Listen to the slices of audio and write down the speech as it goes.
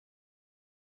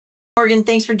Morgan,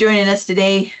 thanks for joining us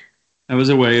today. That was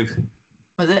a wave.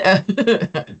 Was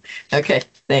it? Okay,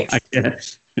 thanks. I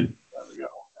guess. There we go.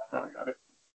 I got it.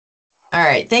 All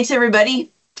right, thanks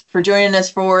everybody for joining us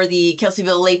for the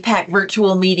Kelseyville LAPAC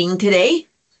virtual meeting today.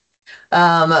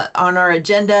 On our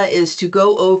agenda is to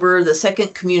go over the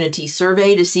second community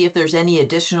survey to see if there's any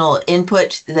additional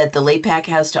input that the LAPAC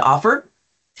has to offer.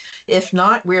 If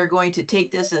not, we are going to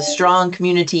take this as strong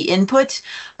community input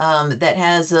that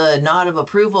has a nod of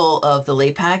approval of the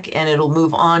LAPAC, and it'll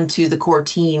move on to the core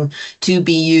team to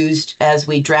be used as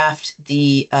we draft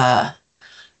the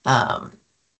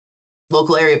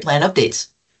local area plan updates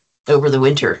over the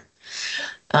winter.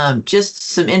 Just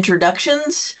some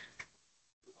introductions.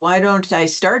 Why don't I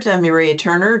start? I'm Maria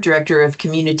Turner, Director of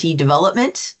Community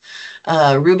Development.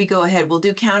 Ruby, go ahead. We'll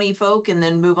do county folk and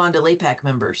then move on to LAPAC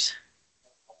members.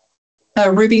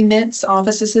 Ruby Nitz,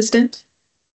 Office Assistant.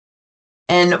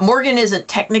 And Morgan isn't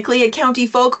technically a county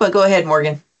folk, but go ahead,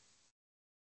 Morgan.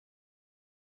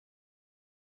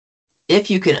 If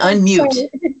you can unmute.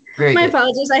 My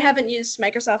apologies. I haven't used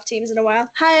Microsoft Teams in a while.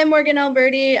 Hi, I'm Morgan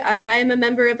Alberti. I am a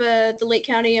member of the Lake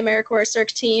County AmeriCorps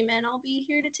CERC team, and I'll be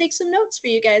here to take some notes for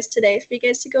you guys today for you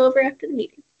guys to go over after the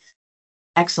meeting.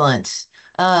 Excellent.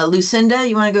 Lucinda,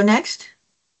 you want to go next?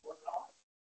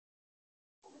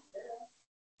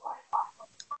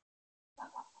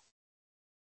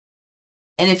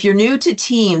 And if you're new to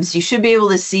Teams, you should be able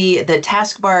to see the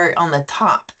taskbar on the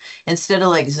top instead of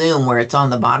like Zoom where it's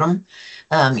on the bottom.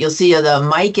 You'll see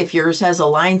the mic. If yours has a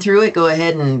line through it, go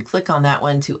ahead and click on that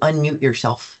one to unmute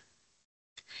yourself.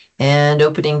 And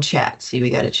opening chat. See, we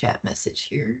got a chat message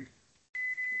here.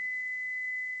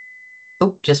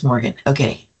 Oh, just Morgan.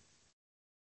 Okay.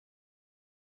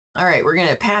 All right, we're going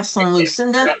to pass on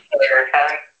Lucinda.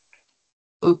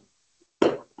 Ooh.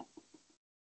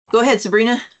 Go ahead,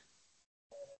 Sabrina.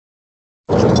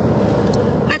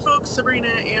 Hi folks, Sabrina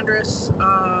Andrus.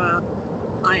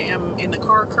 I am in the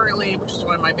car currently, which is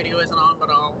why my video isn't on, but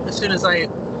as soon as I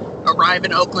arrive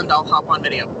in Oakland, I'll hop on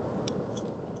video.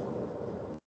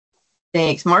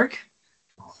 Thanks, Mark.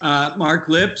 Mark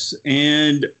Lips,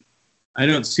 and I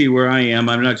don't see where I am.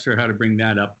 I'm not sure how to bring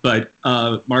that up, but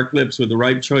Mark Lips with the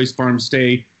Right Choice Farm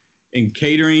Stay and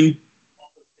Catering.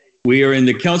 We are in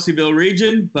the Kelseyville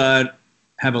region, but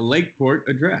have a Lakeport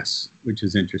address, which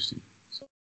is interesting.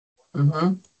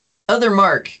 Mm-hmm. Other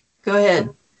Mark, go ahead.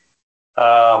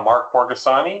 Mark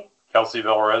Borgasani,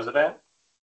 Kelseyville resident.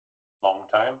 Long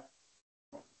time.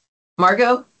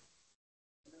 Margot?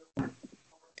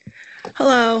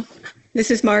 Hello,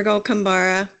 this is Margot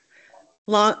Kambara,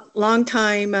 long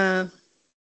time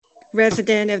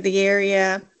resident of the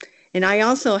area, and I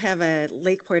also have a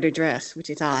Lakeport address, which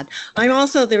is odd. I'm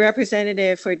also the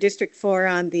representative for District 4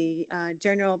 on the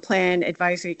General Plan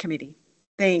Advisory Committee.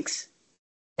 Thanks.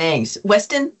 Thanks.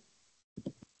 Weston?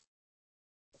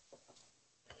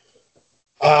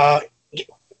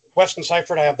 Weston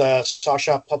Seifert. I have the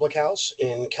Sawshop Public House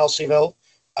in Kelseyville,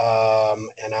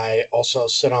 and I also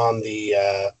sit on the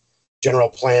General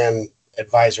Plan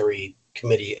Advisory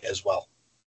Committee as well.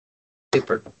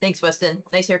 Super. Thanks, Weston.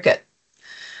 Nice haircut.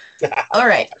 All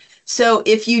right. So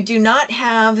if you do not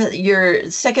have your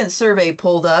second survey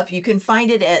pulled up, you can find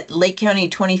it at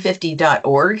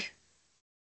lakecounty2050.org.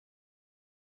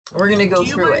 We're going to go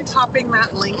through it. Do you mind popping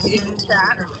that link in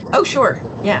chat? Oh, sure.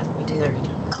 Yeah, we do that.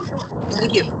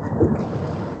 Thank you.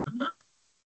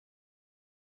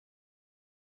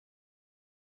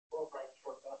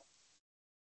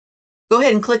 Go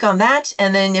ahead and click on that.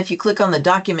 And then if you click on the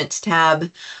Documents tab,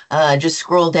 just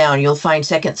scroll down. You'll find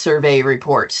second survey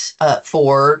reports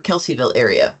for Kelseyville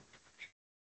area.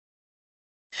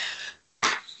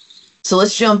 So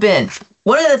let's jump in.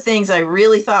 One of the things I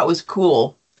really thought was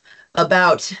cool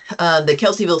about the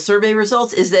Kelseyville survey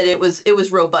results is that it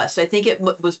was robust. I think it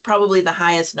was probably the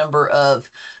highest number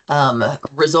of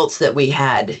results that we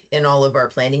had in all of our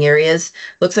planning areas.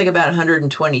 Looks like about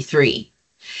 123.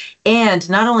 And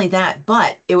not only that,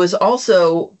 but it was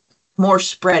also more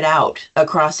spread out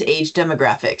across age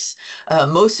demographics.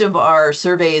 Most of our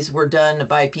surveys were done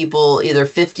by people either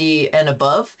 50 and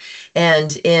above.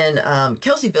 And in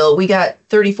Kelseyville, we got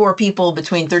 34 people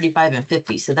between 35 and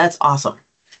 50. So that's awesome.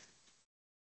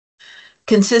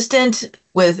 Consistent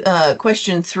with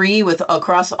question 3 with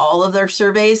across all of their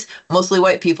surveys, mostly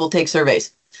white people take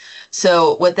surveys.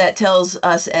 So what that tells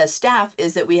us as staff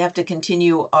is that we have to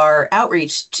continue our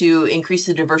outreach to increase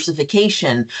the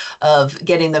diversification of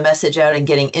getting the message out and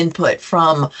getting input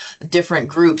from different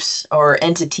groups or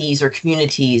entities or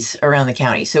communities around the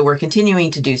county. So we're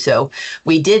continuing to do so.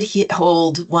 We did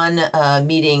hold one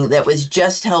meeting that was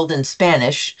just held in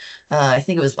Spanish. I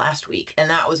think it was last week, and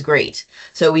that was great.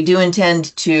 So we do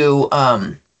intend to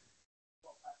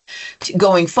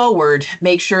going forward,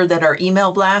 make sure that our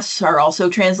email blasts are also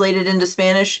translated into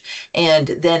Spanish. And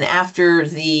then after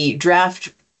the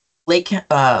draft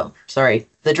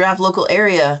the draft local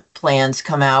area plans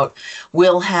come out,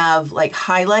 we'll have like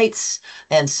highlights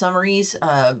and summaries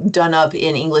done up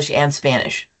in English and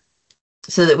Spanish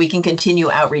so that we can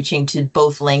continue outreaching to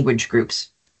both language groups.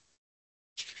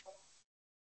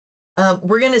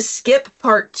 We're going to skip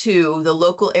part 2, the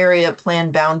local area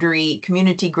plan boundary,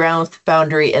 community growth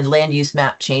boundary, and land use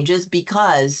map changes,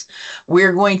 because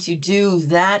we're going to do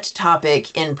that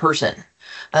topic in person.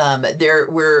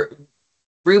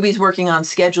 Ruby's working on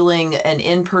scheduling an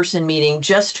in-person meeting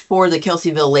just for the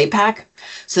Kelseyville LAPAC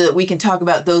so that we can talk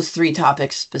about those 3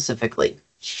 topics specifically.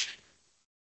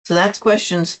 So that's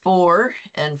questions 4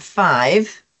 and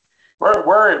 5.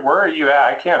 Where are you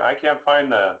at? I can't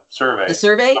find the survey. The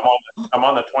survey? I'm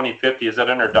on the 2050. Is it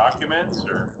under documents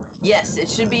or? Yes, it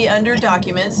should be under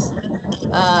documents.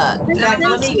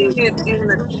 I'm seeing it in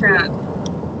the chat.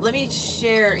 Let me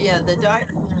share. Yeah,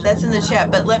 that's in the chat.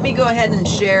 But let me go ahead and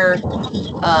share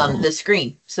the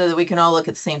screen so that we can all look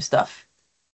at the same stuff.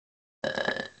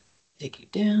 Take you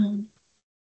down.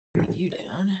 Take you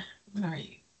down. Where are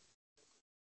you?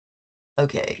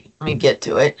 Okay, let me get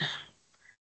to it.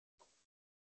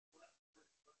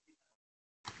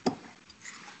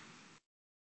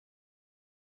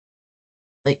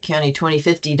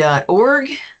 LakeCounty2050.org,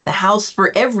 the house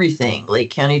for everything,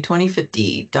 Lake County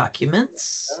 2050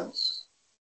 documents.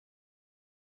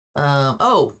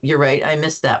 Oh, you're right. I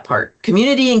missed that part.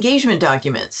 Community engagement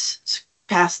documents.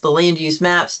 Past the land use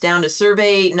maps down to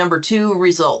survey number 2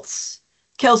 results.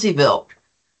 Kelseyville.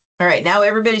 All right, now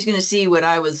everybody's going to see what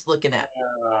I was looking at.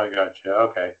 I gotcha.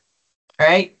 Okay. All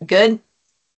right, good?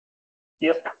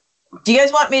 Yep. Do you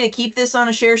guys want me to keep this on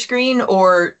a share screen,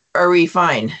 or are we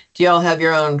fine? Do y'all have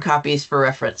your own copies for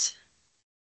reference?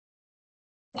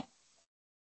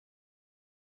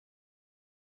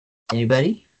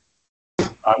 Anybody?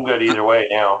 I'm good either way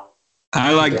now.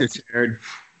 I like the shared.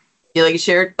 You like it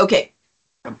shared? Okay.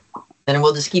 Then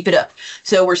we'll just keep it up.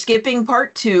 So we're skipping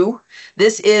part 2.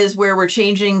 This is where we're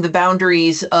changing the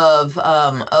boundaries of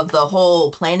the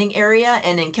whole planning area.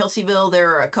 And in Kelseyville,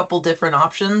 there are a couple different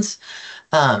options.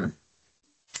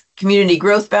 Community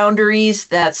growth boundaries,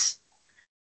 that's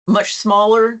much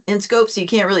smaller in scope, so you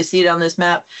can't really see it on this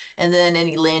map. And then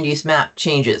any land use map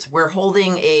changes. We're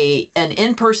holding an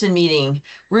in-person meeting.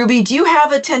 Ruby, do you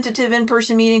have a tentative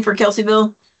in-person meeting for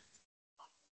Kelseyville?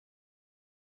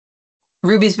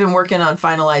 Ruby's been working on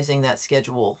finalizing that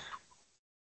schedule.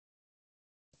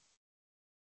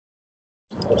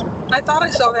 I thought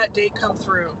I saw that date come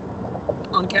through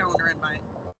on calendar invite.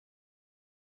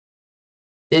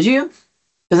 Did you?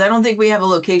 Because I don't think we have a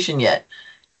location yet.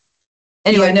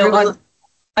 Anyway, Yeah, no,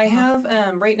 I have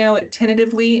right now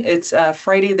tentatively it's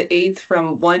Friday the 8th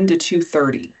from 1 to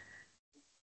 2:30.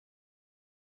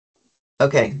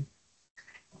 Okay.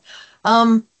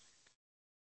 Of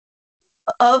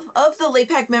the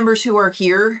LAPAC members who are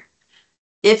here,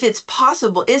 if it's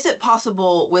possible, is it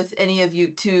possible with any of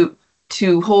you to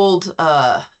hold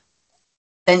an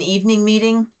evening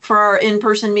meeting for our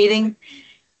in-person meeting?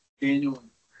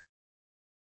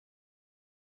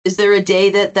 Is there a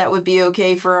day that would be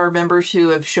okay for our members who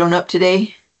have shown up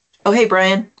today? Oh, hey,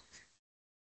 Brian.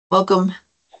 Welcome.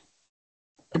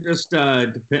 It just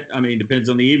depends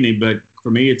on the evening, but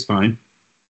for me, it's fine.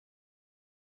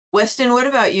 Weston, what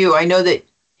about you? I know that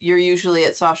you're usually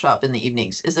at Soft Shop in the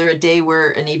evenings. Is there a day where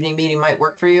an evening meeting might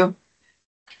work for you?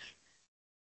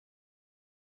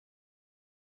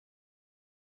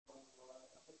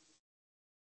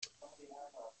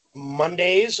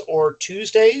 Mondays or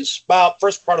Tuesdays, about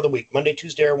first part of the week, Monday,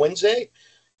 Tuesday, or Wednesday.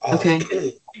 Okay.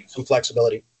 Some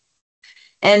flexibility.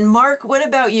 And Mark, what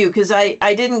about you? Because I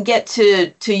didn't get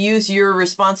to use your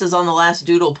responses on the last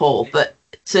doodle poll, but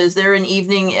so is there an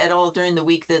evening at all during the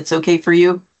week that's okay for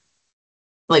you?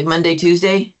 Like Monday,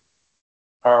 Tuesday?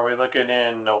 Are we looking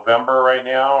in November right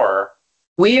now, or?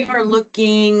 We are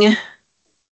looking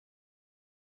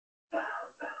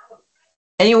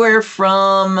anywhere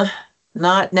from,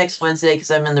 not next Wednesday because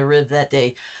I'm in the Riv that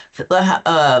day.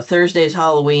 Thursday's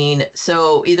Halloween.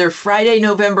 So either Friday,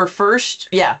 November 1st.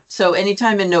 Yeah. So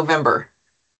anytime in November.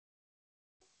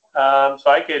 So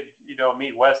I could,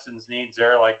 meet Weston's needs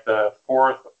there, like the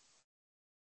 4th,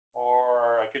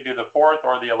 or I could do the 4th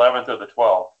or the 11th or the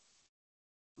 12th.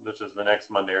 This is the next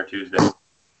Monday or Tuesday.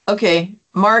 Okay.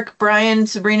 Mark, Brian,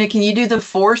 Sabrina, can you do the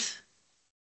 4th?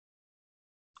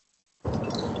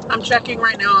 I'm checking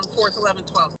right now on 4th,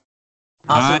 11th, 12th.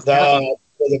 Awesome.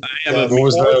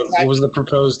 What was the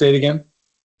proposed date again?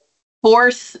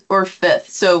 4th or 5th.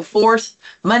 So 4th,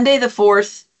 Monday the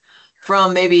 4th,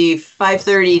 from maybe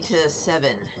 5:30 to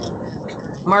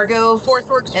 7. Margot? 4th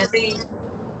works for me.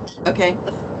 Okay.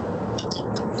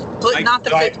 But not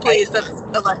the 5th, please. That's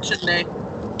election day.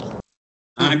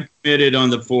 I'm committed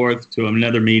on the 4th to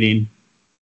another meeting.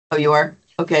 Oh, you are?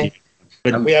 Okay.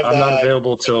 But I'm We have not the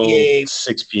available till 58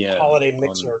 6 p.m. holiday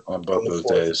mixer on both on the those 4th.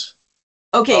 days.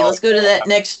 Okay, let's go to that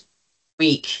next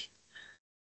week.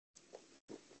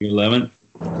 the 11th.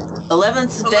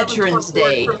 11th's Veterans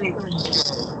Day.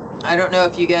 I don't know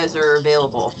if you guys are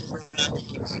available.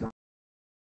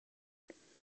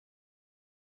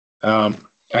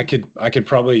 I could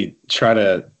probably try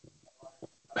to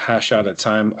hash out a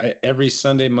time. Every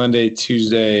Sunday, Monday,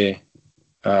 Tuesday,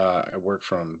 I work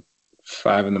from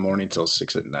 5 in the morning till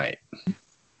 6 at night.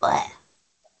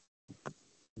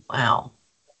 Wow.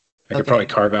 I could probably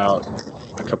carve out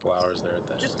a couple hours there at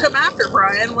that. Just come after,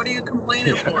 Brian. What are you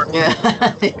complaining for? Yeah.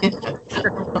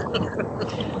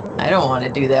 I don't want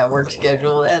to do that work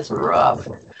schedule. That's rough.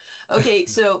 Okay,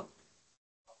 so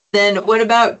then what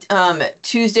about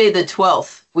Tuesday the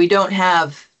 12th? We don't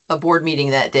have a board meeting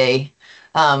that day.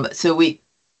 So we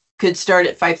could start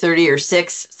at 5:30 or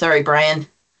 6. Sorry, Brian.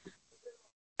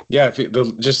 Yeah, if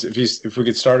we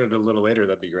could start it a little later,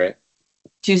 that'd be great.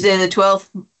 Tuesday the 12th,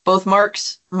 both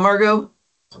Marks, Margot?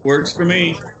 Works for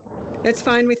me. That's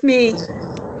fine with me.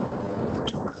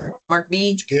 Mark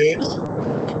B? Good.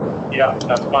 Yeah,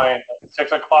 that's fine.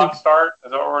 6 o'clock start.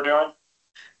 Is that what we're doing?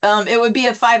 It would be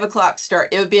a 5 o'clock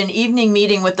start. It would be an evening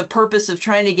meeting with the purpose of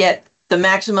trying to get the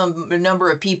maximum number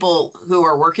of people who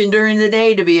are working during the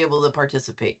day to be able to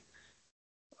participate.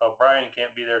 Oh, Brian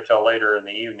can't be there till later in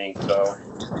the evening, so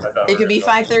I thought It could be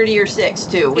 5:30 or 6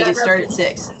 too. We could start at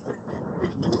 6.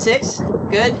 6?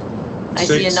 Good. I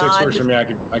see a 6 nod. works for me.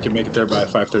 I could make it there by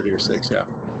 5:30 or 6. Yeah.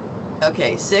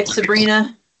 Okay, 6,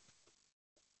 Sabrina.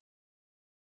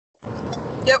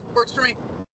 Yep, works for me.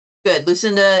 Good.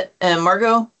 Lucinda and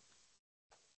Margot.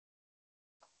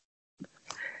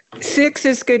 6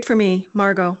 is good for me,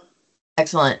 Margot.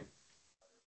 Excellent.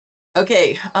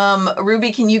 Okay,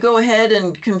 Ruby, can you go ahead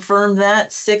and confirm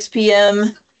that 6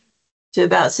 p.m. to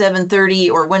about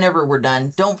 7:30 or whenever we're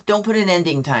done? Don't put an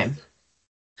ending time.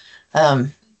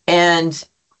 And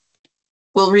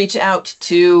we'll reach out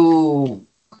to,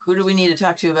 who do we need to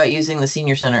talk to about using the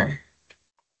senior center?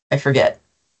 I forget.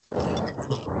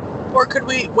 Or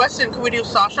Weston, could we do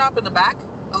saw shop in the back?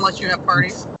 Unless you have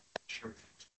parties.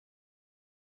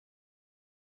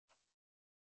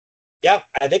 Yeah,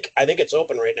 I think it's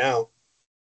open right now.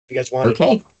 If you guys want it.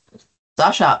 Okay.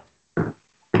 Saw shop.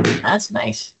 That's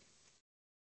nice.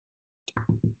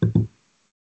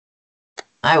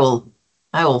 I will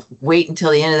wait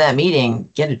until the end of that meeting,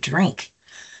 get a drink.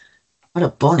 What a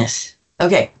bonus.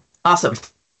 Okay, awesome.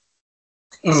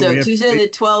 So Tuesday the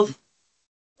 12th.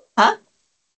 Huh?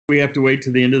 We have to wait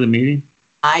to the end of the meeting?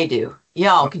 I do.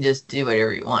 Y'all can just do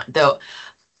whatever you want. Though,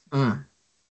 we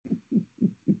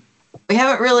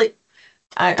haven't really,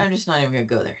 I'm just not even going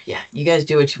to go there. Yeah, you guys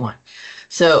do what you want.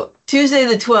 So Tuesday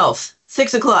the 12th,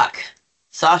 6 o'clock,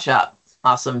 saw shop.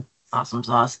 Awesome. Awesome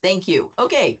sauce. Thank you.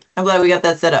 Okay, I'm glad we got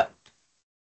that set up.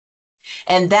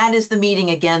 And that is the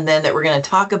meeting again then that we're going to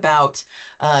talk about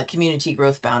community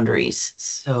growth boundaries.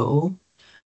 So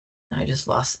I just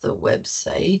lost the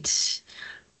website.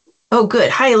 Oh,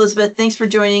 good. Hi, Elizabeth. Thanks for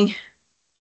joining.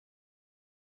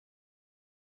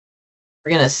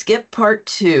 We're going to skip part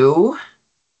 2.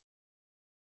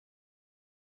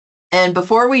 And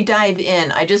before we dive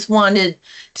in, I just wanted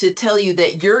to tell you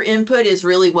that your input is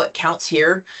really what counts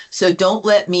here. So don't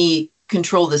let me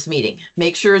control this meeting.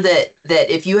 Make sure that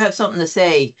if you have something to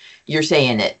say, you're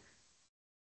saying it.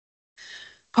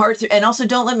 Part 3, and also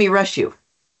don't let me rush you.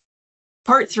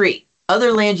 Part 3,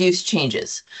 other land use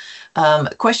changes.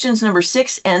 Questions number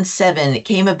 6 and 7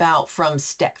 came about from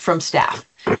staff.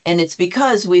 And it's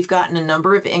because we've gotten a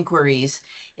number of inquiries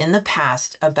in the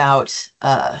past about,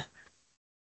 I'm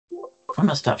going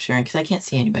to stop sharing because I can't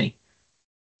see anybody.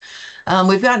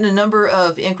 We've gotten a number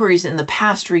of inquiries in the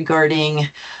past regarding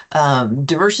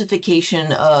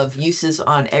diversification of uses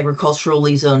on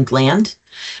agriculturally zoned land,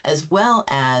 as well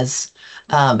as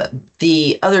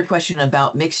The other question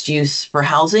about mixed use for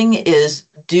housing is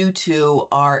due to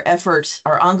our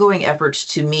ongoing efforts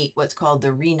to meet what's called the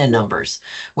RHNA numbers,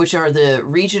 which are the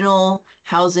Regional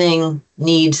Housing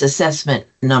Needs Assessment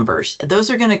numbers.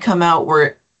 Those are going to come out,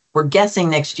 we're guessing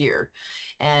next year,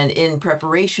 and in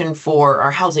preparation for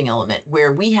our housing element,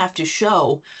 where we have to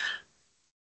show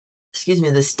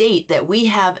the state that we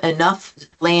have enough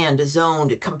land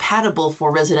zoned compatible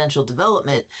for residential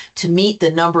development to meet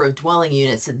the number of dwelling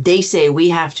units that they say we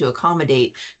have to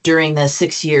accommodate during the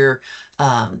 6-year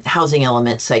housing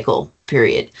element cycle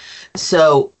period.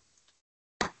 So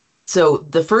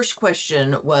the first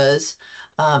question was,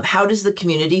 how does the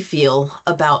community feel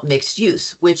about mixed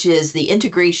use, which is the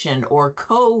integration or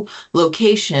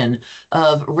co-location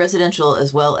of residential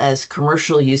as well as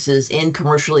commercial uses in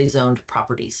commercially zoned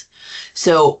properties?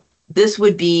 So this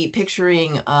would be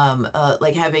picturing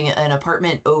like having an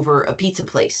apartment over a pizza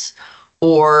place,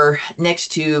 or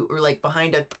next to, or like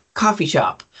behind a coffee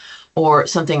shop, or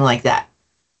something like that.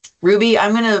 Ruby,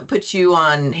 I'm going to put you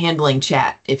on handling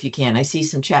chat if you can. I see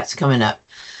some chats coming up.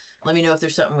 Let me know if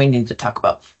there's something we need to talk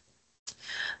about.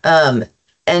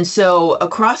 And so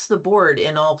across the board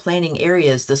in all planning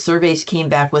areas, the surveys came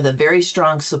back with a very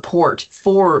strong support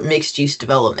for mixed use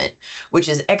development, which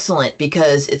is excellent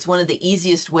because it's one of the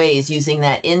easiest ways, using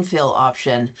that infill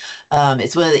option.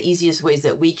 It's one of the easiest ways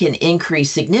that we can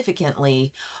increase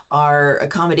significantly our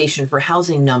accommodation for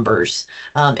housing numbers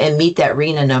and meet that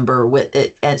RHNA number with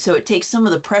it. And so it takes some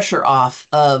of the pressure off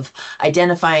of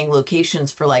identifying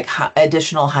locations for like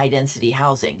additional high density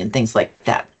housing and things like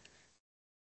that.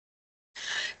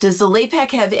 Does the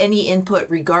LAPAC have any input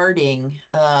regarding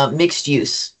mixed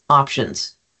use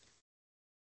options?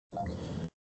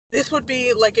 This would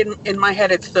be like in my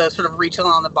head, it's the sort of retail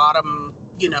on the bottom,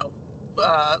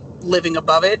 living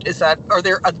above it. Are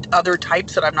there other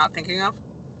types that I'm not thinking of?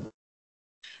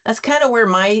 That's kind of where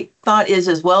my thought is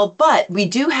as well. But we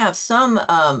do have some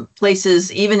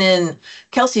places, even in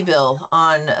Kelseyville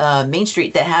on Main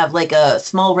Street, that have like a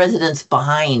small residence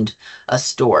behind a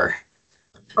store.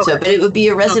 Okay. So, but it would be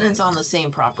a residence on the same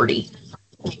property.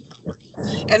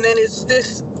 And then is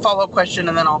this follow-up question,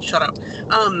 and then I'll shut up.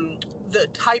 The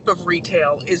type of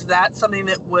retail, is that something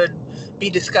that would be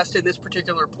discussed in this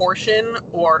particular portion?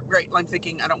 Or, right, I'm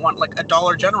thinking I don't want like a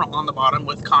Dollar General on the bottom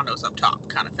with condos up top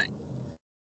kind of thing.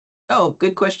 Oh,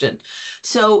 good question.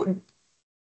 So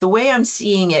the way I'm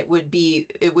seeing it would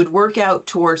work out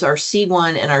towards our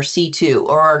C1 and our C2,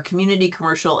 or our community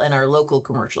commercial and our local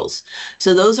commercials.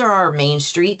 So those are our main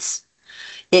streets.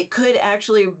 It could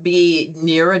actually be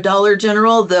near a Dollar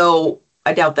General, though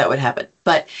I doubt that would happen.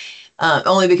 But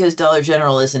only because Dollar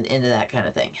General isn't into that kind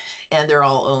of thing. And they're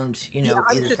all owned, either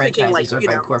franchises or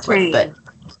by corporate. But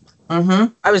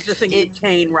I was just thinking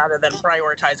chain rather than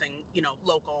prioritizing,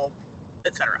 local,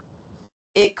 etc.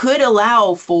 It could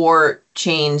allow for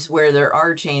chains where there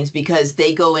are chains because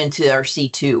they go into our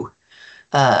C2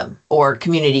 or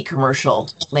community commercial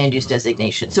land use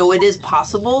designation. So it is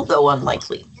possible, though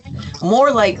unlikely.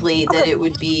 More likely that it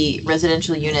would be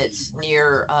residential units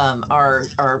near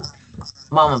our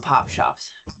mom and pop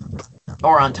shops,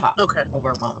 or on top of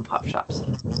our mom and pop shops.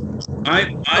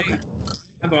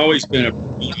 I've always been a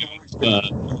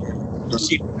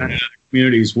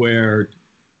communities where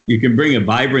you can bring a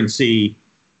vibrancy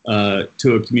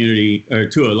to a community, or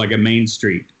to a main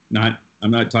street. I'm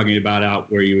not talking about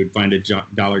out where you would find a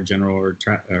Dollar General or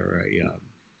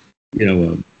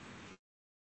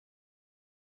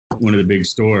one of the big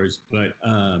stores. But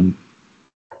I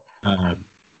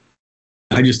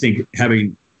just think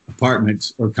having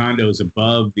apartments or condos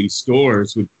above these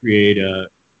stores would create a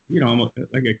lot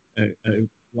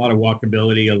of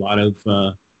walkability, a lot of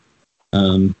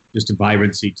just a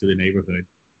vibrancy to the neighborhood.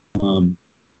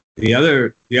 The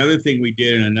other thing we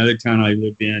did in another town I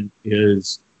lived in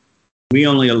is we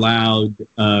only allowed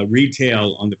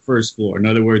retail on the first floor. In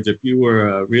other words, if you were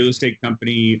a real estate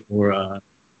company or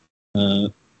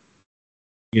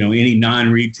any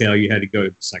non-retail, you had to go to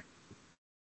the second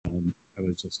floor. That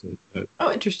was just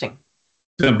interesting.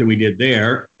 Something we did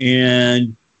there.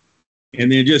 And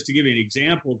then just to give you an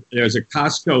example, there's a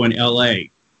Costco in LA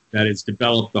that has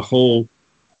developed the whole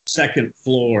second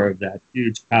floor of that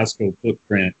huge Costco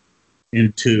footprint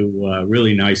into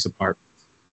really nice apartments.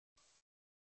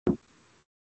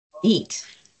 Neat.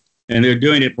 And they're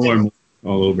doing it more and more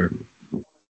all over.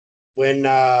 When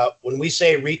we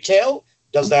say retail,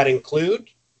 does that include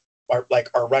are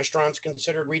restaurants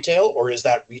considered retail, or is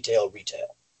that retail?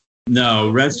 No,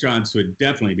 restaurants would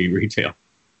definitely be retail.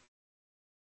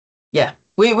 Yeah,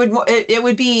 it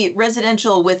would be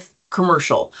residential with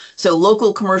commercial. So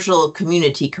local commercial,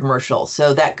 community commercial.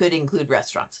 So that could include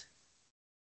restaurants.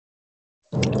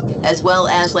 as well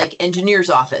as like engineers'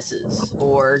 offices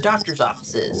or doctors'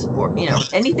 offices, or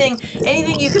anything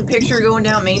you could picture going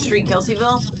down Main Street,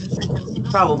 Kelseyville.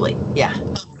 Probably, yeah.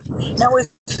 Now, is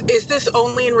this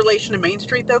only in relation to Main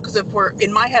Street though? Because if we're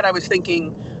in my head, I was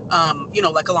thinking,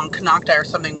 like along Canocti or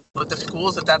something with the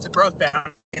schools, if that's a growth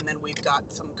boundary, and then we've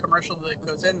got some commercial that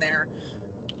goes in there.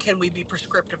 Can we be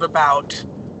prescriptive about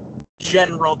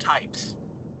general types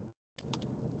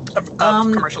of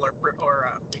commercial or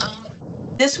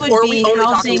this would or be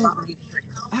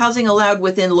housing allowed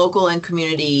within local and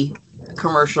community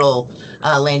commercial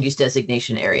land use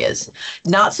designation areas.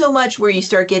 Not so much where you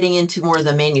start getting into more of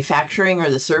the manufacturing or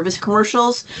the service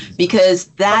commercials, because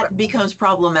that becomes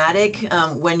problematic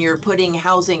when you're putting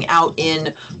housing out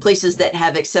in places that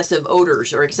have excessive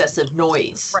odors or excessive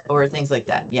noise or things like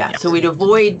that. Yeah. So we'd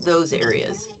avoid those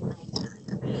areas.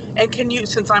 And can you,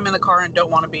 since I'm in the car and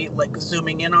don't want to be like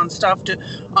zooming in on stuff,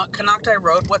 Canocti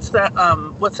Road, what's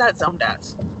that zoned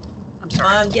as? I'm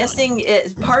sorry. I'm guessing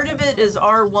part of it is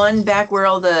R1 back where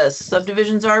all the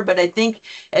subdivisions are, but I think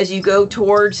as you go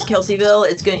towards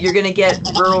Kelseyville, you're gonna get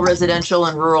rural residential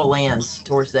and rural lands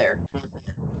towards there.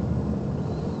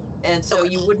 And so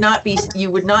you would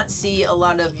not see a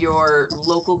lot of your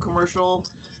local commercial.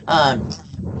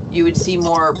 You would see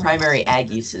more primary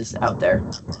ag uses out there.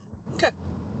 Okay.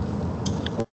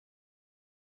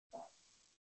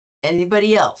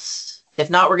 Anybody else? If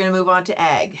not, we're gonna move on to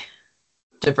ag.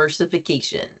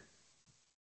 Diversification.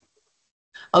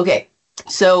 Okay,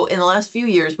 so in the last few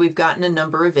years, we've gotten a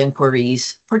number of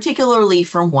inquiries, particularly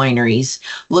from wineries,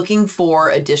 looking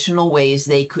for additional ways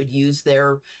they could use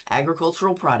their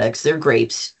agricultural products, their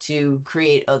grapes, to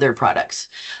create other products.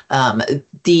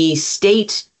 The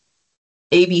state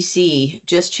ABC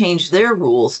just changed their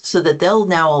rules so that they'll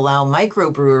now allow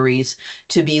microbreweries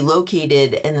to be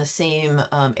located in the same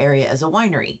area as a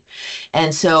winery.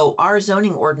 And so our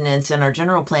zoning ordinance and our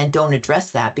general plan don't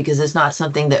address that because it's not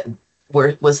something that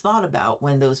was thought about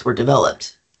when those were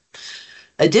developed.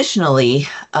 Additionally,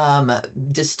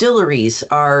 distilleries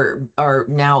are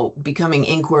now becoming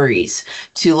inquiries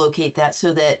to locate that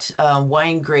so that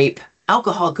wine grape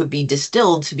alcohol could be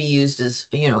distilled to be used as,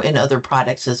 in other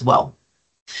products as well.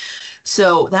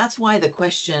 So that's why the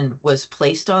question was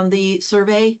placed on the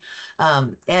survey.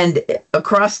 And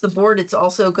across the board, it's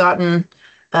also gotten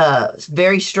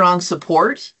very strong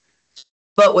support.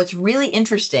 But what's really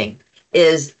interesting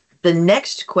is the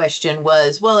next question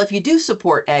was, well, if you do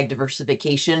support ag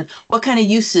diversification, what kind of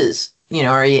uses,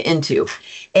 are you into?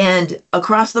 And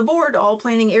across the board, all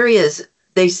planning areas,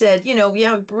 they said,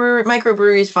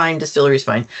 microbrewery is fine, distillery is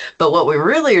fine. But what we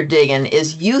really are digging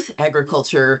is youth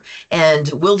agriculture and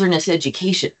wilderness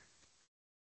education,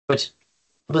 which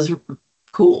was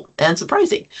cool and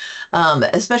surprising,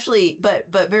 especially, but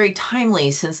very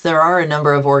timely, since there are a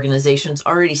number of organizations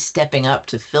already stepping up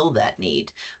to fill that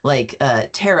need. Like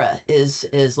Terra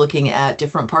is looking at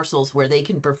different parcels where they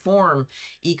can perform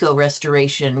eco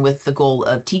restoration with the goal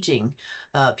of teaching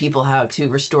people how to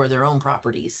restore their own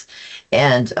properties.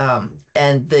 And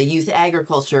the youth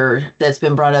agriculture that's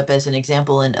been brought up as an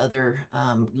example in other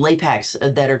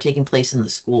LAPACs that are taking place in the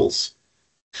schools.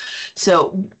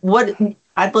 So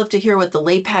I'd love to hear what the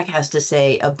LAPAC has to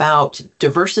say about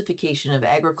diversification of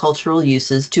agricultural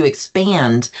uses to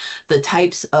expand the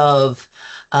types of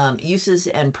uses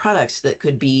and products that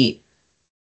could be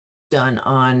done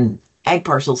on ag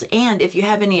parcels. And if you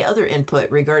have any other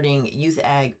input regarding youth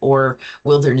ag or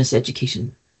wilderness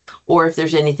education, or if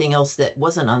there's anything else that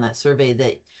wasn't on that survey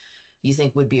that you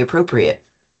think would be appropriate.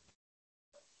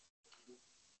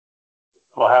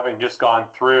 Well, having just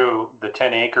gone through the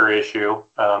 10-acre issue,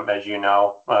 as you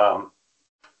know,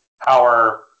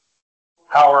 how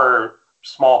are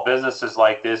small businesses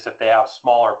like this, if they have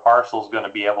smaller parcels, going to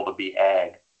be able to be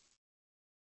ag?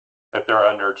 If they're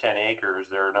under 10 acres,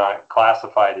 they're not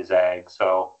classified as ag.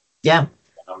 So yeah,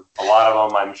 a lot of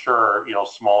them, I'm sure,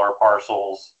 smaller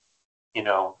parcels,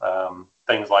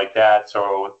 things like that.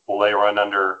 So will they run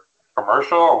under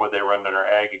commercial or would they run under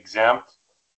ag exempt?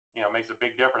 It makes a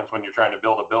big difference when you're trying to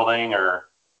build a building or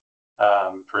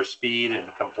for speed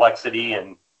and complexity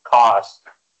and cost.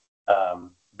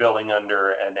 Building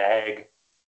under an ag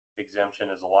exemption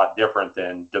is a lot different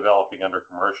than developing under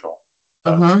commercial.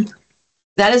 Mm-hmm.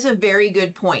 That is a very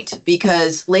good point,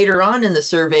 because later on in the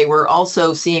survey, we're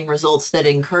also seeing results that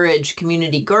encourage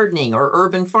community gardening or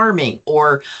urban farming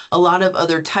or a lot of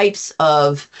other types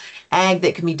of ag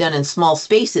that can be done in small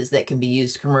spaces that can be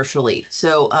used commercially.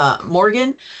 So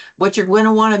Morgan, what you're going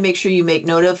to want to make sure you make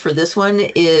note of for this one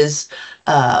is,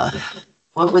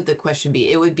 what would the question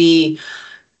be? It would be,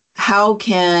 how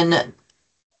can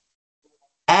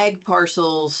ag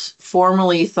parcels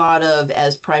formerly thought of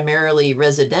as primarily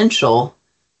residential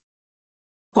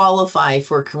qualify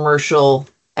for commercial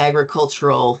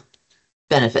agricultural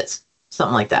benefits,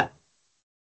 something like that.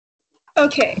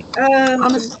 Okay.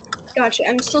 Gotcha.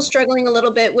 I'm still struggling a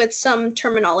little bit with some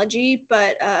terminology,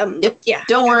 but Yep. yeah.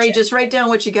 Don't worry, gotcha. just write down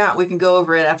what you got. We can go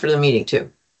over it after the meeting too.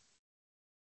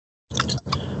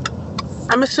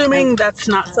 I'm assuming that's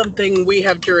not something we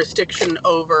have jurisdiction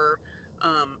over.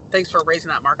 Thanks for raising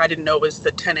that, Mark. I didn't know it was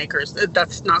the 10 acres.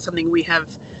 That's not something we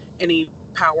have any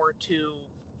power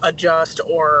to adjust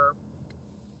or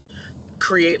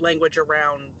create language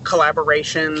around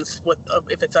collaborations with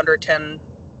if it's under 10.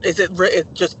 Is it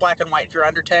just black and white? If you're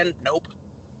under 10, nope.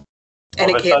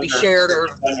 And Well, it can't be shared or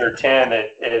under 10,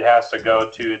 it has to go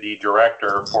to the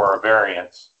director for a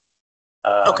variance.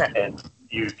 Okay. And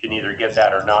you can either get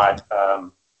that or not.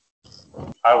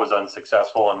 I was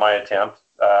unsuccessful in my attempt.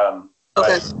 Okay.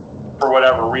 But for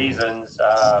whatever reasons,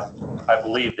 I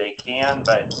believe they can,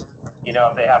 but you know,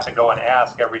 if they have to go and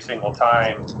ask every single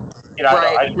time, you know,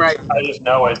 I just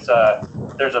know it's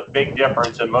there's a big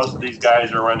difference, and most of these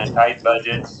guys are running tight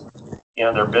budgets. You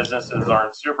know, their businesses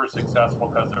aren't super successful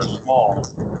because they're small,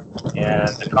 and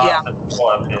the cost of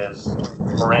develop is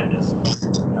horrendous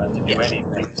to do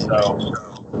anything. So.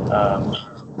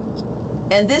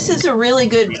 And this is a really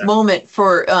good moment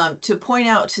for to point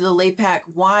out to the LAPAC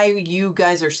why you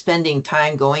guys are spending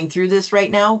time going through this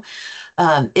right now.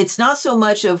 It's not so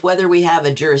much of whether we have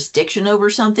a jurisdiction over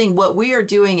something. What we are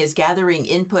doing is gathering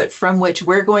input from which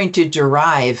we're going to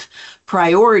derive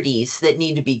priorities that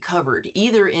need to be covered,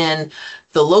 either in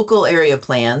the local area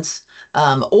plans,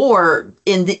 or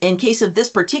in case of this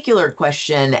particular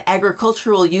question,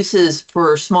 agricultural uses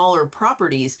for smaller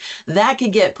properties, that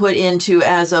could get put into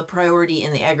as a priority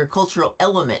in the agricultural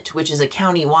element, which is a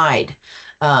county-wide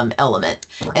element.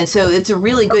 And so it's a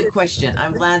really good question.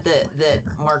 I'm glad that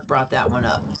Mark brought that one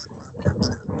up.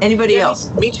 Anybody else?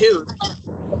 Me too.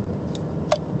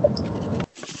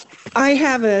 I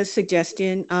have a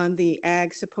suggestion on the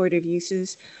ag supportive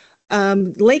uses.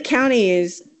 Lake County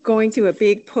is going through a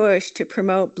big push to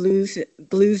promote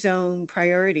blue zone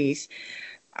priorities.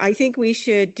 I think we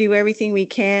should do everything we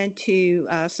can to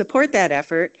support that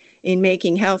effort in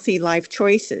making healthy life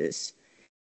choices.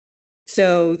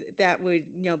 So that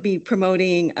would, be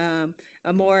promoting a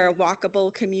more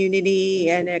walkable community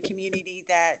and a community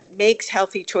that makes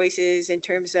healthy choices in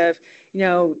terms of,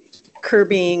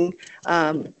 curbing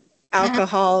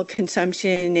alcohol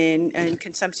consumption and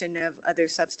consumption of other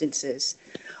substances.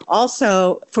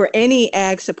 Also, for any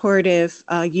ag supportive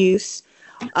use,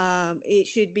 it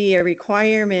should be a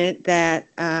requirement that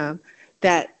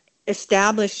that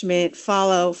establishment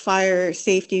follow fire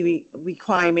safety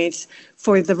requirements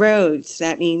for the roads.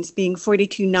 That means being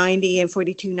 4290 and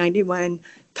 4291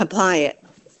 compliant.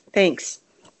 Thanks.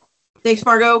 Thanks,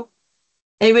 Margot.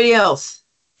 Anybody else?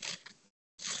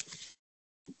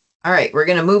 All right, we're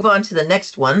going to move on to the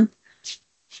next one.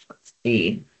 Let's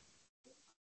see.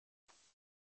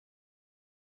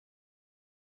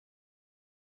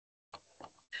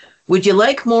 Would you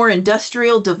like more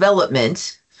industrial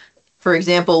development? For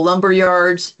example, lumber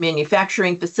yards,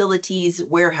 manufacturing facilities,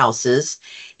 warehouses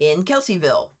in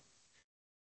Kelseyville.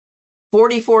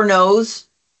 44 no's,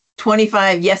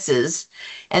 25 yeses.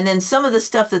 And then some of the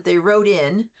stuff that they wrote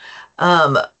in,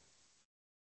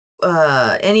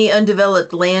 any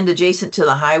undeveloped land adjacent to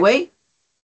the highway,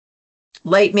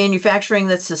 light manufacturing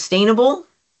that's sustainable.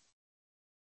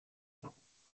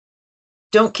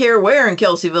 Don't care where in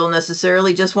Kelseyville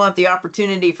necessarily, just want the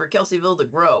opportunity for Kelseyville to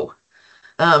grow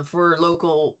for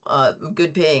local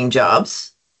good paying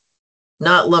jobs,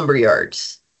 not lumber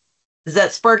yards. Does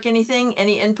that spark anything?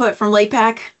 Any input from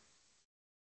LAPAC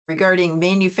regarding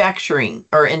manufacturing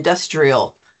or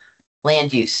industrial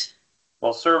land use?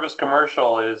 Well, service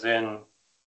commercial is in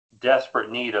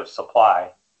desperate need of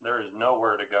supply. There is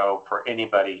nowhere to go for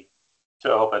anybody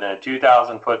to open a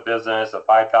 2,000-foot business, a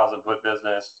 5,000-foot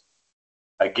business.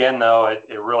 Again, though, it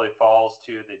really falls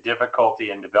to the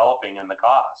difficulty in developing and the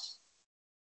costs.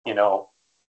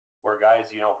 Where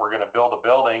guys, if we're going to build a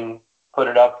building, put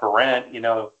it up for rent,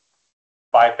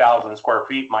 5,000 square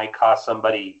feet might cost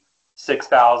somebody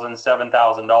 $6,000,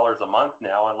 $7,000 a month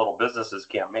now, and little businesses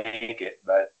can't make it.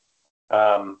 But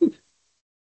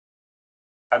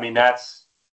that's,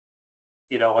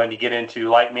 when you get into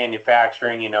light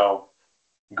manufacturing,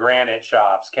 granite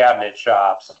shops, cabinet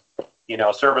shops,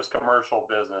 service commercial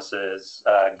businesses,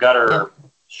 gutter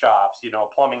shops,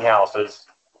 plumbing houses,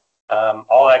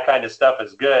 all that kind of stuff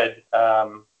is good.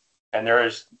 And there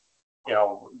is,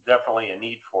 definitely a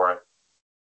need for it,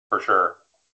 for sure.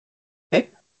 Okay.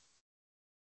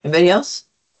 Anybody else?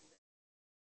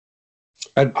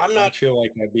 I feel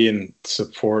like I'd be in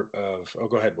support of. Oh,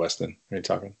 go ahead, Weston. Are you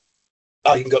talking?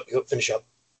 Oh, you can go finish up.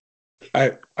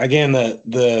 Again,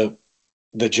 the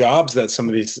jobs that some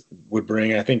of these would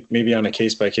bring, I think maybe on a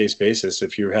case by case basis.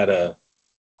 If you had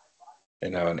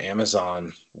an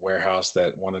Amazon warehouse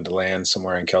that wanted to land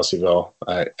somewhere in Kelseyville,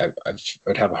 I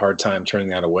would have a hard time turning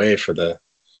that away for the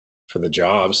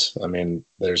jobs. I mean,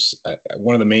 there's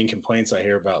one of the main complaints I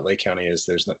hear about Lake County is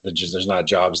there's not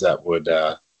jobs that would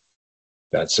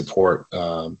that support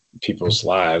people's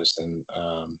lives, and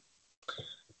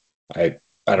I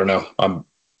don't know. I'm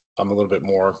a little bit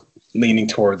more leaning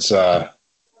towards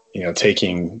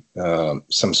taking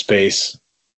some space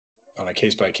on a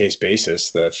case by case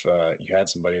basis. That if you had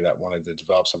somebody that wanted to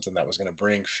develop something that was going to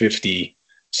bring 50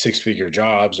 six-figure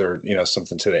jobs or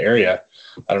something to the area,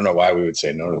 I don't know why we would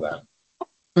say no to that.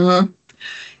 Mm-hmm.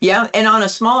 Yeah, and on a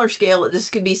smaller scale, this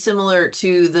could be similar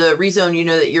to the rezone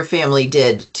that your family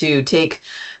did to take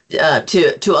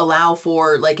to allow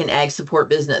for like an ag support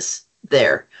business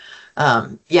there.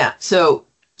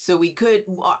 So we could.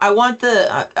 I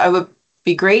would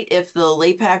be great if the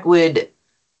LAPAC would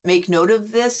make note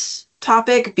of this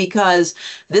topic, because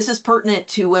this is pertinent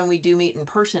to when we do meet in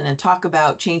person and talk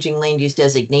about changing land use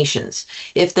designations.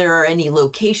 If there are any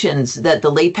locations that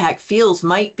the LAPAC feels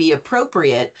might be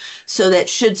appropriate, so that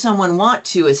should someone want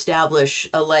to establish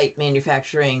a light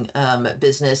manufacturing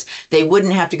business, they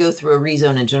wouldn't have to go through a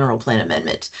rezone and general plan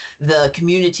amendment. The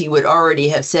community would already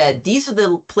have said, these are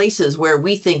the places where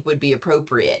we think would be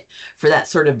appropriate for that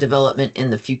sort of development in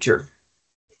the future.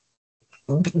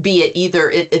 Be it either,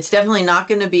 it's definitely not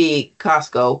going to be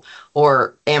Costco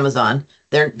or Amazon.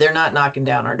 They're not knocking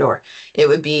down our door. It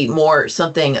would be more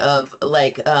something of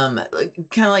like kind of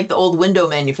like the old window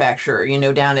manufacturer,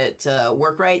 down at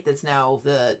Workrite, that's now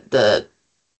the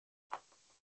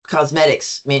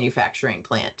cosmetics manufacturing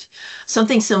plant.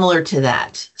 Something similar to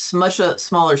that. It's much a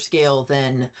smaller scale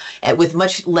than, with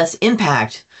much less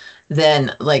impact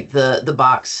than like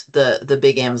the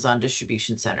big Amazon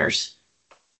distribution centers.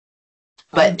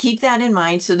 But keep that in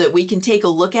mind so that we can take a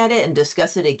look at it and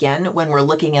discuss it again when we're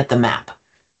looking at the map.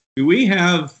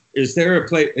 Is there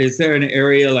an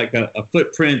area like a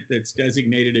footprint that's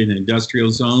designated an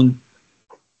industrial zone?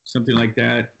 Something like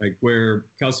that, like where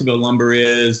Kelseyville Lumber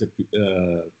is,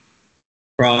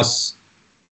 across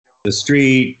the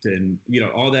street, and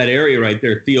all that area right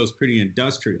there feels pretty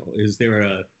industrial. Is there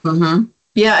a... Mm-hmm.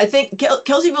 Yeah, I think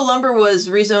Kelseyville Lumber was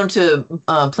rezoned to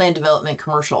planned development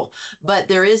commercial, but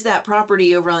there is that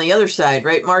property over on the other side,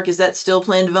 right, Mark? Is that still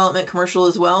planned development commercial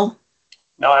as well?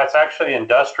 No, that's actually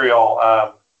industrial.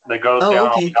 That goes down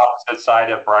on the opposite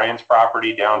side of Brian's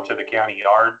property down to the county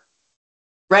yard.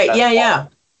 Right,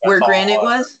 where Granite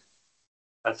was?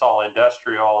 That's all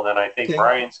industrial, and then I think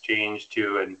Brian's changed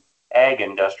to an ag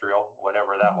industrial,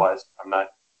 whatever that was. I'm not...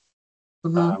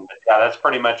 but yeah, that's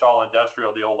pretty much all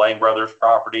industrial. The old Lang Brothers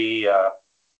property,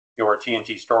 your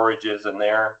TNT storage is in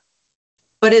there.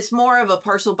 But it's more of a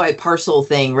parcel by parcel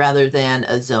thing rather than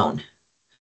a zone.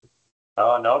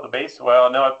 Oh no,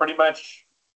 it pretty much.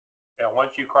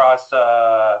 Once you cross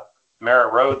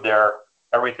Merritt Road there,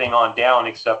 everything on down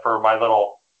except for my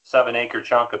little 7-acre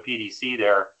chunk of PDC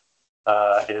there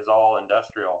is all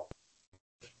industrial.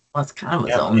 Well, it's kind of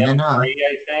a zone, then, huh?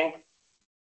 I think.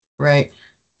 Right.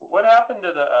 What happened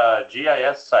to the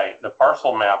GIS site? The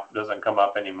parcel map doesn't come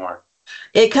up anymore.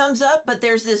 It comes up, but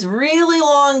there's this really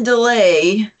long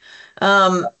delay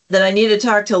that I need to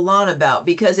talk to Lon about,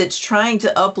 because it's trying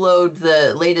to upload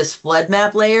the latest flood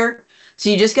map layer. So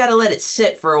you just got to let it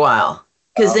sit for a while,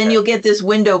 because then you'll get this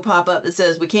window pop up that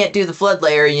says we can't do the flood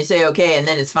layer, and you say okay, and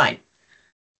then it's fine.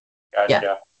 Gotcha.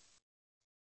 Yeah.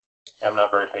 I'm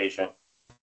not very patient.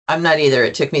 I'm not either.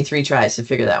 It took me 3 tries to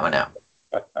figure that one out.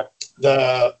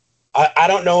 I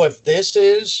don't know if this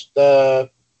is the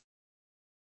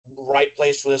right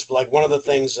place for this, but like one of the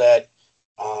things that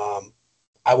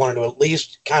I wanted to at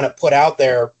least kind of put out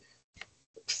there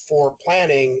for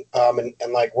planning and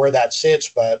like where that sits,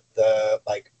 but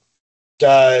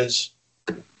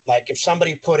if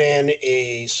somebody put in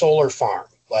a solar farm,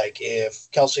 like if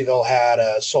Kelseyville had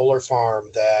a solar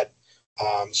farm that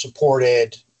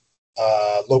supported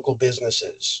local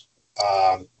businesses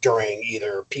during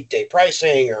either peak day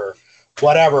pricing or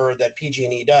whatever that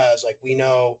PG&E does. Like, we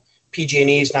know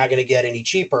PG&E is not going to get any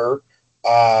cheaper,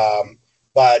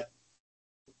 but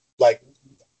like,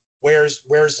 where's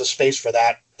the space for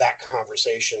that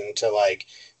conversation to like,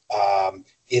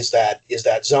 is that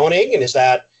zoning, and is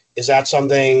that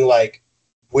something like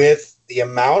with the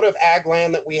amount of ag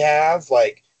land that we have,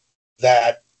 like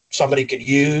that somebody could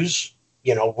use,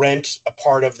 rent a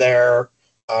part of their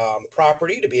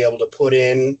property to be able to put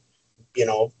in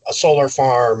a solar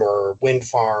farm or wind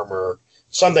farm or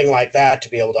something like that to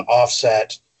be able to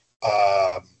offset,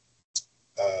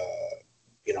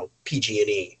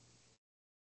 PG&E.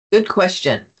 Good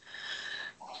question.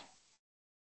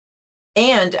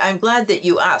 And I'm glad that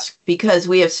you asked, because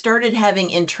we have started having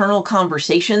internal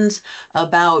conversations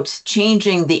about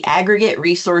changing the aggregate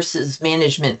resources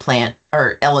management plan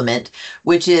or element,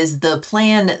 which is the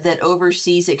plan that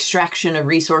oversees extraction of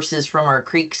resources from our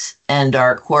creeks and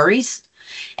our quarries,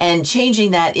 and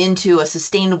changing that into a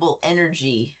sustainable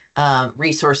energy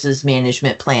resources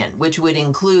management plan, which would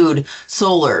include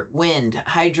solar, wind,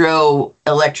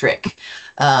 hydroelectric,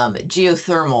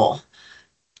 geothermal,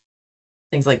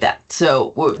 things like that.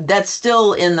 So that's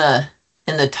still in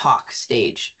the talk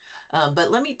stage. But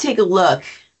let me take a look.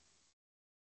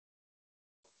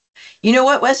 You know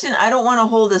what, Weston? I don't want to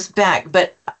hold us back,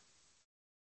 but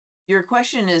your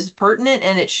question is pertinent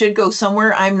and it should go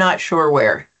somewhere. I'm not sure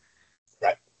where.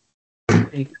 Right.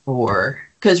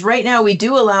 Because right now we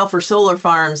do allow for solar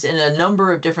farms in a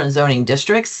number of different zoning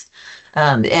districts.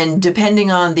 And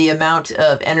depending on the amount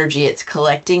of energy it's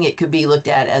collecting, it could be looked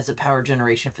at as a power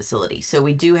generation facility. So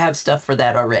we do have stuff for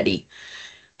that already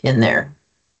in there.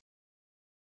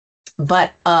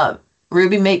 But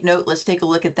Ruby, make note, let's take a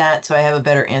look at that so I have a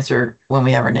better answer when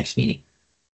we have our next meeting.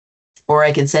 Or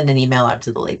I can send an email out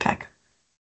to the LAPAC.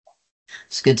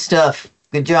 It's good stuff.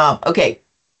 Good job. Okay.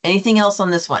 Anything else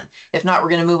on this one? If not, we're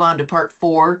going to move on to part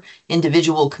 4,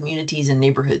 individual communities and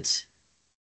neighborhoods.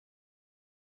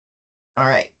 All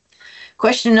right.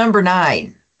 Question number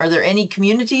 9. Are there any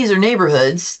communities or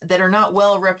neighborhoods that are not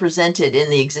well represented in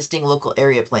the existing local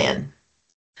area plan?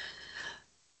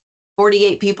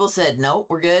 48 people said, no,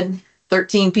 we're good.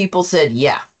 13 people said,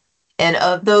 yeah. And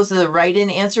of those, the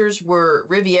write-in answers were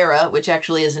Riviera, which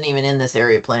actually isn't even in this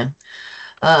area plan.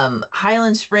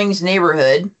 Highland Springs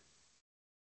neighborhood.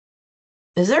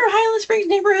 Is there a Highland Springs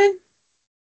neighborhood?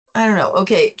 I don't know.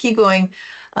 Okay, keep going.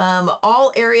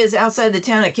 All areas outside the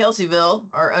town of Kelseyville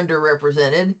are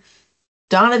underrepresented.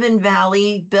 Donovan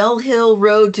Valley, Bell Hill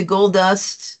Road to Gold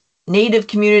Dust, Native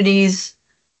communities.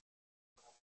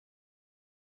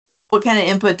 What kind of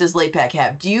input does LAPAC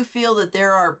have? Do you feel that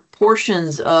there are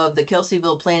portions of the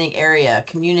Kelseyville planning area,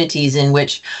 communities in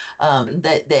which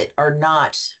that are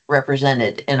not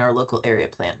represented in our local area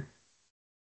plan?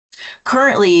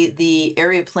 Currently, the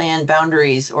area plan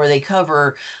boundaries, or they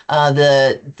cover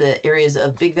the areas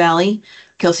of Big Valley,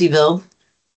 Kelseyville,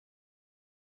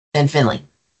 and Finley.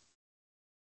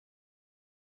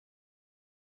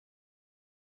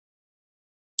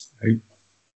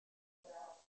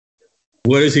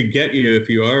 What does it get you if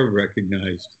you are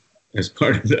recognized as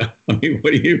part of the? I mean,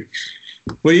 what do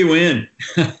you win?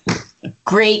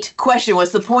 Great question.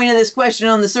 What's the point of this question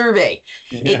on the survey?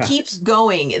 Yeah. It keeps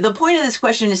going. The point of this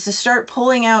question is to start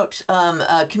pulling out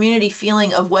a community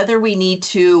feeling of whether we need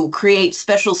to create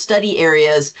special study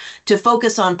areas to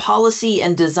focus on policy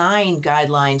and design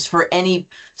guidelines for any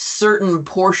certain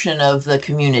portion of the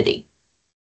community.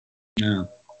 Yeah.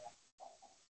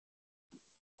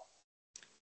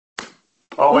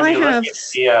 Well, when Well, you I look have-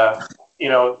 at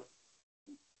the,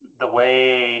 the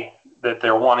way that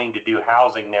they're wanting to do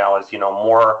housing now is,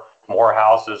 more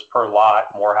houses per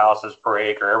lot, more houses per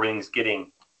acre. Everything's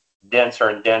getting denser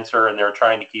and denser, and they're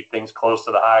trying to keep things close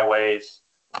to the highways.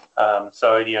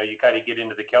 So, you kind of get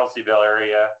into the Kelseyville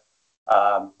area,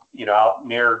 out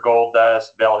near Gold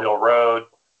Dust, Bell Hill Road.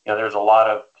 There's a lot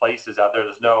of places out there.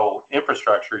 There's no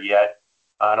infrastructure yet.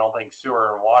 I don't think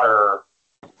sewer and water.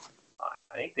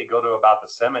 I think they go to about the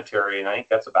cemetery, and I think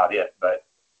that's about it. But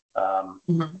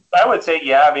I would say,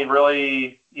 yeah, I mean,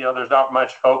 really, there's not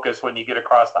much focus when you get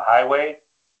across the highway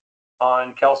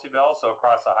on Kelseyville. So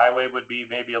across the highway would be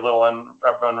maybe a little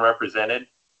unrepresented.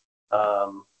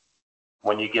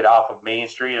 When you get off of Main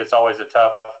Street, it's always a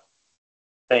tough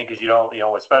thing because you don't,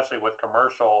 especially with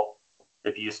commercial,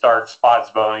 if you start spot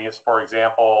zoning, it's, for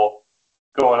example,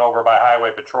 going over by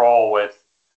highway patrol with,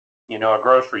 a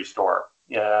grocery store.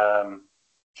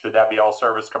 Should that be all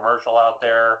service commercial out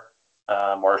there?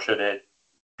 Or should it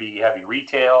be heavy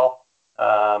retail?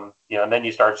 And then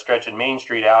you start stretching Main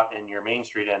Street out and your Main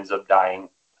Street ends up dying.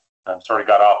 Sort of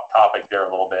got off topic there a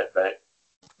little bit, but.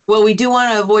 Well, we do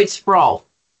want to avoid sprawl.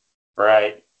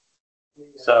 Right.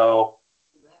 So,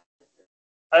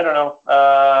 I don't know.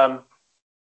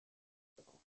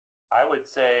 I would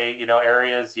say,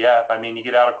 areas, yeah, I mean, you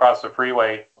get out across the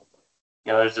freeway,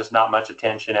 there's just not much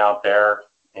attention out there.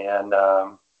 And,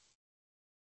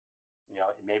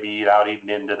 maybe out even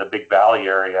into the Big Valley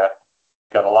area.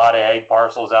 Got a lot of ag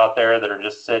parcels out there that are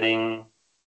just sitting,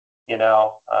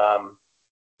 so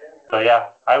yeah,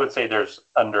 I would say there's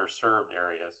underserved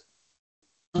areas.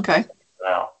 Okay.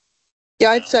 now.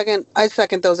 Yeah, I'd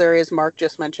second those areas Mark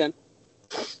just mentioned.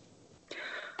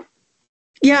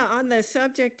 Yeah, on the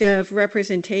subject of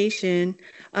representation,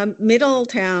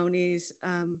 Middletown is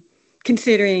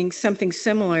considering something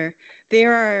similar.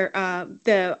 There are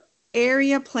the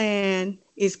area plan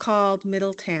is called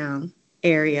Middletown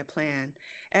Area Plan.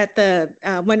 At the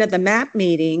one of the MAP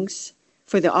meetings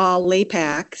for the all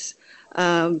LAPACs,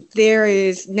 there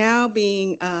is now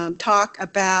being talk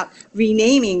about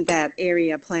renaming that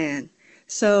area plan.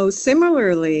 So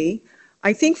similarly,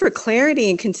 I think for clarity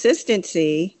and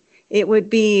consistency, it would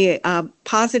be a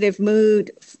positive move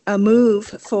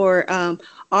for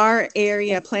our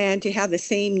area plan to have the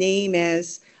same name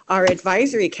as our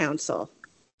advisory council,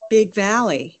 Big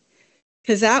Valley.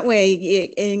 Because that way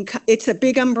it's a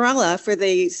big umbrella for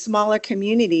the smaller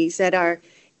communities that are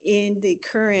in the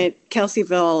current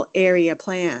Kelseyville area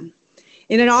plan.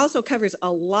 And it also covers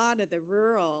a lot of the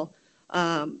rural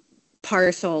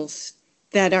parcels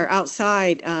that are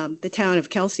outside the town of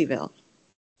Kelseyville.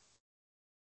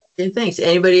 Okay, thanks.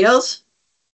 Anybody else?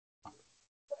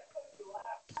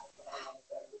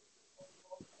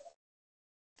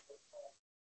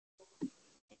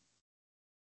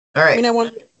 All right. I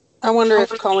mean, I wonder if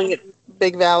calling it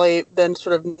Big Valley then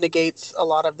sort of negates a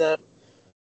lot of the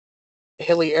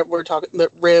hilly, we're talking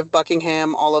the Riv,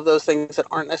 Buckingham, all of those things that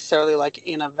aren't necessarily like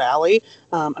in a valley.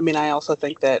 I mean, I also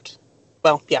think that,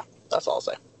 well, yeah, that's all I'll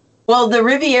say. Well, the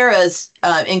Rivieras,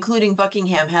 including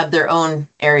Buckingham, have their own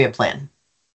area plan.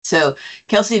 So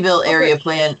Kelseyville area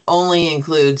plan only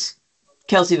includes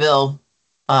Kelseyville,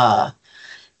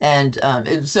 and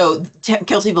so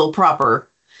Kelseyville proper,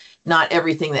 not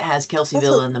everything that has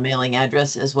Kelseyville in the mailing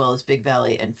address, as well as Big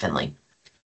Valley and Findlay.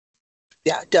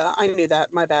 Yeah, duh, I knew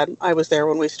that. My bad. I was there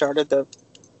when we started the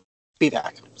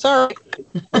BVAC. Sorry.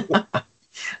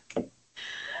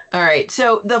 All right.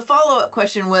 So the follow-up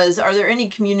question was, are there any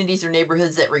communities or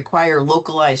neighborhoods that require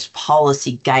localized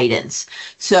policy guidance?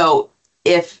 So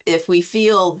if we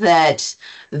feel that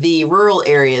the rural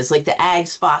areas like the ag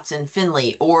spots in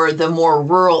Findlay or the more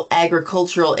rural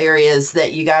agricultural areas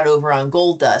that you got over on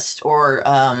Gold Dust or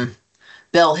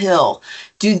Bell Hill,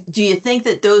 do you think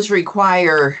that those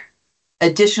require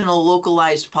additional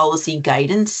localized policy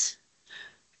guidance?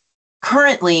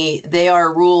 Currently, they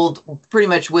are ruled pretty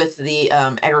much with the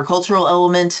agricultural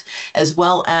element as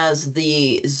well as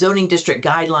the zoning district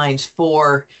guidelines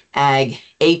for ag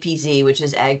APZ, which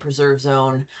is ag preserve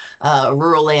zone,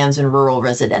 rural lands and rural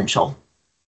residential,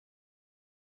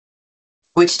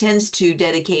 which tends to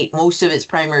dedicate most of its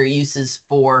primary uses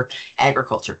for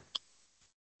agriculture.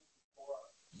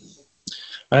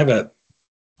 I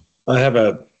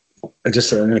have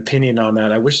just an opinion on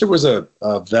that. I wish there was a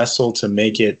vessel to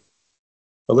make it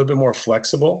a little bit more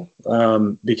flexible,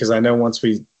 because I know once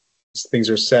things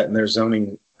are set and their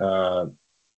zoning,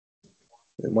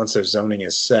 once their zoning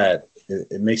is set,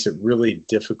 it makes it really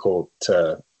difficult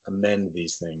to amend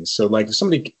these things. So like if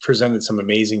somebody presented some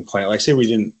amazing plan, like say we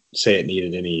didn't say it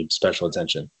needed any special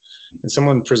attention, and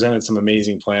someone presented some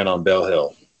amazing plan on Bell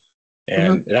Hill,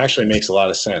 and it actually makes a lot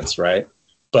of sense, right?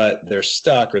 But they're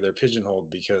stuck or they're pigeonholed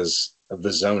because of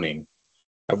the zoning.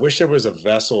 I wish there was a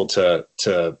vessel to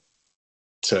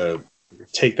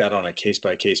take that on a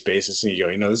case-by-case basis, and you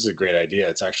go, this is a great idea.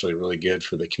 It's actually really good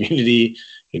for the community.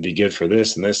 It'd be good for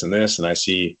this and this and this, and I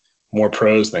see more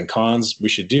pros than cons. We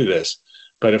should do this.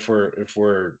 But if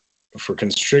we're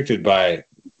constricted by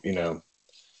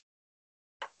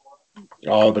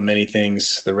all the many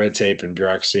things, the red tape and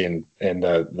bureaucracy and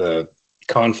the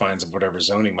confines of whatever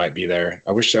zoning might be there,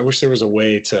 I wish there was a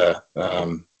way to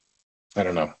I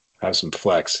don't know, have some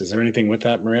flex. Is there anything with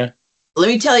that, Maria? Let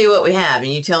me tell you what we have,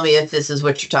 and you tell me if this is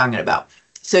what you're talking about.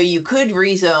 So you could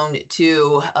rezone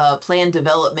to planned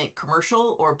development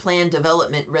commercial or planned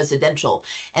development residential,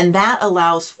 and that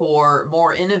allows for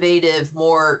more innovative,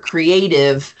 more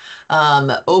creative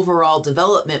overall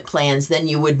development plans than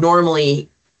you would normally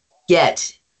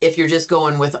get if you're just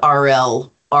going with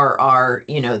RL, RR,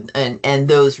 and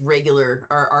those regular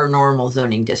our normal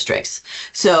zoning districts.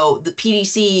 So the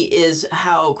PDC is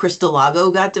how Crystal Lago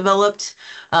got developed.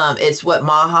 It's what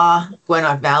Maha,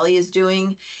 Gwinnett Valley is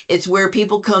doing. It's where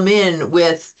people come in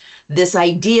with this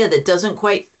idea that doesn't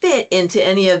quite fit into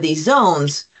any of these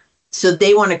zones. So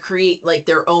they want to create like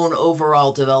their own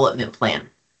overall development plan.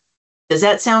 Does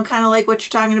that sound kind of like what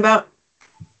you're talking about?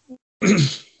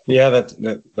 Yeah,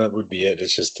 that would be it.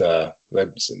 It's just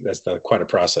that's quite a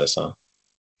process, huh?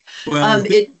 Well,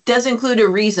 it does include a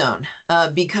rezone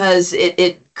because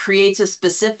it creates a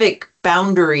specific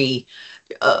boundary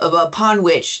upon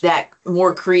which that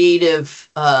more creative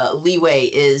leeway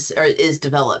is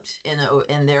developed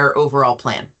in their overall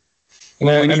plan. And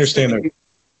I When you understand say that.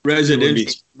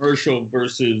 residential, commercial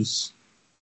versus,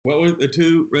 what were the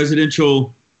two?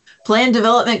 Residential, Plan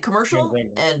development commercial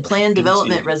and plan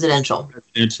development residential.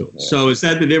 residential. So is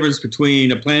that the difference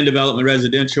between a plan development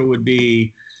residential would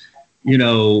be, you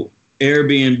know,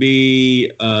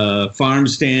 Airbnb, farm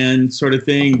stand sort of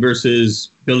thing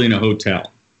versus building a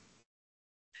hotel?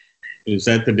 Is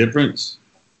that the difference?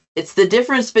 It's the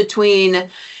difference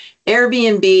between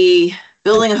Airbnb,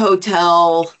 building a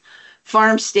hotel,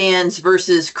 farm stands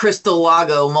versus Crystal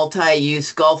Lago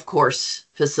multi-use golf course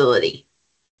facility.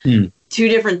 Two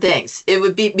different things. It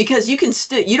would be because you can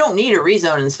you don't need a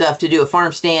rezone and stuff to do a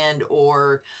farm stand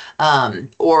or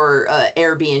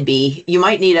Airbnb. You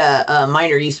might need a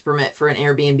minor use permit for an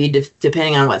Airbnb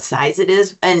depending on what size it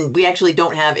is. And we actually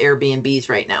don't have Airbnbs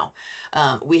right now.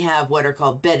 We have what are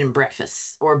called bed and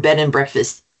breakfasts or bed and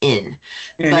breakfast inn.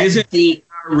 And but isn't we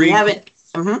haven't.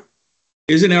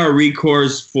 Isn't our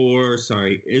recourse for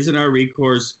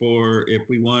if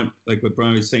we want, like what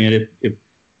Brian was saying,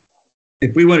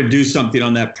 if we want to do something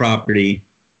on that property,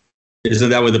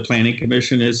 isn't that what the planning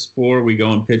commission is for? We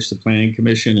go and pitch the planning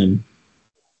commission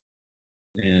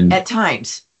and at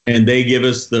times. And they give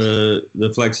us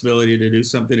the flexibility to do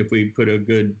something if we put a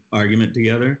good argument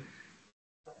together?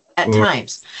 At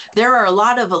times. There are a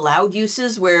lot of allowed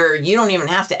uses where you don't even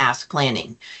have to ask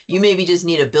planning. You maybe just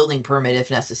need a building permit if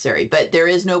necessary, but there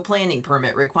is no planning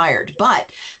permit required.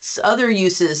 But other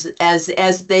uses,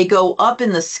 as they go up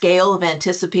in the scale of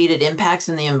anticipated impacts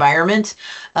in the environment,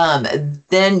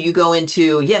 then you go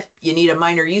into, you need a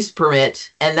minor use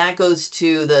permit, and that goes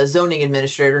to the zoning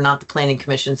administrator, not the planning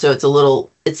commission. So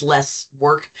it's less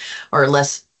work or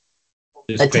less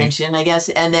attention, I guess,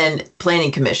 and then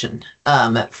planning commission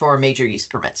for major use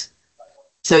permits.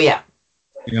 So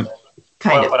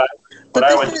kind of. What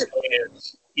I would say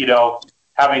is,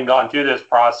 having gone through this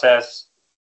process,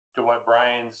 to what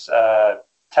Brian's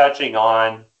touching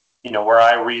on, where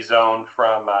I rezoned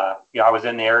from, I was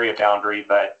in the area boundary,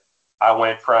 but I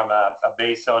went from a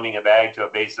base zoning of ag to a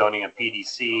base zoning of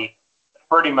PDC.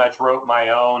 Pretty much wrote my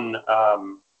own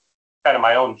kind of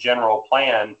my own general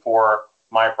plan for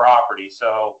my property.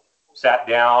 So sat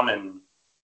down and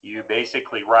you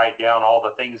basically write down all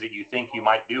the things that you think you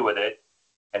might do with it.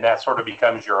 And that sort of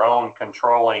becomes your own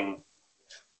controlling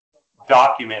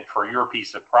document for your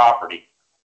piece of property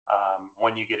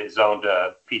when you get it zoned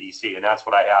to PDC. And that's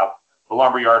what I have the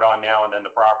lumberyard on now. And then the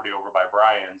property over by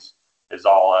Brian's is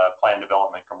all planned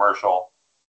development commercial,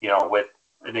 with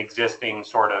an existing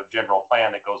sort of general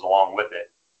plan that goes along with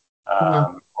it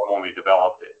when we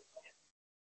developed it.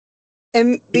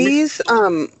 And these,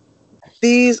 I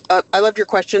love your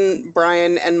question,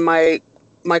 Brian. And my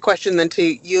question then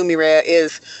to you, Mireya,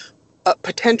 is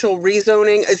potential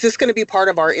rezoning. Is this going to be part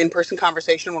of our in-person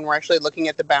conversation when we're actually looking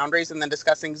at the boundaries and then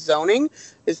discussing zoning?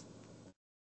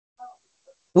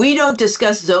 We don't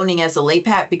discuss zoning as a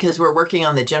LAPAC because we're working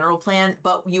on the general plan,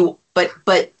 but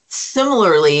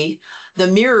similarly, the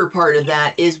mirror part of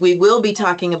that is we will be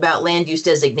talking about land use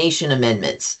designation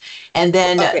amendments. And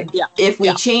then if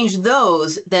we change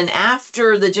those, then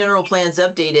after the general plan's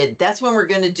updated, that's when we're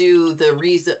going to do the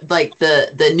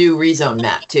the new rezone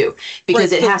map too,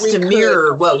 because it has to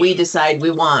mirror what we decide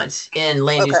we want in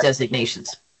land use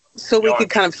designations. So we could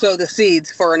kind of sow the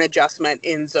seeds for an adjustment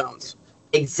in zones.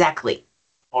 Exactly.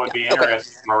 What would be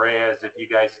interesting, Mireya, is if you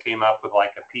guys came up with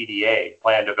like a PDA,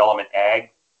 plan development ag.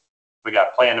 We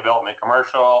got plan development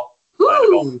commercial, plan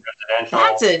development residential.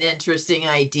 That's an interesting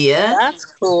idea. That's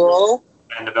cool.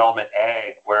 Plan development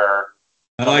ag, where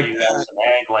somebody who has some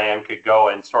ag land could go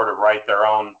and sort of write their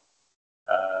own,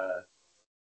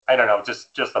 I don't know,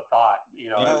 just a thought.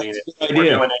 We're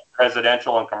doing it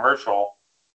residential and commercial,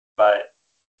 but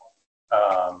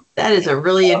that is a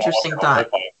really interesting thought.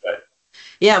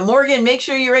 Yeah, Morgan, make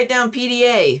sure you write down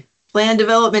PDA, plan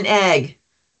development ag.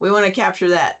 We want to capture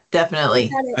that,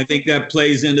 definitely. I think that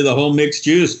plays into the whole mixed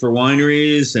use for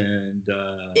wineries and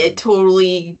it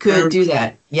totally could do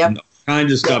that. Yep.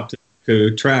 Kind of stuff to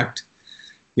attract.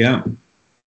 Yeah.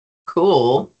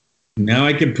 Cool. Now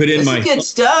I can put in this is good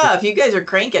stuff. You guys are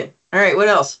cranking. All right, what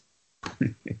else?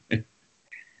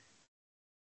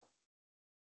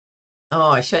 Oh,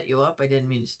 I shut you up. I didn't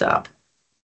mean to stop.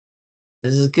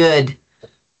 This is good.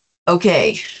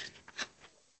 Okay.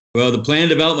 Well, the plan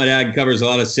development ag covers a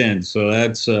lot of sins, so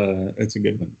that's a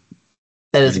good one.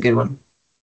 That is a good one.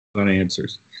 A lot of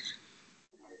answers.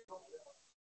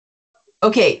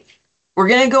 Okay, we're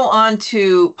going to go on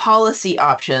to policy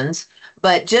options,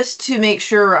 but just to make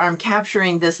sure I'm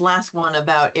capturing this last one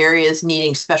about areas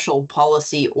needing special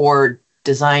policy or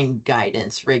design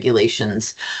guidance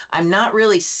regulations. I'm not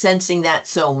really sensing that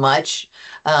so much,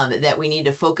 that we need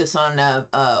to focus on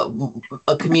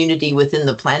a community within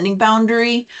the planning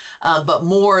boundary, but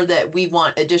more that we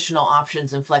want additional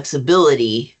options and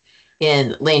flexibility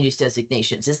in land use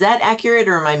designations. Is that accurate,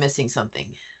 or am I missing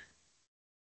something?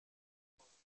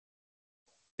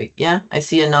 Yeah, I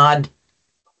see a nod.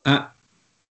 That's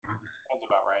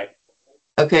about right.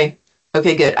 Okay.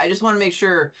 Okay, good. I just want to make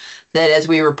sure that as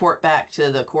we report back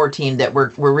to the core team that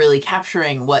we're really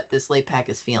capturing what this LAPAC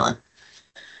is feeling.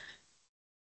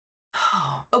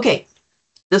 Okay,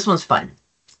 this one's fun.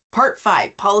 Part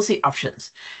 5, policy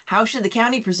options. How should the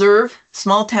county preserve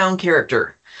small town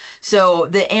character? So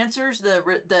the answers,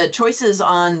 the choices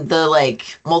on the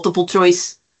like multiple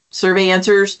choice survey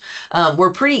answers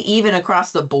were pretty even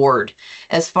across the board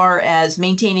as far as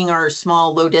maintaining our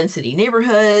small low density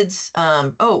neighborhoods.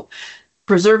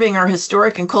 Preserving our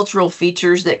historic and cultural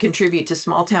features that contribute to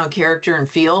small town character and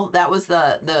feel. That was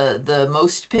the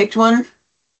most picked one.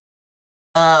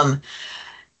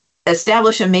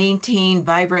 Establish and maintain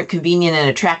vibrant, convenient, and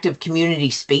attractive community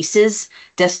spaces,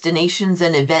 destinations,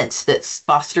 and events that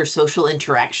foster social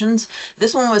interactions.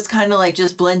 This one was kind of like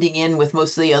just blending in with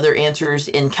most of the other answers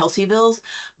in Kelseyville's,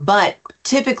 but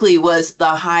typically was the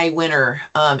high winner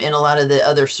in a lot of the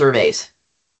other surveys.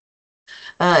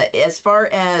 As far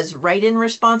as write-in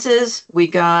responses, we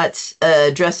got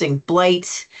addressing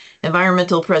blight,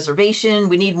 environmental preservation.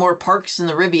 We need more parks in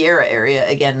the Riviera area.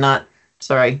 Again,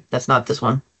 that's not this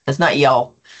one. That's not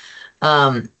y'all.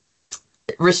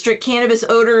 Restrict cannabis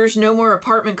odors, no more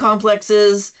apartment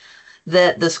complexes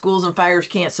that the schools and fires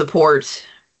can't support.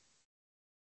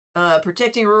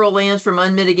 Protecting rural lands from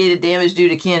unmitigated damage due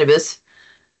to cannabis.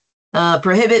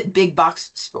 Prohibit big box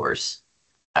stores.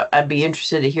 I'd be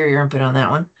interested to hear your input on that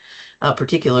one,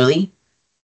 particularly.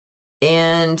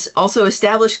 And also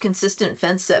establish consistent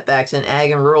fence setbacks in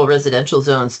ag and rural residential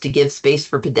zones to give space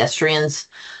for pedestrians,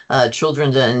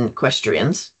 children, and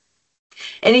equestrians.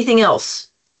 Anything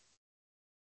else?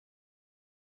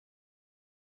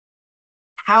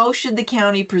 How should the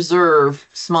county preserve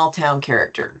small town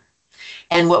character?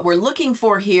 And what we're looking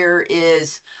for here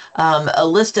is a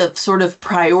list of sort of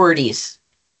priorities,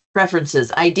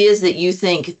 preferences, ideas that you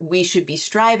think we should be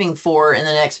striving for in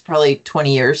the next probably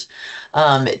 20 years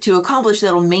to accomplish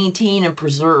that'll maintain and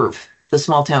preserve the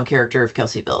small town character of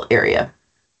Kelseyville area.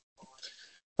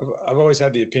 I've always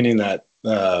had the opinion that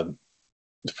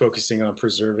focusing on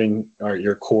preserving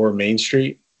your core Main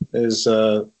Street is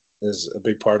a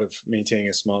big part of maintaining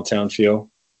a small town feel.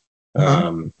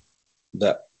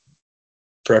 That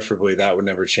preferably that would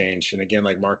never change. And again,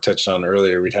 like Mark touched on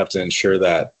earlier, we'd have to ensure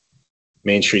that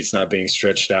Main Street's not being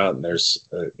stretched out and there's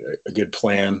a good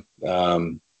plan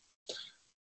to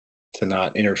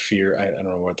not interfere. I don't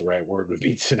know what the right word would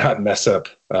be, to not mess up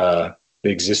the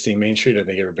existing Main Street. I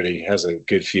think everybody has a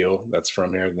good feel that's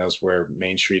from here and knows where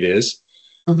Main Street is.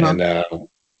 And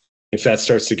if that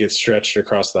starts to get stretched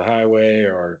across the highway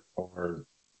or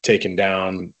taken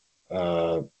down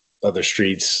other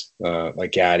streets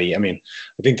like Gaddy, I mean,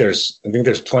 I think there's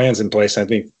plans in place. I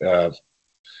think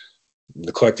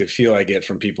the collective feel I get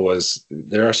from people is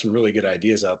there are some really good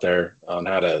ideas out there on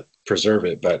how to preserve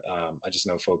it, but I just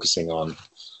know focusing on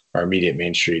our immediate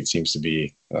Main Street seems to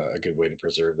be a good way to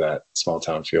preserve that small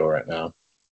town feel right now.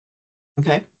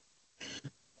 Okay.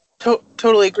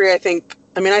 Totally agree. I think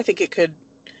it could,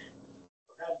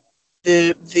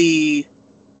 the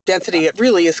density, it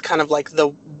really is kind of like the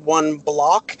one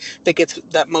block that gets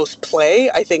that most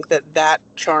play. I think that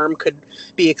charm could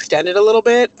be extended a little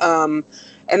bit.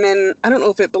 And then I don't know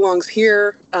if it belongs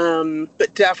here,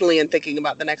 but definitely in thinking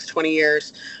about the next 20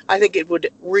 years, I think it would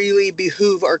really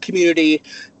behoove our community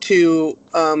to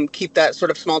keep that sort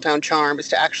of small town charm, is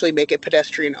to actually make it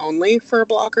pedestrian only for a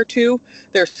block or two.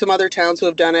 There's some other towns who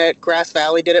have done it. Grass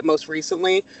Valley did it most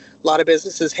recently. A lot of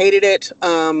businesses hated it,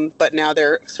 but now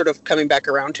they're sort of coming back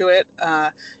around to it.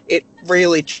 It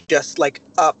really just like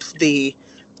ups the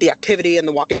activity and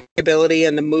the walkability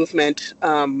and the movement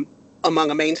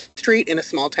among a main street in a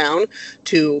small town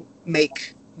to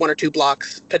make one or two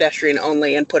blocks pedestrian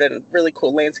only and put in really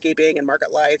cool landscaping and market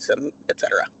lights and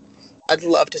etc. I'd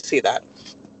love to see that.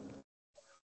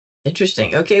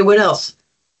 Interesting. Okay, what else?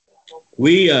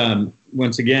 We,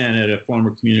 once again, at a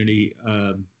former community,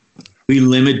 we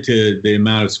limit to the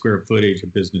amount of square footage a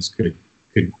business could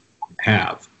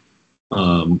have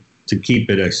to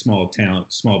keep it a small town,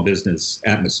 small business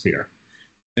atmosphere,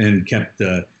 and kept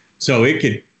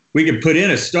we could put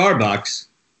in a Starbucks.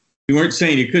 We weren't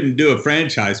saying you couldn't do a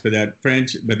franchise, but that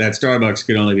Starbucks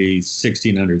could only be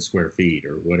 1,600 square feet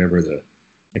or whatever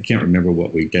I can't remember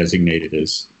what we designated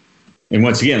as And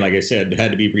once again, like I said, it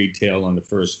had to be retail on the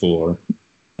first floor,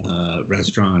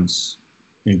 restaurants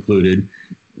included.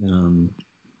 No,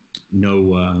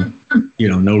 no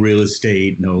real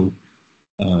estate, no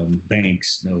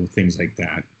banks, no things like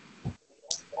that,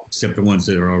 except the ones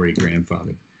that are already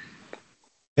grandfathered.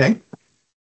 Okay.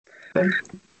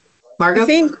 Margo?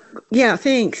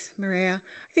 Thanks, Maria.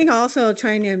 I think also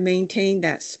trying to maintain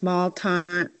that small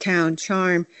town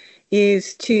charm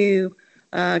is to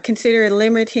consider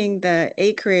limiting the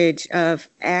acreage of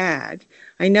ag.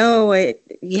 I know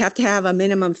you have to have a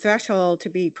minimum threshold to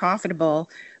be profitable,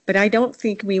 but I don't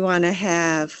think we want to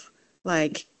have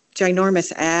like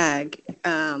ginormous ag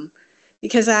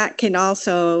because that can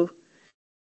also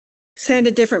send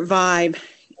a different vibe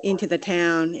into the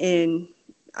town, and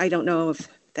I don't know if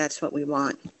that's what we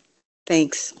want.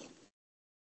 Thanks.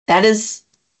 That is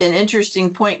an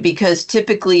interesting point because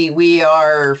typically we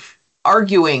are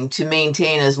arguing to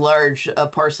maintain as large a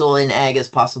parcel in ag as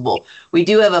possible. We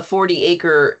do have a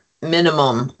 40-acre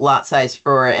minimum lot size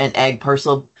for an ag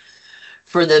parcel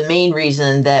for the main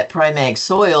reason that prime ag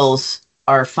soils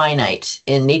are finite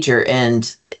in nature.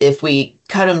 And if we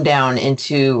cut them down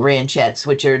into ranchettes,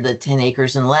 which are the 10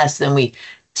 acres and less, then we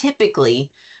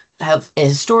typically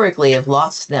historically have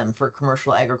lost them for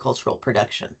commercial agricultural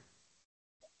production.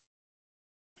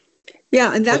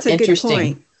 Yeah, and that's a good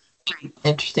point.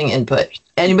 Interesting input.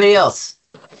 Anybody else?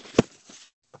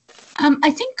 I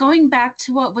think going back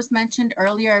to what was mentioned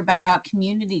earlier about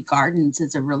community gardens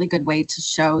is a really good way to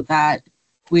show that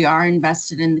we are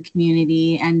invested in the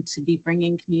community and to be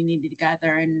bringing community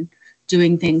together and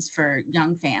doing things for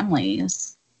young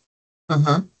families.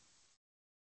 Mm-hmm.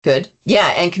 Good. Yeah,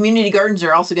 and community gardens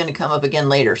are also going to come up again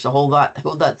later, so hold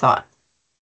that thought.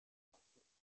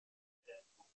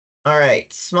 All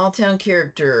right, small town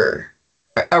character.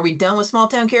 Are we done with small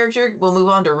town character? We'll move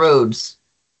on to roads.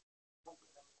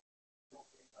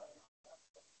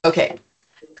 Okay,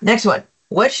 next one.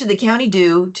 What should the county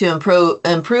do to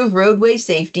improve roadway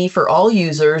safety for all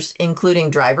users,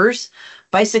 including drivers,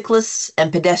 bicyclists,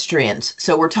 and pedestrians?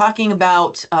 So we're talking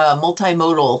about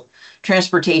multimodal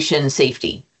transportation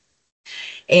safety.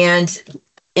 And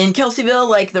in Kelseyville,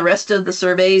 like the rest of the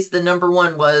surveys, the number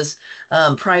one was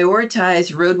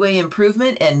prioritize roadway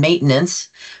improvement and maintenance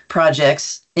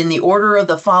projects in the order of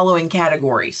the following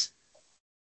categories.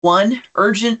 1,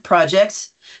 urgent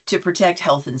projects to protect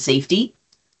health and safety.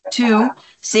 2,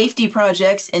 safety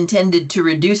projects intended to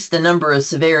reduce the number and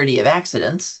severity of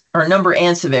accidents. And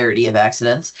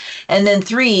then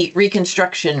 3,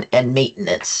 reconstruction and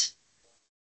maintenance.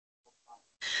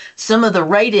 Some of the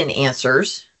write-in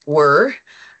answers were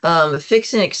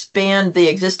fix and expand the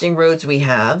existing roads we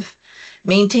have,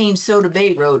 maintain Soda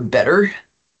Bay Road better,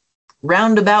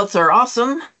 roundabouts are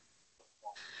awesome,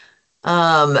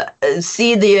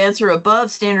 see the answer above,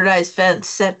 standardized fence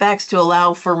setbacks to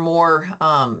allow for more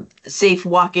safe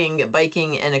walking,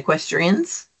 biking, and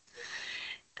equestrians,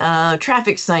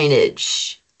 traffic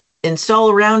signage, install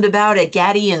a roundabout at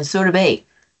Gaddy and Soda Bay.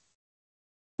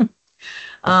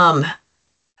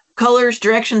 Colors,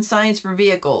 direction signs for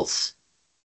vehicles.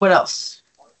 What else?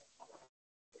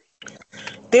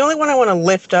 The only one I want to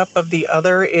lift up of the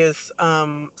other is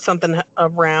something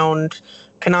around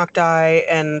Canocti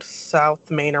and South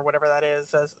Main or whatever that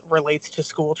is as relates to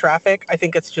school traffic. I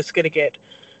think it's just going to get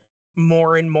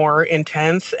more and more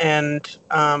intense and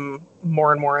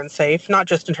more and more unsafe, not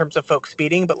just in terms of folks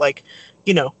speeding, but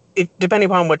depending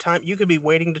upon what time, you could be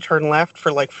waiting to turn left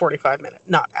for like 45 minutes,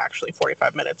 not actually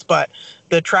 45 minutes, but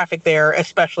the traffic there,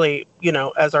 especially,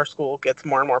 as our school gets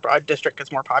more and more, our district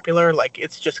gets more popular, like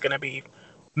it's just going to be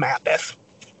madness.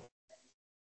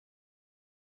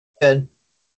 Good.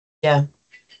 Yeah.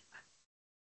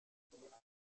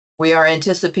 We are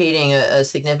anticipating a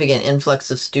significant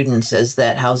influx of students as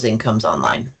that housing comes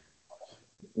online.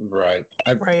 Right.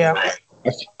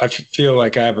 I feel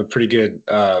like I have a pretty good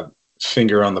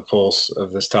finger on the pulse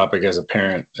of this topic as a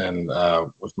parent and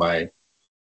with my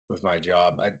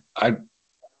job. I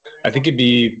think it'd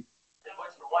be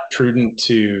prudent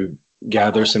to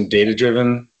gather some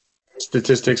data-driven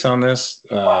statistics on this.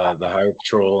 The Highway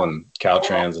Patrol and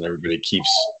Caltrans and everybody keeps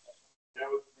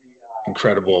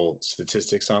incredible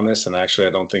statistics on this, and actually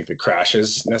I don't think the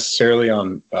crashes necessarily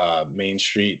on Main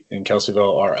Street in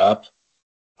Kelseyville are up.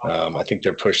 I think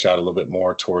they're pushed out a little bit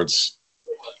more towards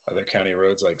other county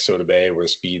roads like Soda Bay where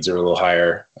speeds are a little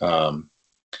higher. I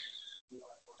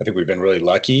think we've been really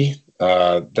lucky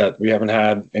that we haven't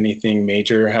had anything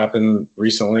major happen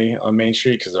recently on Main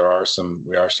Street because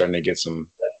we are starting to get some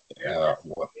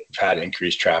we've had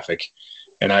increased traffic.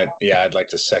 And I'd like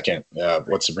to second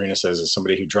what Sabrina says as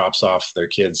somebody who drops off their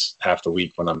kids half the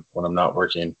week when I'm not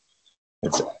working.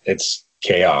 it's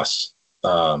chaos.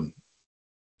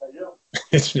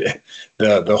 It's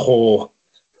the whole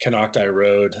Canocti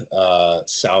Road,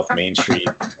 South Main Street,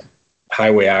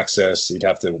 highway access. You'd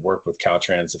have to work with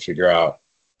Caltrans to figure out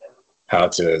how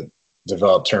to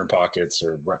develop turn pockets,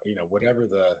 or whatever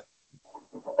the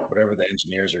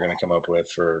engineers are going to come up with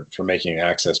for making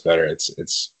access better.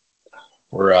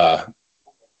 We're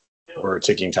a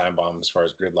ticking time bomb as far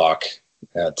as gridlock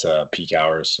at peak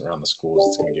hours around the schools.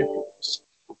 It's going to get worse.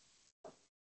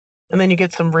 And then you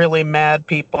get some really mad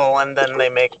people, and then they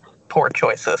make poor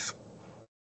choices.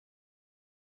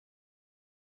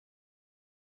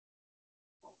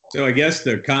 So I guess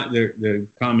the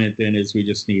comment then is we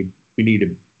need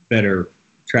a better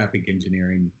traffic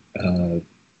engineering,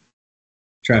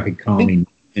 traffic calming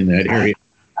in that area.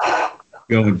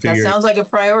 Go and figure. That sounds like a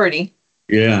priority.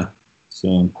 Yeah.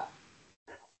 So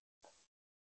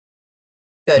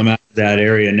Good. I'm out of that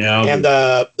area now. And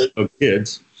the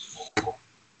kids.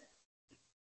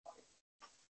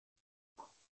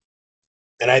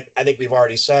 And I think we've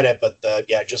already said it, but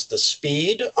just the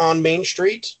speed on Main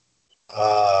Street.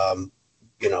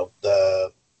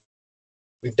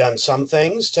 We've done some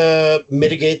things to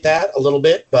mitigate that a little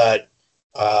bit, but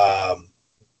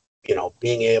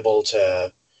being able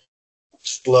to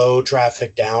slow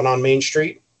traffic down on Main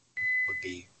Street would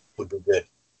be good.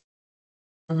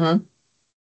 Mm-hmm.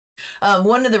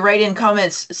 One of the write-in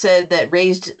comments said that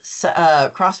raised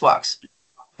crosswalks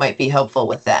might be helpful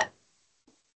with that.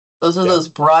 Those are those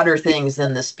broader things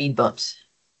than the speed bumps.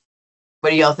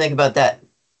 What do y'all think about that?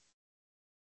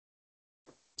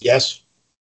 Yes.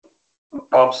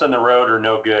 Bumps in the road are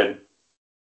no good,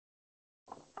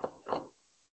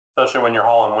 especially when you're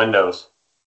hauling windows.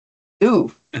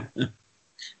 Ooh,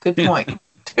 good point.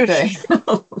 Okay.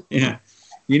 Yeah,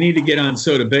 you need to get on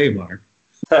Soda Bay, Mark.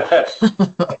 But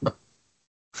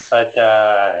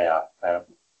yeah.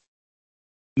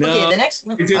 No, Okay, the next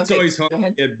one. it's always hard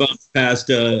to get bumped past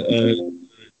a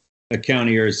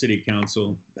county or a city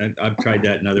council. I've tried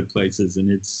that in other places, and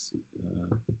it's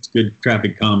good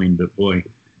traffic calming. But boy,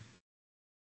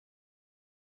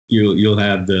 you'll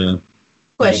have the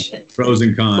question. Pros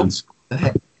and cons. Go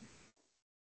ahead.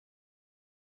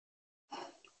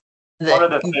 One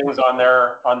of the things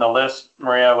on the list,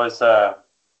 Maria, was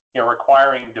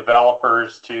requiring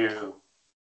developers to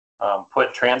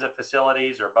put transit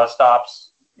facilities or bus stops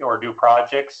or do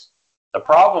projects. The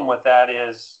problem with that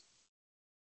is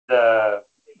the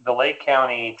Lake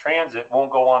County Transit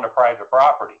won't go onto private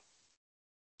property.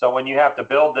 So when you have to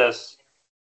build this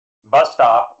bus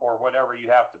stop or whatever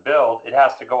you have to build, it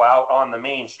has to go out on the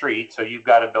main street. So you've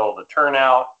got to build a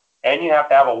turnout, and you have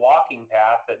to have a walking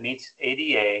path that meets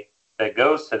ADA that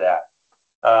goes to that.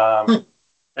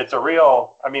 It's a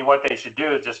real, what they should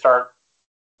do is just start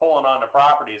pulling onto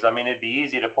properties. It'd be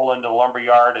easy to pull into the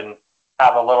lumberyard and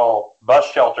have a little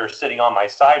bus shelter sitting on my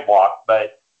sidewalk,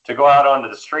 but to go out onto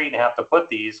the street and have to put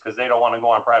these because they don't want to go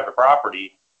on private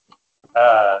property,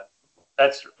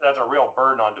 that's a real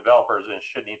burden on developers, and it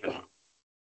shouldn't even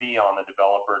be on the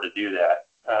developer to do that.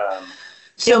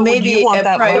 So maybe a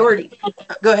priority.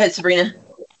 Go ahead, Sabrina.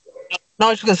 No, I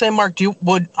was just gonna say, Mark,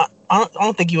 I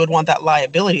don't think you would want that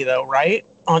liability though, right?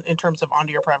 In terms of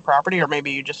onto your private property, or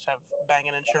maybe you just have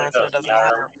banging insurance and it doesn't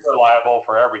matter. You're liable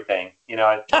for everything.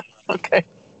 Okay.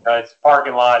 Its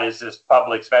parking lot is just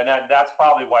public space. That's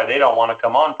probably why they don't want to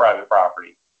come on private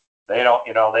property. They don't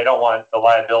want the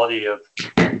liability of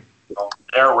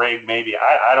their rig. Maybe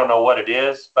I don't know what it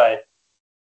is, but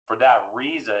for that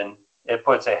reason, it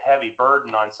puts a heavy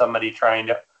burden on somebody trying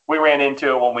to. We ran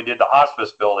into it when we did the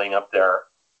hospice building up there,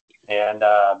 and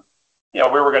we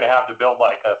were going to have to build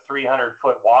like a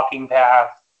 300-foot walking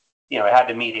path. It had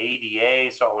to meet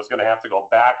ADA, so it was going to have to go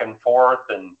back and forth,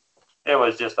 and it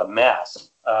was just a mess.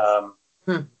 And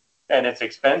it's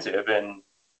expensive, and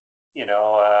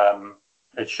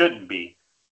it shouldn't be.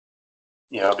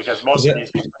 Because most of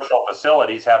these commercial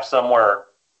facilities have somewhere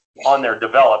on their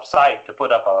developed site to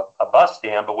put up a bus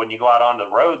stand, but when you go out on the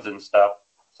roads and stuff,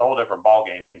 it's a whole different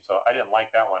ballgame. So I didn't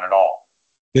like that one at all.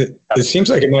 It seems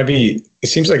like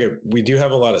we do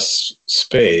have a lot of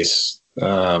space.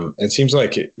 It seems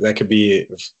like that could be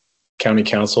if county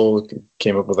council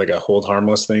came up with like a hold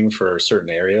harmless thing for certain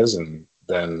areas, and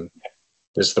then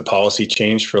there's the policy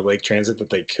change for Lake Transit that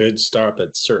they could stop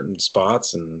at certain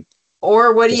spots.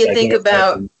 Or what do you think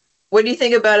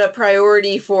about a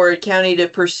priority for county to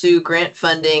pursue grant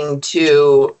funding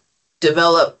to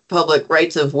develop public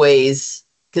rights of ways,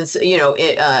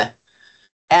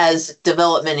 as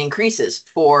development increases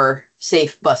for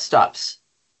safe bus stops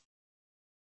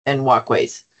and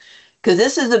walkways? Because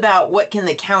this is about what can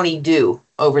the county do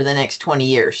over the next 20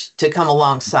 years to come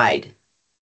alongside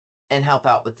and help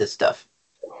out with this stuff.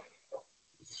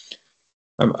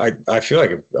 I feel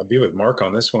like I'll be with Mark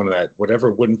on this one, that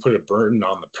whatever wouldn't put a burden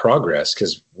on the progress,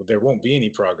 because there won't be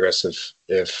any progress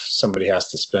if somebody has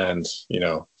to spend,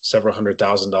 several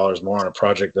 $100,000 more on a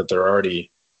project that they're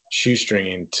already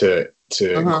shoestringing to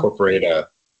incorporate a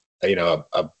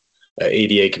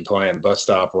ADA compliant bus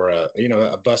stop, or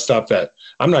a bus stop that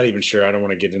I'm not even sure. I don't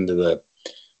want to get into the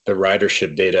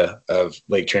ridership data of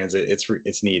Lake Transit.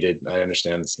 It's needed. I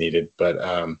understand it's needed, but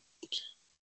I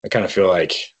kind of feel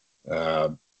like I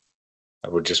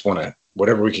would just want to,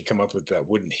 whatever we could come up with that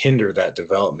wouldn't hinder that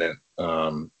development.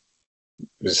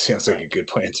 It sounds like a good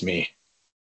plan to me.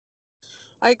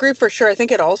 I agree for sure. I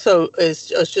think it also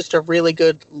is just a really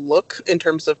good look in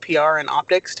terms of PR and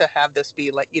optics to have this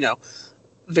be like,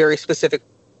 very specific,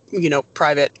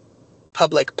 private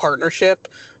public partnership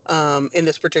in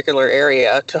this particular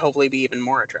area to hopefully be even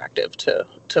more attractive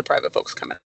to private folks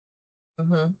coming.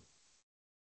 Mm-hmm.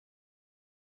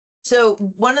 So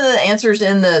one of the answers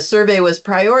in the survey was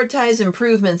prioritize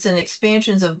improvements and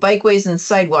expansions of bikeways and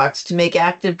sidewalks to make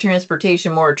active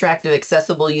transportation more attractive,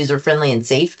 accessible, user-friendly, and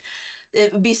safe.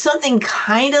 It would be something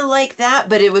kind of like that,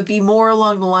 but it would be more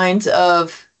along the lines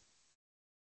of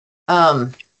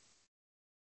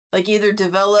like either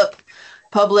develop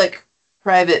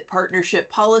public-private partnership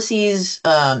policies,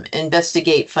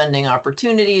 investigate funding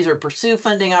opportunities or pursue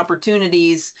funding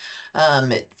opportunities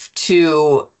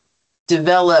to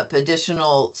develop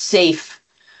additional safe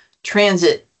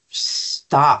transit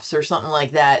stops or something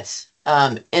like that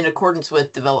in accordance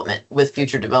with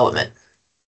future development,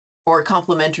 or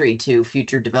complementary to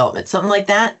future development, something like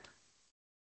that.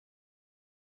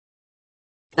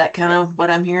 That kind of what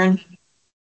I'm hearing.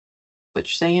 What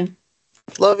you're saying?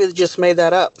 Love you just made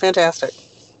that up. Fantastic.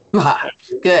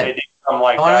 Good. I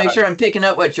want to make sure I'm picking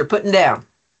up what you're putting down.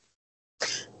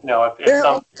 If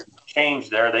something changed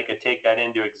there, they could take that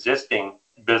into existing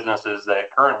businesses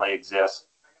that currently exist.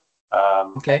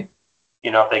 Okay.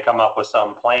 If they come up with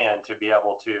some plan to be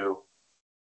able to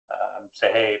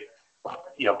say, hey,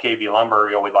 KB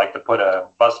Lumber, we'd like to put a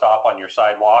bus stop on your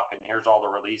sidewalk, and here's all the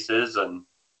releases. And,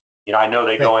 I know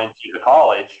they go into the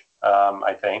college,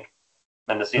 I think,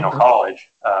 Mendocino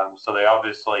College. So they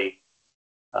obviously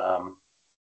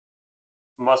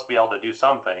must be able to do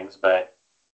some things, but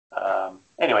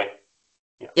anyway.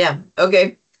 Yeah.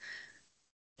 Okay.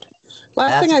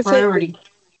 Last thing I'd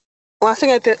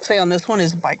say on this one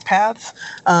is bike paths.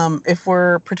 If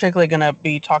we're particularly going to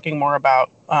be talking more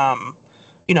about,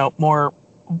 more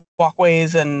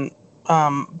walkways and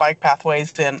bike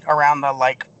pathways around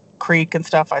the creek and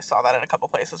stuff. I saw that in a couple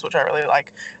places, which I really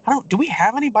like. Do we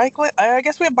have any bike lanes? I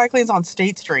guess we have bike lanes on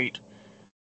State Street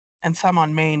and some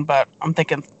on Main, but I'm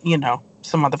thinking,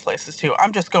 some other places too.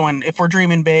 I'm just going, if we're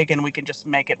dreaming big and we can just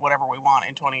make it whatever we want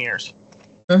in 20 years.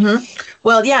 Mm-hmm.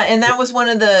 Well, yeah, and that was one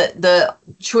of the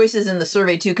choices in the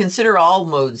survey, to consider all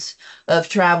modes of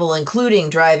travel, including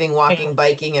driving, walking,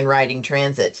 biking, and riding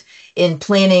transit, in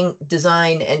planning,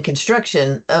 design, and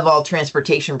construction of all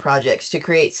transportation projects to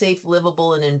create safe,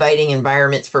 livable, and inviting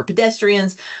environments for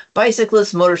pedestrians,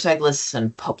 bicyclists, motorcyclists,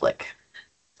 and public.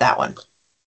 That one.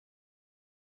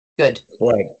 Good.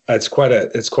 Right. It's quite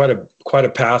a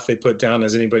path they put down.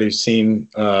 Has anybody seen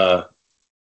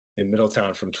in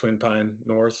Middletown from Twin Pine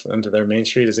north onto their Main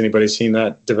Street? Has anybody seen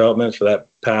that development for that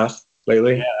path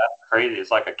lately? Yeah, that's crazy.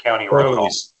 It's like a county road.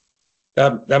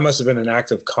 That must have been an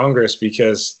act of Congress,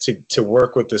 because to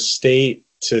work with the state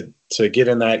to get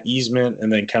in that easement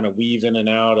and then kind of weave in and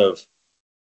out of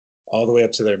all the way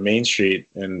up to their Main Street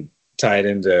and tie it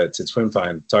into Twin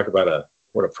Pine. Talk about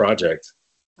what a project.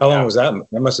 How long was that?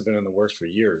 That must have been in the works for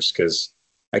years, because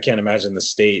I can't imagine the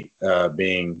state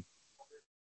being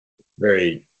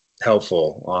very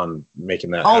helpful on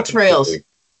making that all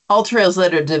trails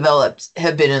that are developed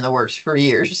have been in the works for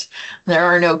years. There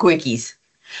are no quickies.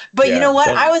 But you know what?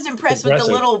 I was impressed with the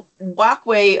little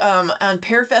walkway on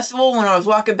Pear Festival when I was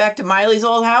walking back to Miley's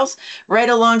old house, right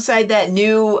alongside that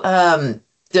new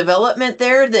development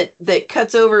there that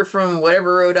cuts over from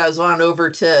whatever road I was on over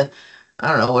to, I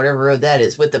don't know, whatever road that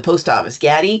is, with the post office,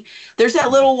 Gaddy. There's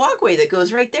that little walkway that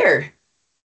goes right there.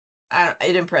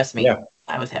 It impressed me. Yeah.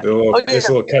 I was happy.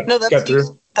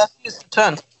 That's used a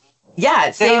ton. Yeah,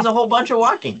 it saves a whole bunch of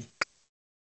walking.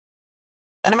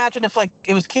 And imagine if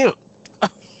it was cute.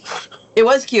 It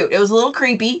was cute. It was a little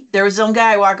creepy. There was some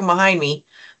guy walking behind me,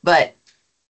 but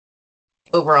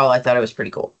overall, I thought it was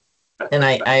pretty cool. And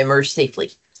I emerged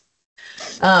safely.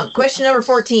 Question number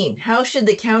 14. How should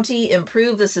the county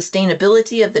improve the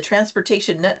sustainability of the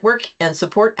transportation network and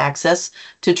support access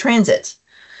to transit?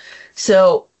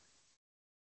 So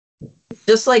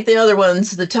Just like the other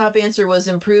ones, the top answer was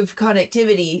improved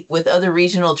connectivity with other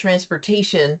regional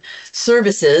transportation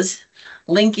services,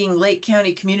 linking Lake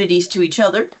County communities to each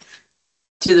other,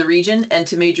 to the region, and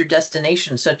to major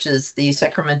destinations such as the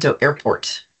Sacramento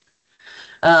Airport.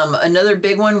 Another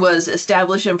big one was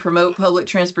establish and promote public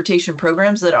transportation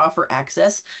programs that offer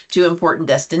access to important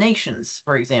destinations.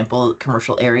 For example,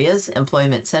 commercial areas,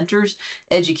 employment centers,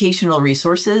 educational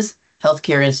resources,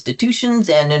 healthcare institutions,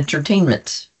 and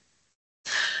entertainment.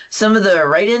 Some of the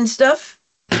write-in stuff.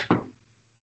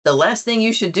 The last thing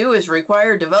you should do is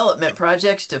require development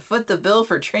projects to foot the bill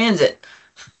for transit.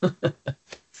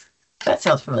 That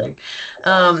sounds familiar.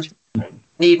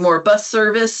 Need more bus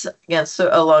service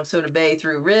along Soda Bay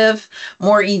through Riv,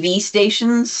 more EV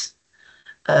stations.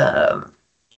 No,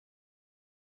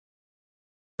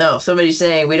 somebody's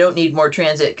saying we don't need more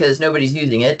transit because nobody's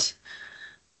using it.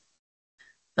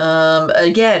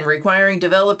 Again, requiring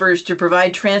developers to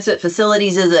provide transit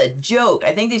facilities is a joke.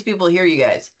 I think these people hear you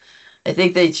guys. I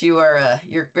think that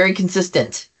you're very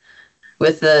consistent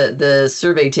with the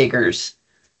survey takers.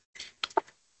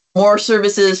 More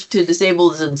services to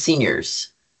disabled and seniors.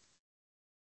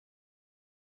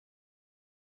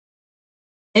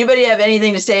 Anybody have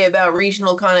anything to say about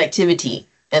regional connectivity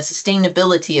and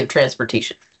sustainability of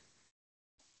transportation?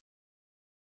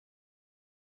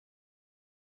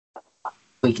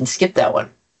 We can skip that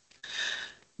one.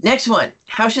 Next one.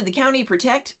 How should the county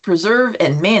protect, preserve,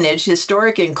 and manage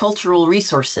historic and cultural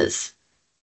resources?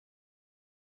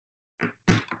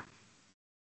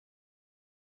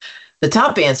 The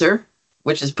top answer,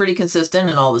 which is pretty consistent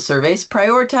in all the surveys,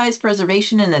 prioritize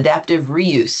preservation and adaptive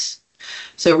reuse.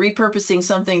 So repurposing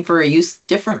something for a use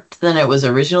different than it was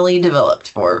originally developed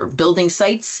for, building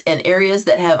sites and areas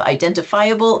that have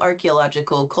identifiable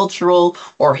archaeological, cultural,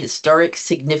 or historic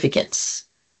significance.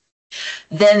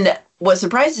 Then what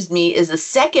surprises me is the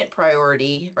second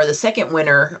priority, or the second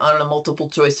winner on a multiple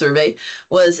choice survey,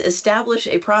 was establish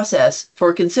a process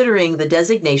for considering the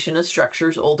designation of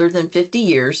structures older than 50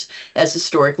 years as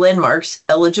historic landmarks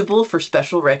eligible for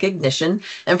special recognition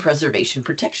and preservation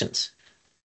protections.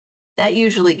 That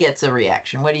usually gets a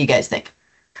reaction. What do you guys think?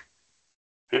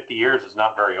 50 years is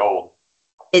not very old.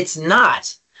 It's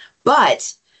not,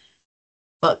 but,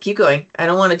 well, keep going. I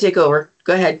don't want to take over.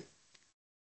 Go ahead.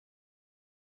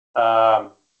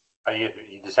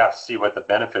 You just have to see what the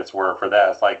benefits were for that.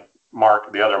 It's like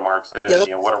the other Mark said,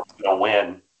 Yep. What are we going to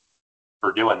win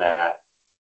for doing that?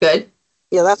 Good.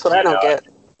 Yeah, that's what I don't get.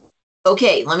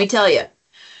 Okay, let me tell you.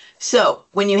 So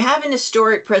when you have an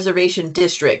historic preservation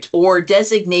district or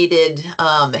designated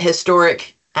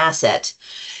historic asset,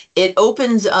 it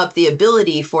opens up the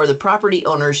ability for the property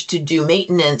owners to do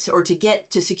maintenance or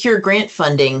to secure grant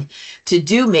funding to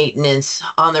do maintenance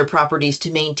on their properties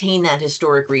to maintain that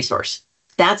historic resource.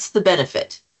 That's the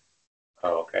benefit.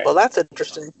 Oh, okay. Well, that's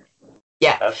interesting.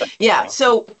 Yeah. Yeah.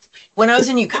 So when I was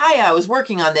in Ukiah, I was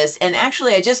working on this, and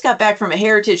actually I just got back from a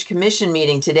Heritage Commission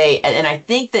meeting today, and I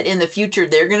think that in the future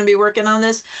they're going to be working on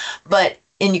this. But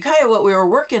in Ukiah, what we were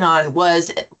working on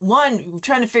was, one,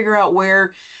 trying to figure out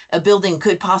where a building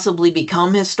could possibly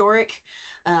become historic,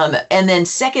 and then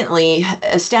secondly,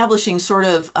 establishing sort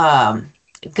of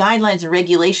guidelines and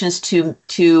regulations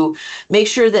to make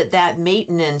sure that that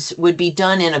maintenance would be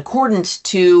done in accordance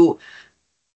to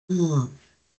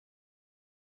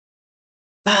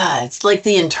it's like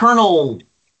the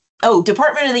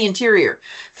Department of the Interior,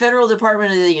 Federal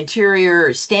Department of the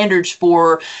Interior standards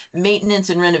for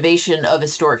maintenance and renovation of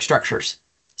historic structures.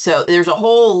 So there's a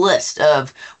whole list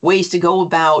of ways to go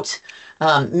about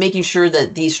making sure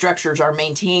that these structures are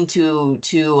maintained to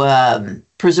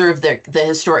preserve the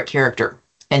historic character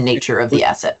and nature of the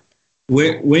asset.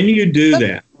 When you do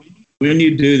that,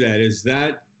 is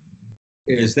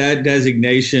that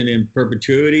designation in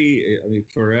perpetuity? I mean,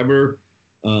 forever?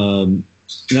 In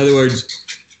other words,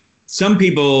 some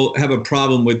people have a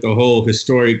problem with the whole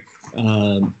historic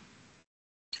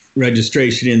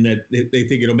registration in that they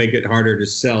think it'll make it harder to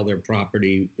sell their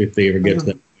property if they ever get to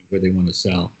the point where they want to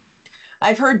sell.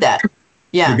 I've heard that.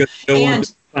 Yeah. Because they don't want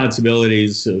the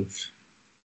responsibilities of,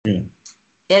 And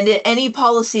any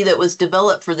policy that was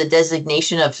developed for the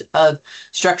designation of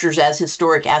structures as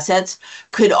historic assets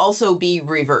could also be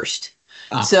reversed.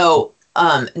 So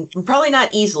probably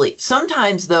not easily.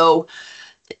 Sometimes, though,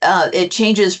 it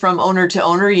changes from owner to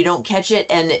owner. You don't catch it,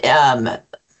 and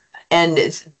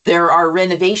there are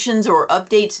renovations or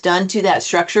updates done to that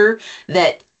structure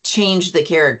that change the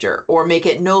character or make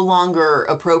it no longer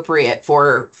appropriate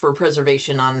for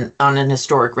preservation on an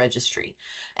historic registry.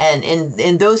 And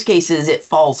in those cases, it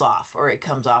falls off or it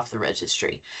comes off the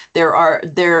registry.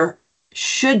 There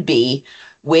should be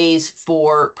ways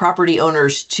for property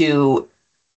owners to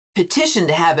petition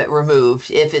to have it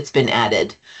removed if it's been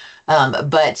added.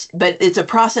 But it's a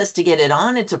process to get it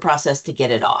on. It's a process to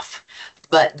get it off.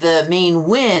 But the main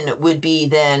win would be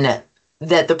then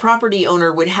that the property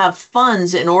owner would have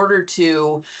funds in order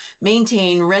to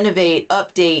maintain, renovate,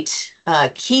 update,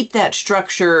 keep that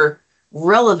structure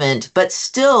relevant, but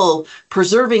still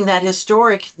preserving that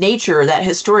historic nature, that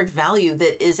historic value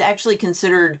that is actually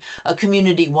considered a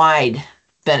community-wide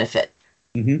benefit.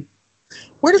 Mm-hmm.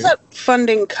 Where does that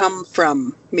funding come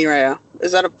from, Mireya?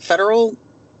 Is that a federal?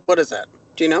 What is that?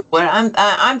 Do you know? Well,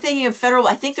 I'm thinking of federal.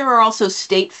 I think there are also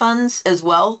state funds as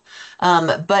well,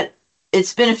 but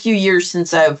it's been a few years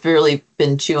since I've really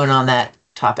been chewing on that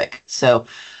topic. So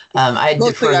I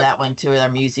defer that one to our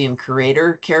museum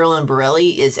curator. Carolyn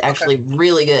Borelli is actually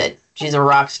really good. She's a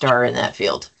rock star in that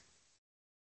field.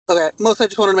 Okay. Mostly I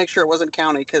just wanted to make sure it wasn't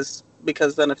county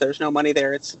because then if there's no money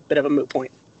there, it's a bit of a moot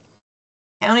point.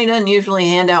 County doesn't usually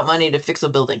hand out money to fix a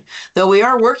building, though we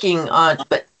are working on,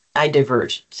 but I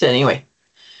diverge. So anyway,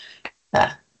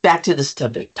 back to this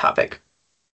topic.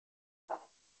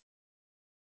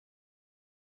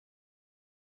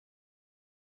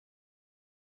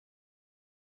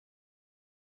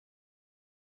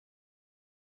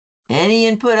 Any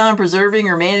input on preserving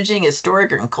or managing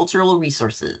historic and cultural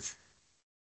resources?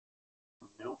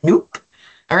 Nope.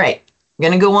 All right. I'm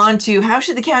going to go on to how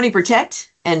should the county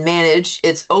protect and manage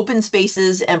its open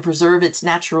spaces and preserve its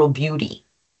natural beauty?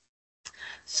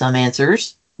 Some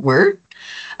answers were,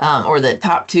 or the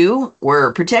top two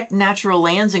were protect natural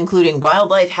lands, including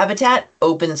wildlife habitat,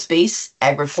 open space,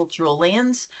 agricultural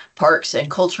lands, parks, and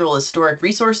cultural historic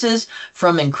resources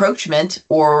from encroachment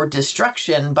or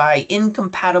destruction by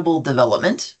incompatible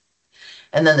development.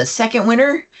 And then the second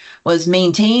winner was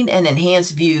maintain and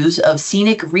enhance views of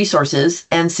scenic resources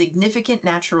and significant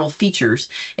natural features,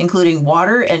 including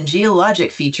water and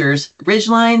geologic features,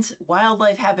 ridgelines,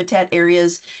 wildlife habitat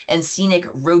areas, and scenic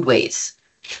roadways.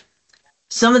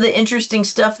 Some of the interesting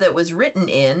stuff that was written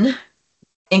in: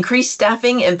 increase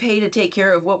staffing and pay to take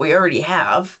care of what we already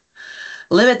have,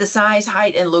 limit the size,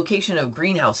 height, and location of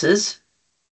greenhouses,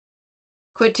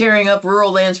 quit tearing up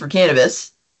rural lands for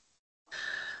cannabis,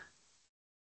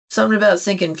 something about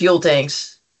sinking fuel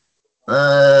tanks,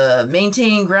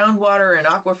 maintain groundwater and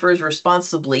aquifers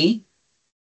responsibly.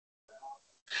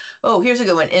 Oh, here's a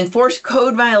good one. Enforce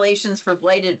code violations for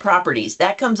blighted properties.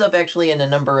 That comes up actually in a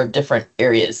number of different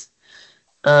areas.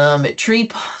 Tree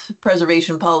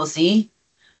preservation policy.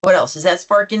 What else? Is that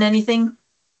sparking anything?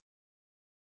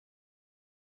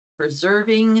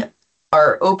 Preserving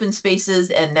our open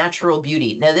spaces and natural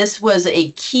beauty. Now, this was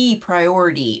a key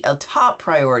priority, a top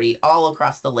priority all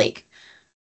across the lake.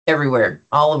 Everywhere,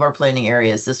 all of our planning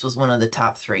areas, this was one of the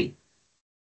top three.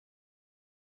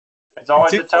 It's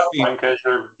always a tough one because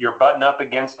you're butting up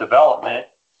against development,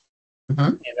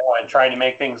 Mm-hmm. and trying to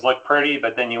make things look pretty,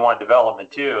 but then you want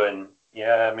development too. And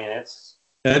yeah, I mean,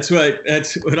 That's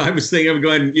what I was thinking of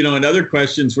going, in other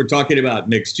questions, we're talking about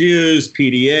mixed use,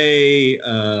 PDA,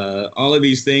 all of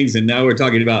these things. And now we're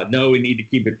talking about, no, we need to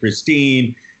keep it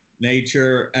pristine,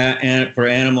 nature, and for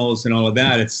animals and all of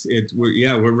that.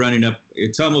 We're running up.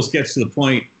 It almost gets to the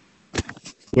point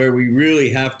where we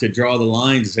really have to draw the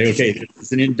lines and say, okay, this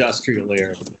is an industrial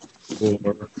area.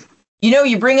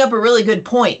 You bring up a really good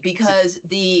point, because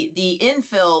the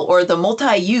infill or the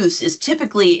multi-use is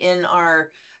typically in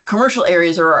our commercial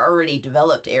areas or already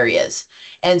developed areas.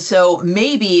 And so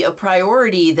maybe a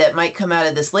priority that might come out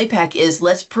of this LAPAC is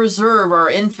let's preserve our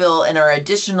infill and our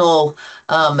additional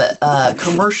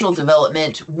commercial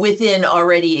development within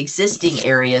already existing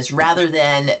areas rather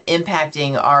than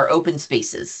impacting our open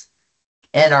spaces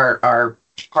and our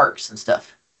parks and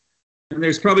stuff. And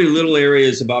there's probably little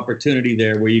areas of opportunity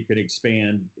there where you could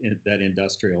expand that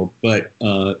industrial, but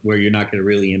where you're not going to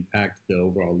really impact the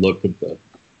overall look of the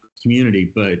community.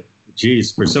 But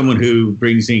geez, for someone who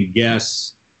brings in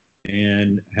guests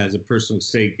and has a personal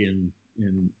stake in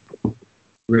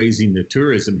raising the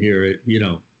tourism here,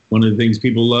 one of the things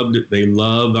people they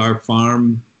love our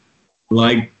farm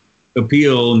like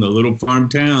appeal and the little farm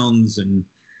towns, and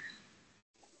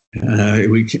you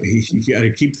got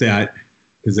to keep that,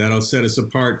 because that'll set us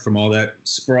apart from all that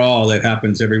sprawl that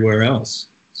happens everywhere else.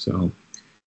 So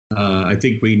I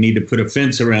think we need to put a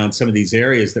fence around some of these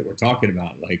areas that we're talking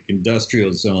about, like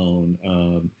industrial zone.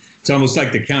 It's almost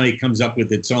like the county comes up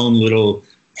with its own little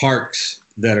parks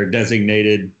that are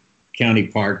designated county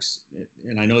parks.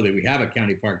 And I know that we have a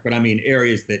county park, but I mean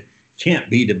areas that can't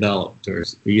be developed, or,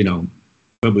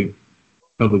 public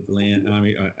land. I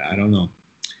mean, I don't know.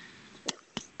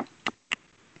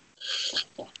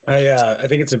 I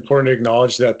think it's important to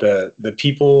acknowledge that the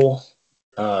people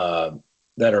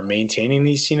that are maintaining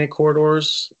these scenic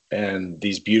corridors and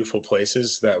these beautiful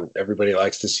places that everybody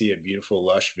likes to see, a beautiful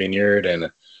lush vineyard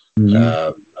and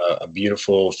a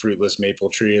beautiful fruitless maple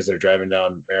tree as they're driving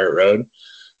down Merritt Road.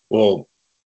 Well,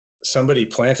 somebody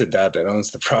planted that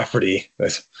owns the property.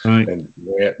 Right. And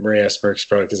Maria Smirks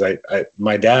probably, because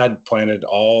my dad planted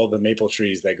all the maple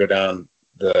trees that go down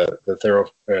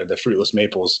the fruitless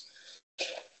maples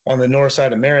on the north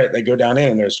side of Merritt. They go down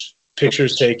in, and there's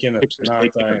pictures taken of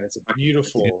Sonata, and it's a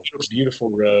beautiful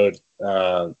road.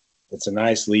 It's a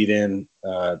nice lead in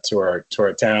to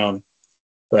our town,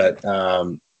 but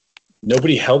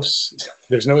nobody helps.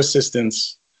 There's no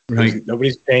assistance. Right.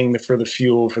 Nobody's paying for the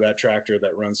fuel for that tractor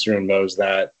that runs through and mows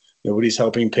that. Nobody's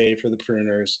helping pay for the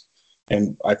pruners.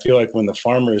 And I feel like when the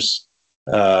farmers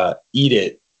eat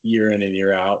it year in and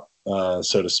year out,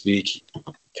 so to speak,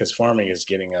 because farming is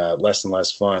getting less and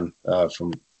less fun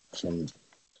from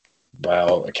by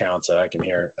all accounts that I can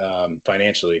hear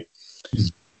financially.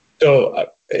 So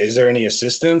is there any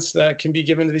assistance that can be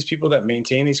given to these people that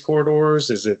maintain these corridors?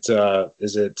 Is it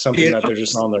something that they're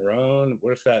just on their own?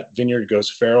 What if that vineyard goes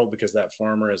feral because that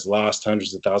farmer has lost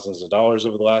hundreds of thousands of dollars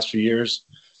over the last few years?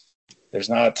 There's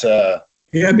not.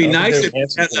 It'd be nice if they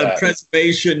had a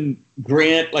preservation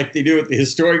grant like they do at the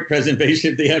historic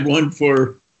preservation. If they had one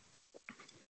for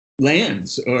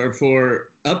lands or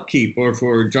for upkeep or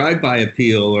for drive-by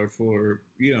appeal or for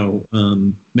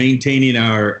maintaining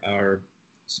our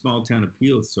small town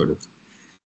appeal, sort of.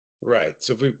 Right.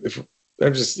 So I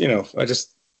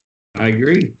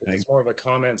agree. It's more of a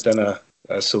comment than a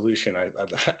solution. I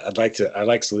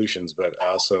like solutions, but I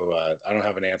also I don't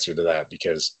have an answer to that,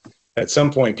 because at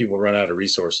some point people run out of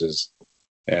resources,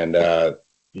 and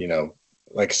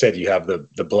like I said, you have the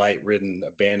blight-ridden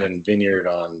abandoned vineyard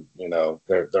on,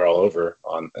 they're all over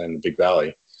in the Big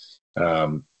Valley,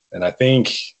 and I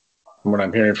think, from what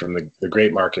I'm hearing from the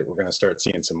grape market, we're going to start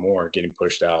seeing some more getting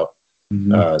pushed out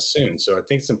soon. So I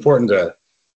think it's important to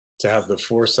have the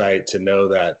foresight to know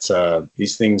that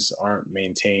these things aren't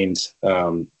maintained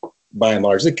by and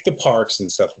large. The parks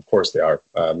and stuff, of course, they are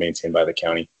maintained by the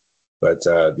county, but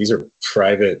these are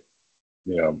private,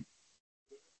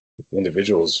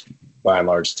 individuals by and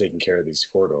large taking care of these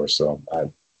corridors. So I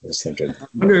was thinking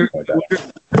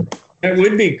that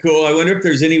would be cool. I wonder if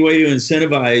there's any way to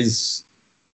incentivize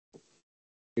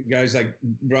guys like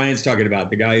Brian's talking about,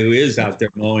 the guy who is out there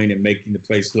mowing and making the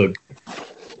place look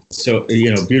so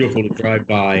beautiful to drive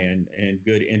by and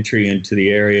good entry into the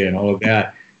area and all of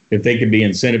that. If they could be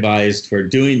incentivized for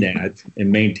doing that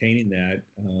and maintaining that,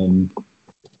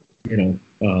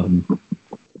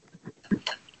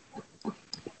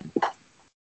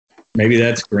 maybe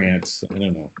that's grants. I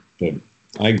don't know, but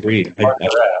I agree.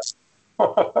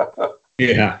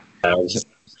 Yeah.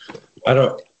 I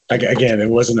don't. Again, it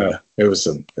was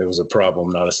a problem,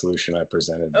 not a solution I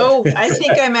presented. Oh, I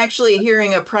think I'm actually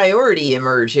hearing a priority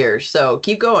emerge here. So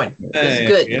keep going. This is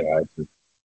good. Yeah,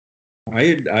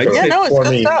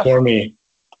 for me.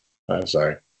 I'm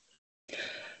sorry.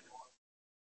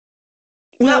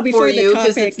 Well, before you,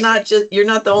 because it's not just, you're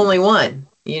not the only one.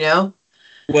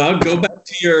 Well, go back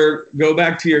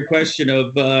to your question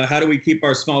of how do we keep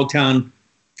our small town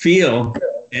feel,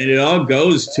 and it all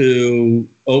goes to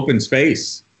open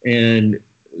space and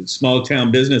small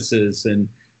town businesses and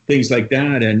things like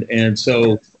that. And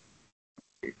so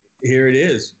here it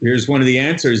is. Here's one of the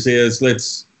answers is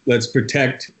let's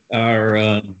protect our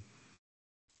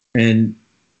and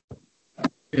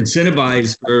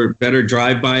incentivize for better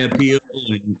drive-by appeal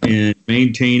and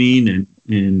maintaining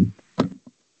and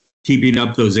keeping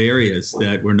up those areas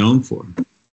that we're known for.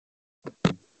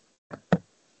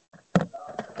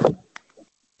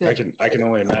 I can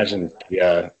only imagine.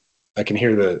 Yeah. I could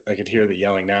hear the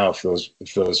yelling now if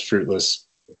those fruitless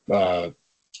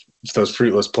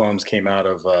plums came out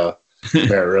of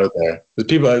Merritt Road there.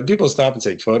 People stop and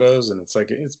take photos, and it's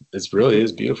like it's really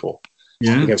is beautiful.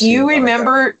 Yeah. Do you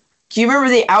remember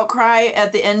the outcry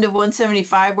at the end of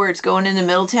 175 where it's going into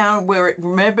Middletown?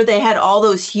 Remember they had all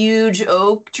those huge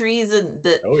oak trees and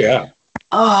and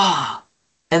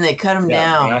they cut them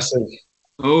down. Massive.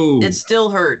 Oh, it still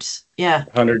hurts. Yeah.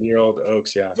 100-year-old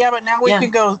oaks. Yeah. Yeah, but now we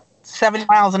can go 70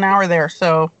 miles an hour there,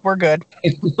 so we're good.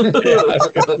 You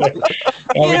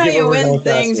win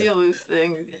things, you lose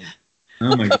things.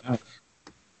 Oh my God.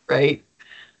 Right.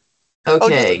 Okay.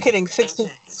 Okay. Oh, just kidding.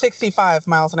 65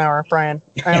 miles an hour, Brian.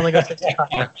 I only go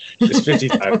 65. It's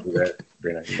 55 for that.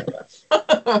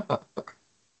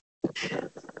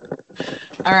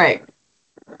 All right.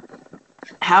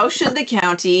 How should the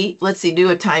county, do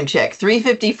a time check,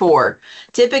 3:54.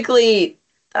 Typically,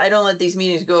 I don't let these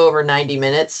meetings go over 90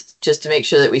 minutes just to make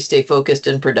sure that we stay focused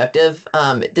and productive.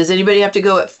 Does anybody have to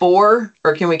go at 4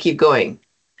 or can we keep going?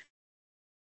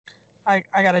 I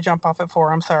got to jump off at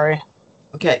 4. I'm sorry.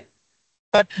 Okay.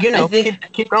 But,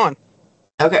 keep going.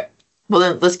 Okay. Well,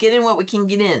 then let's get in what we can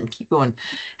get in. Keep going.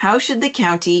 How should the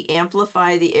county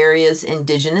amplify the area's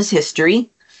Indigenous history,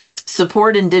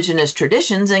 support Indigenous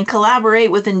traditions, and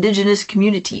collaborate with Indigenous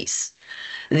communities?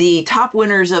 The top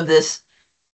winners of this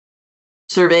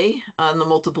survey on the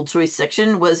multiple choice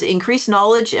section was increase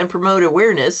knowledge and promote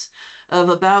awareness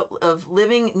of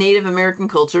living Native American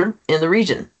culture in the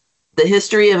region, the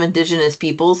history of Indigenous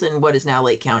peoples in what is now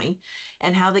Lake County,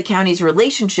 and how the county's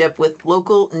relationship with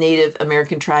local Native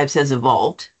American tribes has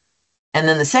evolved. And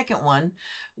then the second one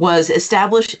was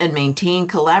establish and maintain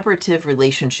collaborative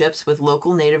relationships with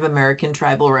local Native American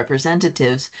tribal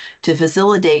representatives to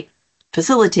facilitate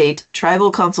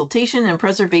tribal consultation and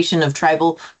preservation of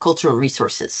tribal cultural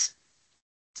resources.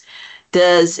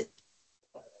 Does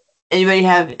anybody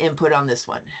have input on this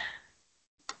one?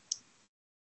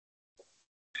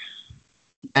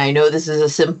 I know this is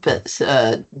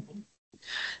a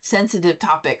sensitive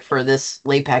topic for this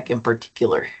LAPAC in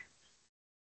particular.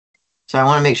 So I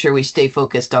want to make sure we stay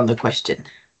focused on the question.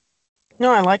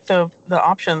 No, I like the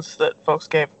options that folks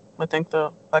gave. I think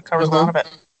that covers a lot of it.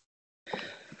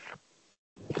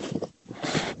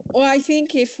 Well, I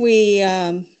think if we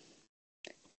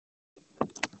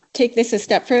take this a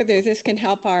step further, this can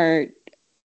help our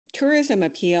tourism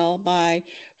appeal by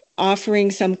offering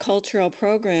some cultural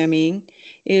programming.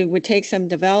 It would take some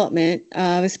development,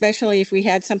 especially if we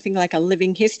had something like a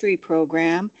living history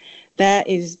program. That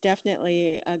is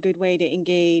definitely a good way to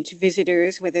engage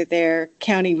visitors, whether they're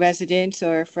county residents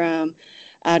or from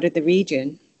out of the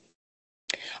region.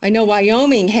 I know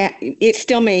Wyoming, it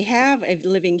still may have a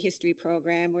living history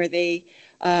program where they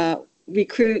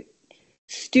recruit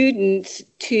students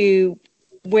to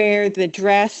wear the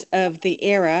dress of the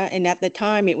era. And at the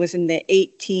time, it was in the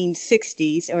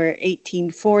 1860s or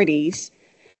 1840s.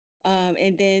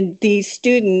 And then these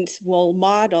students will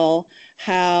model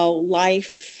how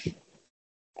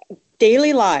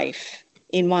daily life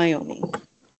in Wyoming.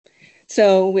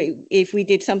 So if we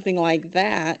did something like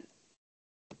that,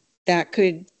 that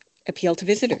could appeal to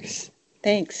visitors.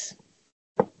 Thanks.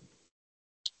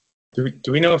 Do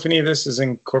we know if any of this is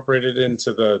incorporated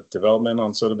into the development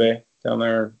on Soda Bay down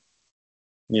there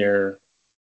near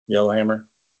Yellowhammer?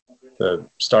 The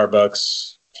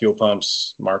Starbucks, fuel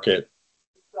pumps, market?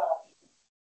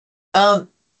 I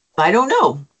don't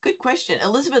know. Good question.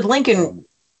 Elizabeth Lincoln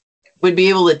would be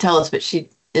able to tell us, but she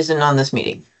isn't on this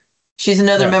meeting. She's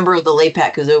another member of the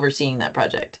LAPAC who's overseeing that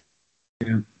project.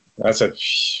 Yeah. That's a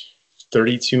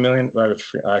 32 million.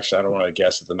 Actually, I don't want to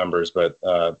guess at the numbers, but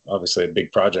obviously a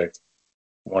big project.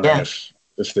 I'm wondering if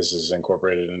this is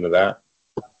incorporated into that.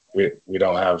 We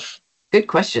don't have. Good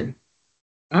question.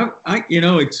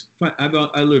 It's fun.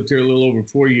 I lived here a little over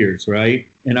 4 years, right?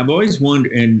 And I've always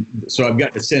wondered, and so I've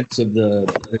got a sense of the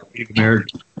Native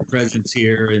American presence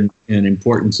here and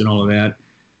importance and all of that.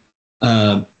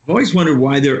 I've always wondered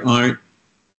why there aren't,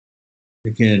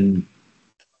 in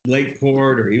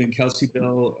Lakeport or even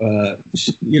Kelseyville,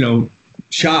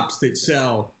 shops that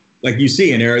sell, like you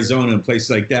see in Arizona and places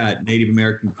like that, Native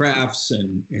American crafts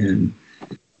and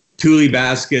Thule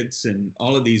baskets and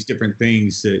all of these different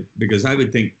things because I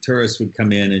would think tourists would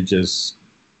come in and just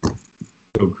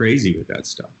go crazy with that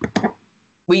stuff.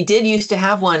 We did used to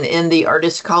have one in the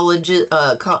artist college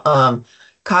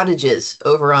cottages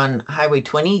over on Highway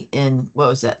 20 in, what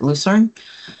was that, Lucerne?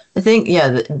 I think,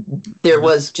 there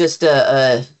was just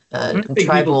a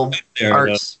tribal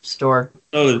arts store.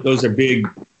 Oh, those are big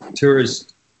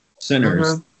tourist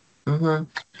centers. Mm-hmm. Mm-hmm.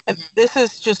 And this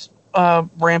is just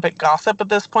rampant gossip at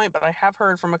this point, but I have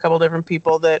heard from a couple different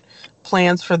people that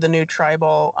plans for the new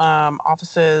tribal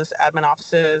offices, admin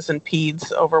offices, and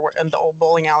PEDS over in the old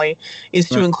bowling alley is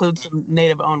to include some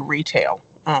native-owned retail.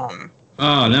 Oh,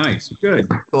 nice. Good.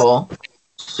 Cool.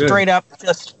 Straight up,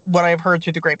 just what I've heard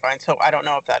through the grapevine. So I don't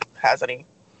know if that has any.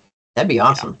 That'd be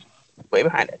awesome. Way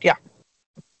behind it, yeah.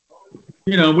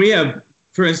 We have,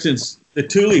 for instance, the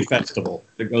Thule Festival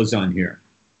that goes on here.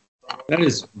 That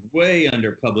is way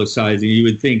under publicized. You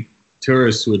would think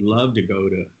tourists would love to go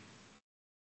to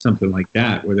something like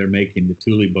that, where they're making the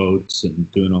Thule boats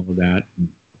and doing all of that.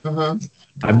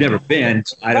 I've never been.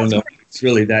 So I don't know if it's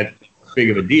really that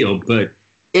big of a deal, but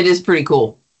it is pretty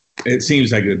cool. It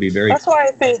seems like it would be very. That's why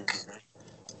I think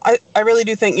I really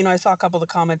do think, I saw a couple of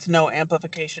the comments, no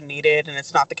amplification needed, and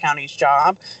it's not the county's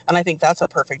job. And I think that's a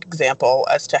perfect example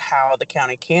as to how the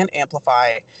county can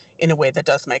amplify in a way that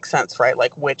does make sense, right?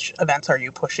 Like which events are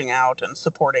you pushing out and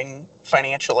supporting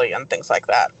financially and things like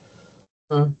that.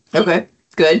 Okay,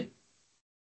 good.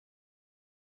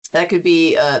 That could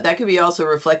be also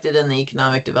reflected in the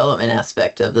economic development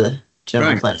aspect of the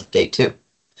general plan update too,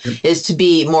 is to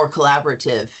be more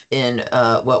collaborative in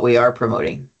what we are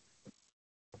promoting.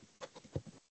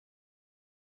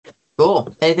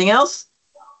 Cool. Anything else?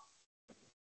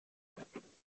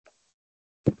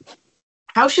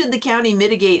 How should the county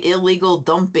mitigate illegal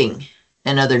dumping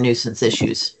and other nuisance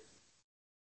issues?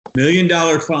 $1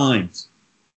 million fines.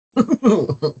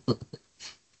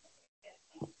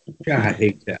 God, I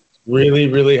hate that. Really,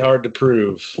 really hard to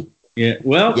prove. Yeah.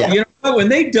 Well, you know what? When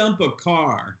they dump a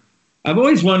car, I've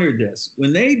always wondered this.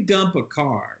 When they dump a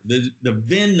car, the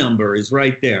VIN number is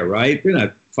right there, right? They're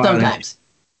not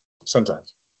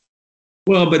Sometimes.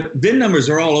 Well, but VIN numbers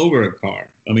are all over a car.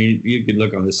 I mean, you can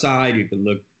look on the side, you can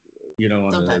look,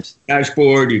 on the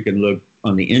dashboard, you can look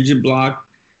on the engine block.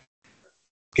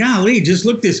 Golly, just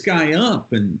look this guy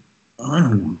up, and I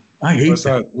don't know. I hate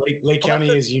that. Lake County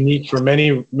is unique for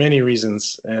many, many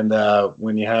reasons. And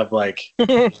when you have like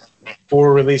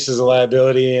 4 releases of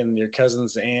liability and your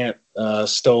cousin's aunt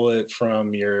stole it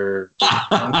from your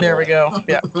there we go.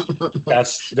 Yeah.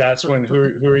 That's when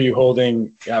who are you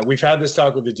holding? We've had this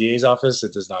talk with the DA's office.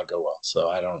 It does not go well. So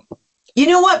I don't. You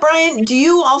know what, Brian? Do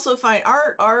you also find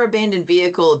our abandoned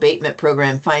vehicle abatement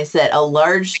program finds that a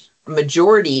large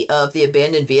majority of the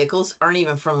abandoned vehicles aren't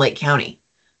even from Lake County?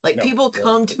 Like people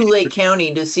come to Lake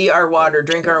County to see our water,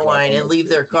 drink our wine, and leave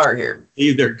their car here.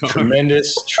 Leave their car.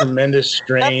 Tremendous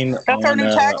strain. That's our new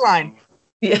tagline.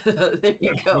 Yeah, there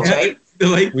you go. Right? The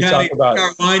Lake County, drink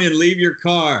our wine and leave your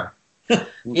car.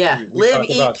 Yeah, live,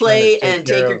 eat, play, and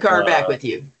take your car back with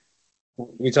you.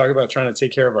 We talk about trying to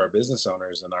take care of our business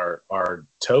owners, and our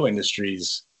tow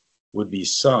industries would be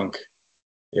sunk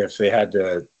if they had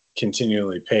to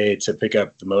continually pay to pick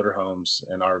up the motorhomes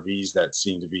and RVs that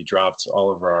seem to be dropped all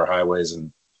over our highways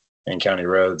and county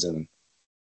roads. And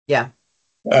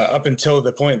up until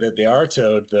the point that they are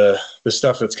towed, the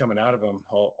stuff that's coming out of them,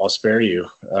 I'll spare you.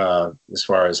 As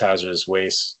far as hazardous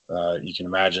waste, you can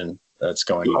imagine that's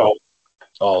going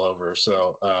all over.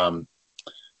 So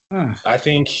I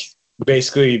think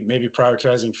basically maybe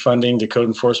prioritizing funding to code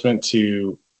enforcement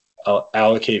to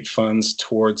allocate funds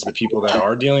towards the people that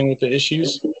are dealing with the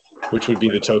issues, which would be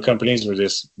the tow companies. We're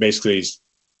just basically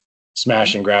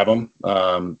smash and grab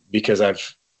them, because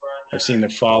I've seen the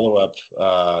follow up,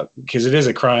 because it is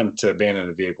a crime to abandon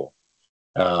a vehicle.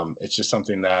 It's just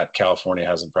something that California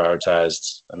hasn't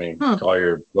prioritized. I mean, call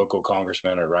your local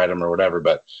congressman or write them or whatever,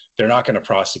 but they're not going to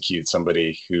prosecute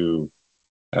somebody who,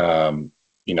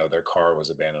 their car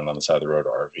was abandoned on the side of the road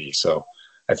or RV. So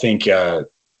I think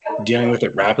dealing with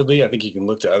it rapidly, I think you can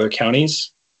look to other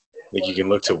counties. I think you can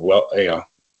look to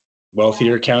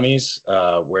wealthier counties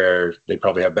where they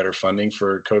probably have better funding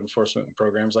for code enforcement and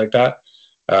programs like that.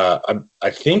 I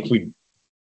think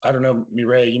I don't know,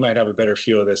 Mireille, you might have a better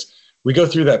feel of this. We go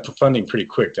through that funding pretty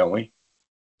quick, don't we?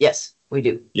 Yes, we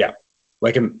do. Yeah.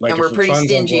 And we're pretty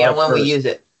stingy on when we use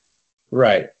it.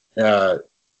 Right.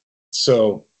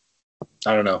 So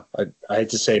I don't know. I hate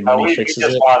to say money fixes it.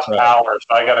 We just lost power,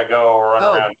 so I got to go run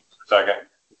around for a second.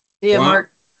 Yeah,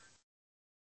 Mark.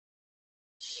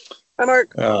 Hi,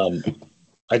 Mark.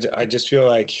 I just feel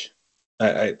like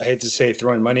I hate to say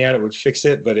throwing money at it would fix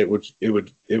it, but it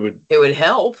would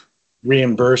help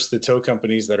reimburse the tow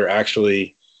companies that are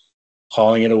actually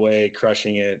hauling it away,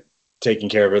 crushing it, taking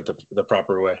care of it the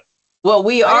proper way. Well,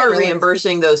 we are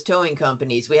reimbursing those towing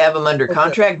companies. We have them under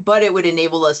contract, but it would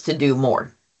enable us to do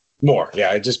more. Yeah.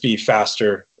 It'd just be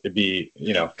faster. It'd be,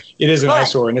 it is an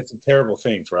eyesore, and it's a terrible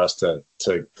thing for us to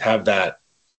have that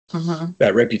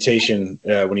that reputation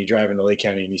when you drive into Lake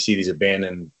County and you see these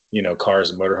abandoned,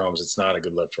 cars and motorhomes. It's not a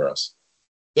good look for us.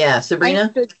 Yeah,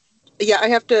 Sabrina? I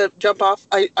have to jump off.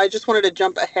 I just wanted to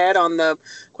jump ahead on the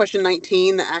question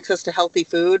 19, the access to healthy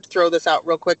food. Throw this out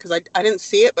real quick because I didn't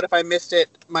see it, but if I missed it,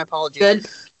 my apologies. Good.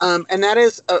 And that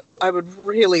is, I would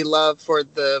really love for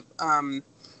the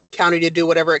county to do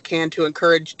whatever it can to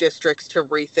encourage districts to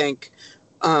rethink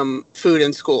food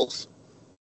in schools.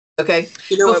 Okay.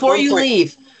 Before you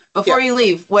leave,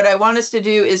 what I want us to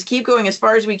do is keep going as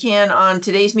far as we can on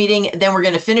today's meeting. Then we're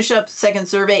going to finish up second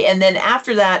survey. And then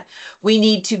after that, we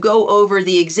need to go over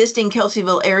the existing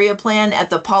Kelseyville area plan at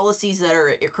the policies that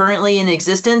are currently in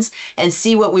existence and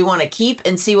see what we want to keep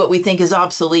and see what we think is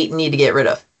obsolete and need to get rid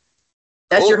of.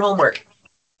 That's your homework.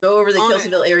 Go over the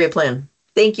Kelseyville area plan.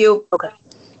 Thank you. Okay.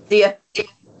 See ya.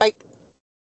 Bye.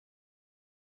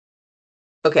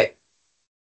 Okay.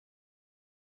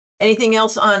 Anything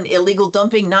else on illegal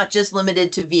dumping, not just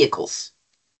limited to vehicles?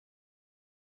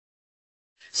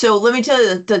 So let me tell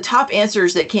you, the top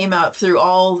answers that came out through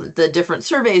all the different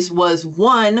surveys was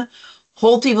 1,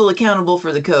 hold people accountable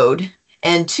for the code,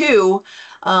 and 2,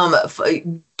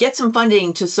 get some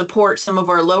funding to support some of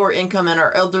our lower income and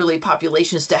our elderly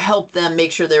populations to help them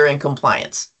make sure they're in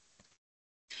compliance.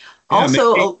 Yeah,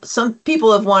 also, some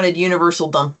people have wanted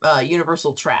universal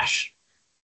trash.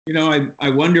 You know, I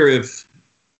wonder if,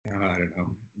 I don't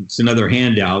know, it's another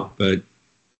handout, but,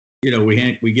 you know,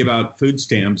 we give out food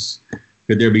stamps.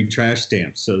 Could there be trash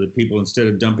stamps so that people, instead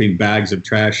of dumping bags of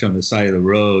trash on the side of the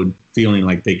road, feeling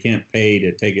like they can't pay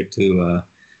to take it to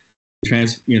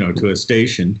to a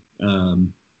station?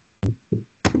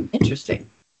 Interesting.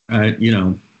 You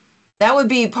know, that would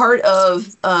be part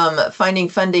of finding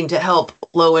funding to help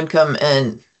low income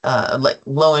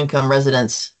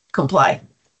residents comply.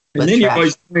 And then you're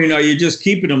always wondering, are you just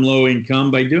keeping them low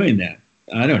income by doing that?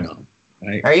 I don't know.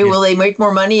 Are you? Will they make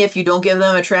more money if you don't give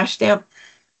them a trash stamp?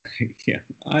 Yeah,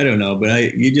 I don't know,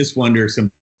 but you just wonder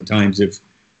sometimes if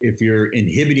you're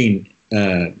inhibiting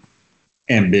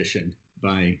ambition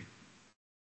by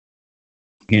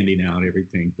handing out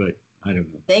everything, but I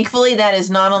don't know. Thankfully, that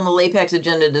is not on the LAPAC's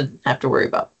agenda to have to worry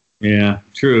about. Yeah,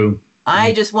 true.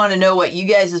 I just want to know what you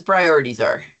guys' priorities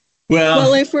are.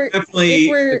 Well, if we're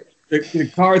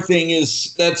the car thing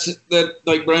is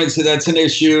like Brian said, that's an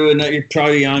issue, and it's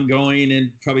probably ongoing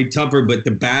and probably tougher. But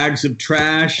the bags of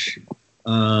trash,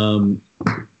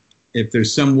 if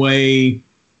there's some way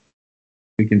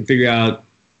we can figure out,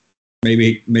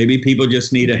 maybe people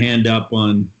just need a hand up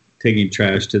on taking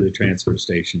trash to the transfer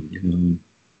station. You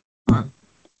know,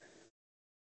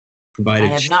 I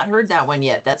have not heard that one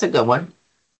yet. That's a good one.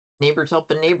 Neighbors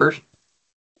helping neighbors.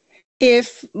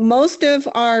 If most of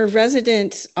our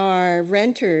residents are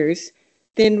renters,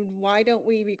 then why don't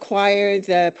we require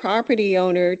the property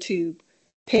owner to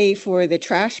pay for the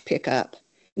trash pickup?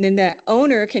 And then the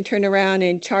owner can turn around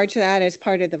and charge that as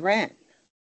part of the rent.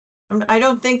 I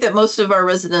don't think that most of our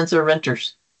residents are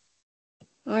renters.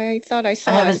 I thought I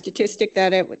saw a statistic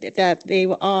that they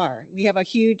are. We have a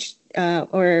huge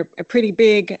or a pretty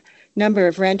big number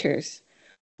of renters.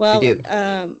 Well,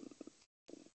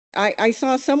 I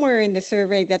saw somewhere in the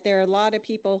survey that there are a lot of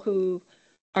people who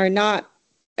are not,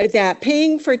 that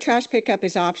paying for trash pickup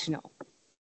is optional.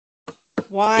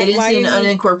 Why? It is in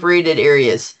unincorporated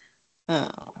areas.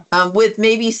 Oh. With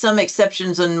maybe some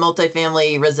exceptions in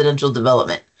multifamily residential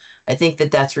development. I think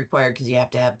that's required because you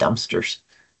have to have dumpsters.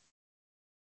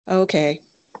 Okay.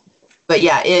 But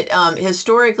yeah, it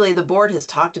historically the board has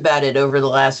talked about it over the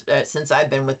last since I've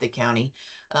been with the county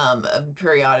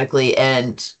periodically,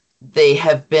 and they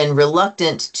have been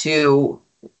reluctant to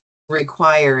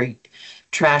require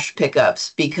trash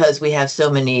pickups because we have so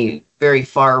many very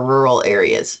far rural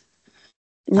areas.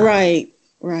 Right.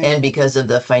 And because of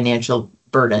the financial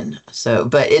burden. So,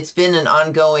 but it's been an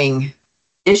ongoing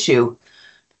issue,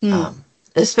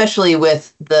 especially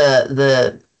with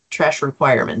the trash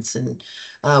requirements and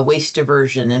waste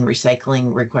diversion and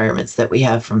recycling requirements that we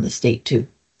have from the state too.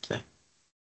 So.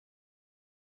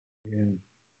 Yeah.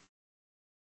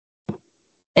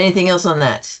 Anything else on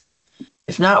that?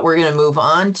 If not, we're going to move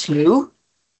on to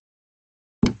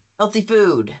healthy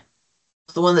food.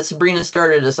 It's the one that Sabrina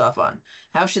started us off on.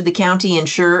 How should the county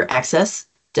ensure access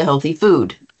to healthy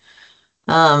food?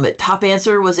 Top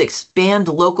answer was expand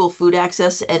local food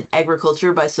access and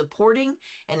agriculture by supporting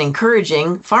and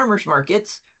encouraging farmers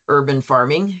markets, urban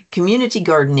farming, community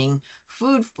gardening,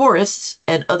 food forests,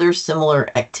 and other similar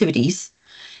activities.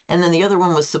 And then the other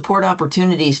one was support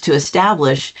opportunities to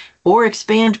establish or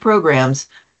expand programs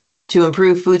to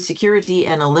improve food security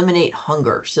and eliminate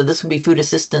hunger. So this would be food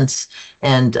assistance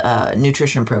and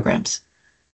nutrition programs.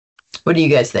 What do you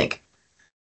guys think?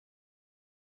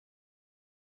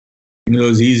 You know,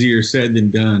 it's easier said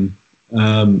than done.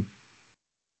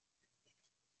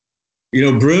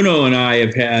 Bruno and I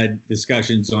have had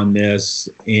discussions on this,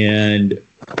 and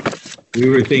we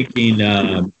were thinking,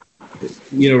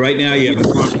 right now you have a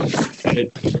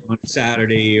farm on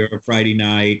Saturday or a Friday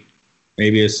night,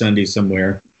 maybe a Sunday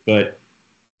somewhere. But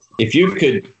if you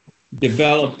could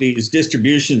develop these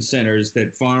distribution centers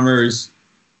that farmers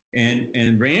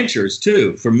and ranchers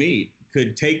too for meat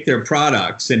could take their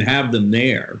products and have them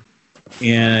there,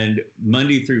 and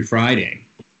Monday through Friday,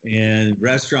 and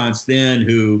restaurants then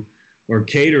or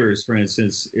caterers, for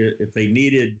instance, if they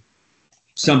needed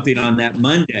something on that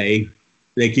Monday,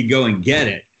 they could go and get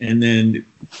it. And then,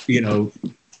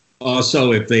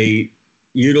 also if they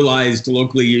utilized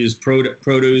locally used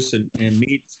produce and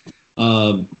meats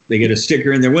They get a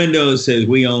sticker in their window that says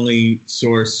we only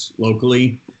source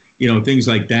locally, things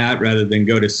like that, rather than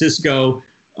go to Cisco.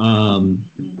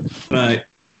 But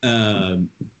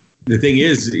the thing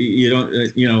is, you don't,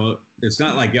 it's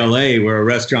not like LA where a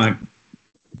restaurant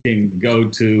can go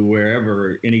to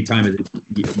wherever any time of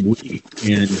the week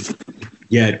and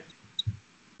get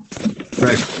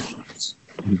fresh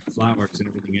and flowers and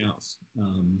everything else.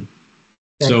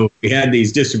 So we had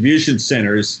these distribution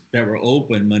centers that were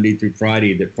open Monday through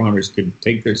Friday that farmers could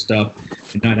take their stuff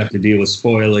and not have to deal with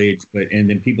spoilage. And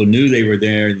then people knew they were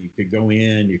there. You could go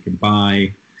in, you could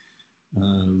buy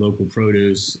local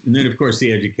produce, and then of course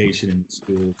the education in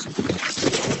schools.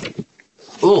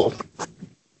 Cool.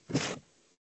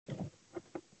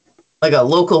 Like a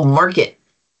local market.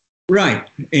 Right.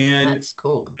 And that's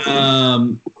cool.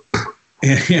 And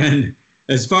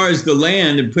as far as the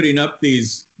land and putting up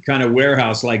these kind of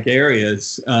warehouse-like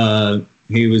areas,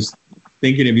 he was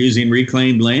thinking of using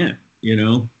reclaimed land,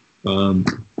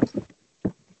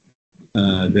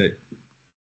 that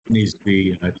needs to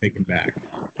be taken back.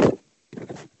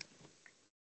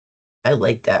 I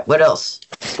like that. What else?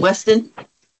 Weston?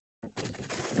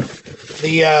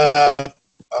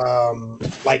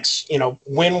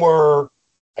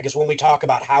 When we talk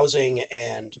about housing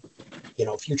and,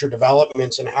 future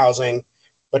developments in housing,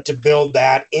 but to build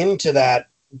that into that,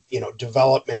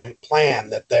 development plan,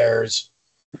 that there's,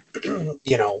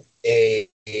 a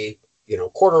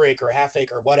quarter acre, half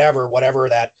acre, whatever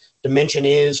that dimension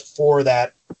is for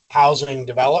that housing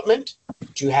development,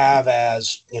 to have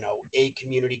as, a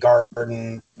community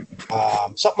garden,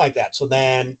 something like that. So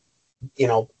then,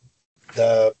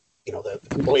 the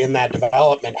people in that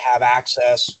development have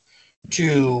access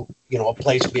to, a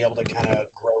place to be able to kind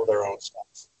of grow their own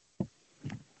stuff.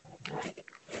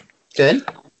 Good.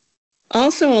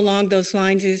 Also along those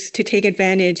lines is to take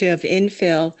advantage of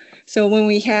infill. So when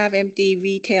we have empty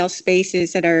retail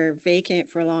spaces that are vacant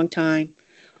for a long time,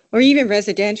 or even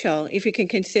residential, if you can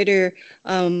consider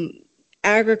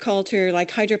agriculture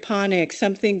like hydroponics,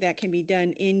 something that can be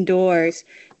done indoors,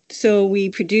 so we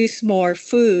produce more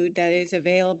food that is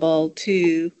available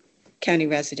to county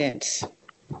residents.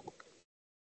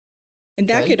 And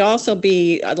that could also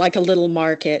be like a little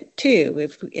market too,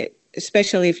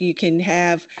 especially if you can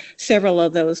have several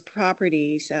of those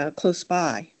properties close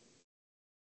by.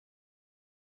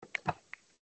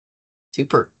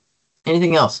 Super.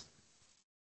 Anything else?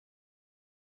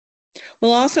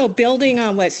 Well, also building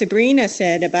on what Sabrina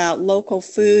said about local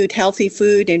food, healthy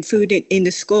food, and food in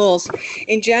the schools.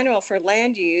 In general, for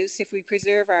land use, if we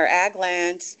preserve our ag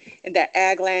lands and the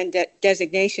ag land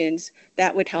designations,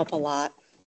 that would help a lot.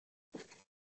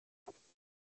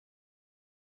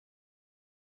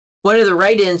 One of the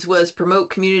write-ins was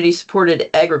promote community-supported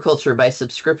agriculture by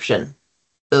subscription.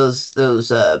 Those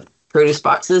produce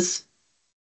boxes.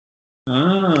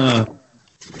 Ah.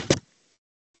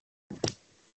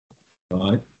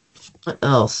 What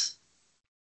else?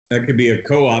 That could be a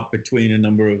co-op between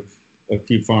a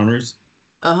few farmers.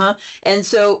 And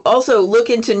so also look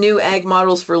into new ag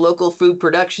models for local food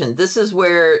production. This is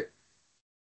where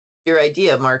your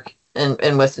idea, Mark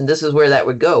and Weston, this is where that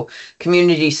would go.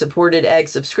 Community supported ag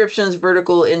subscriptions,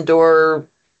 vertical indoor,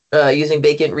 using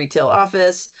vacant retail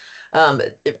office.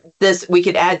 This we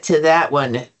could add to that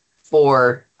one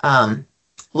for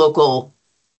local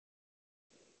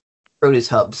produce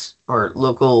hubs or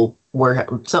local warehouse,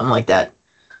 something like that.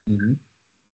 Mm-hmm.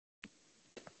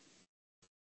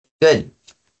 Good.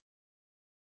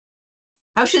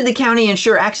 How should the county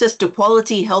ensure access to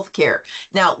quality health care?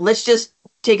 Now, let's just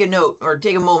take a note or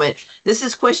take a moment. This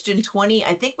is question 20.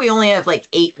 I think we only have like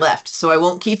 8 left, so I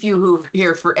won't keep you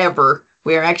here forever.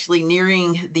 We are actually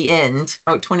nearing the end.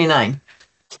 Oh, 29.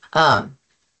 We'll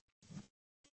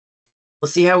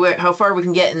see how far we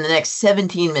can get in the next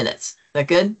 17 minutes. Is that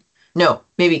good? No,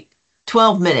 maybe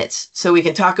 12 minutes, so we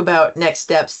can talk about next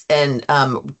steps and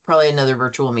probably another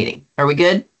virtual meeting. Are we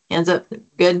good? Hands up.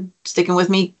 Good? Sticking with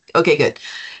me? Okay, good.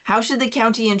 How should the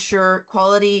county ensure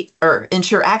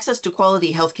access to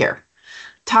quality healthcare?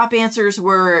 Top answers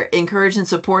were encourage and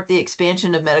support the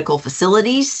expansion of medical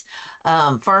facilities,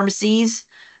 pharmacies,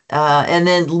 and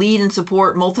then lead and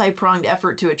support multi-pronged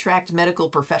effort to attract medical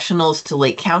professionals to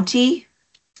Lake County.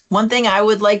 One thing I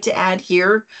would like to add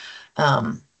here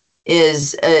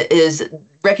is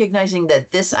recognizing that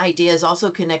this idea is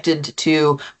also connected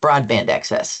to broadband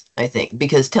access, I think,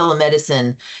 because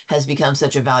telemedicine has become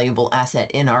such a valuable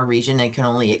asset in our region and can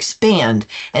only expand,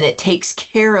 and it takes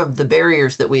care of the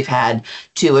barriers that we've had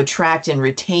to attract and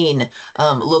retain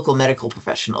local medical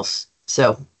professionals.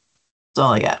 So that's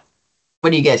all I got. What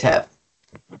do you guys have?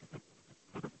 Look,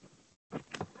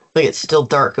 it's still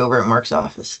dark over at Mark's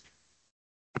office.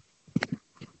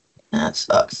 That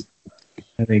sucks.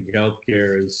 I think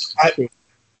healthcare is.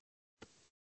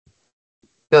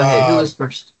 Go ahead. Who was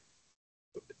first?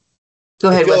 Go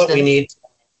ahead, I feel that Weston. we need.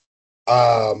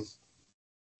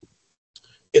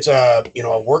 It's a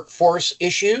workforce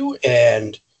issue,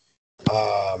 and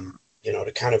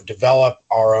to kind of develop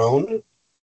our own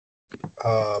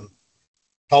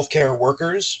healthcare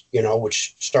workers,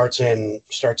 which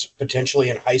starts potentially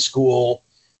in high school,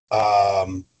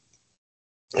 and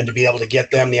to be able to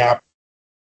get them the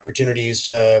opportunities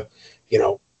to,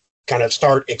 kind of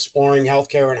start exploring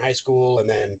healthcare in high school, and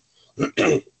then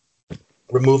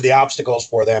remove the obstacles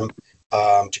for them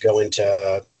to go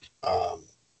into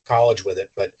college with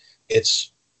it. But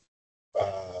it's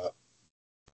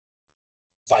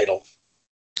vital.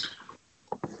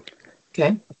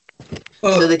 Okay.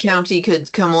 So the county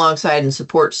could come alongside and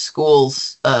support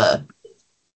schools'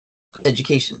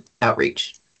 education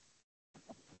outreach.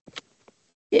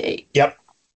 Yay. Yep.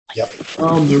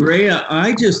 Maria,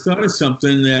 I just thought of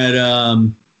something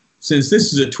that since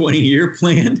this is a 20-year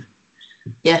plan,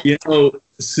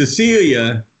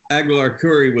 Cecilia Aguilar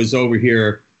Curry was over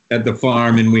here at the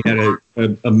farm, and we had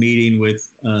a meeting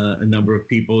with a number of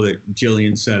people that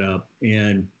Jillian set up.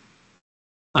 And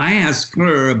I asked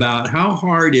her about how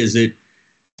hard is it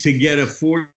to get a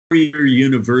 4-year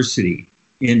university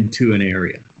into an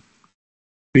area.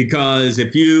 Because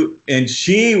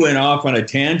she went off on a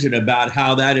tangent about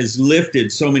how that has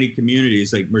lifted so many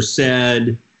communities like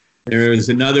Merced. There was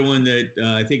another one that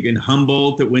I think in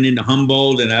Humboldt that went into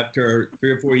Humboldt, and after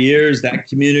 3 or 4 years, that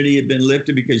community had been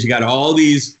lifted because you got all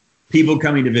these people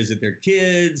coming to visit their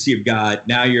kids. You've got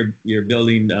now you're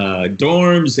building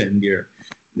dorms, and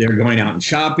they're going out and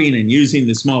shopping and using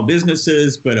the small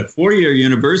businesses. But a 4-year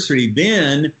university,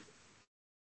 then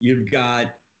you've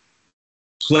got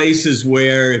places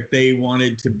where if they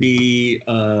wanted to be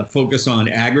focus on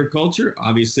agriculture,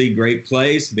 obviously great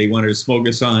place. They wanted to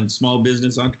focus on small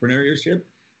business entrepreneurship,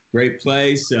 great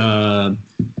place to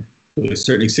a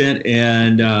certain extent.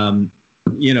 And,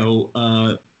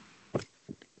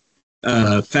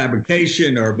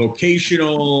 fabrication or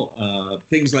vocational,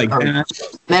 things like that.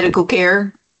 Medical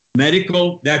care.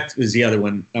 That was the other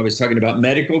one I was talking about,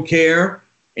 medical care.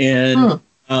 And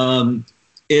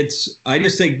I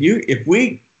just think if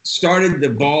we started the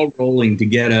ball rolling to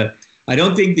get I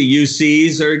don't think the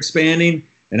UCs are expanding,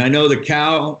 and I know the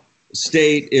Cal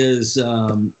State is,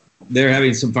 they're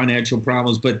having some financial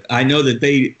problems, but I know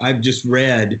that I've just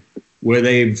read where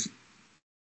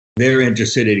they're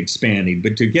interested in expanding.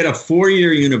 But to get a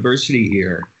 4-year university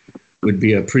here would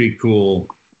be a pretty cool,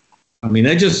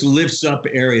 that just lifts up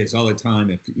areas all the time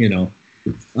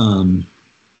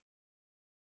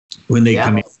when they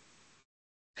come in.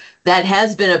 That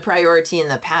has been a priority in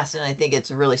the past, and I think it's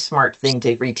a really smart thing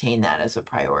to retain that as a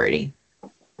priority.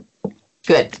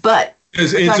 Good, but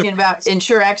we're talking about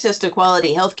ensure access to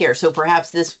quality healthcare, so perhaps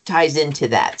this ties into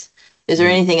that. Is there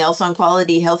anything else on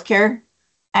quality healthcare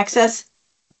access?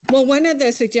 Well, one of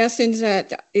the suggestions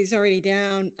that is already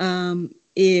down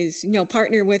is,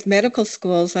 partner with medical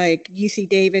schools like UC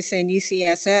Davis and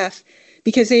UCSF,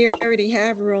 because they already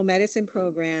have rural medicine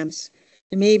programs.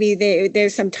 And maybe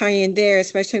there's some tie-in there,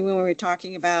 especially when we're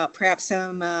talking about perhaps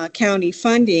some county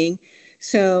funding.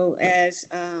 So as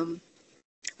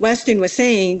Weston was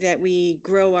saying, that we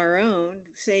grow our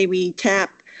own, say we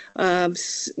tap,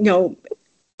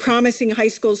 promising high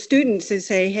school students and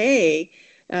say, hey,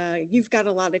 you've got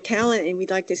a lot of talent and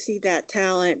we'd like to see that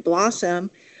talent blossom.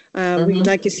 We'd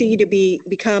like to see you to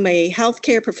become a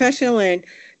healthcare professional and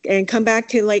come back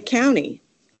to Lake County.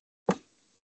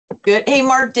 Good. Hey,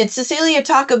 Mark, did Cecilia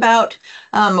talk about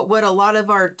what a lot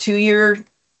of our 2-year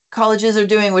colleges are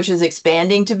doing, which is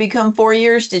expanding to become 4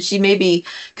 years? Did she maybe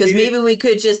we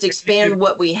could just expand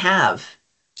what we have?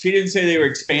 She didn't say they were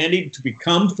expanding to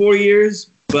become 4 years,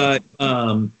 but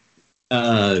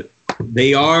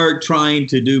they are trying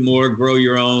to do more grow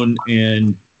your own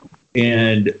and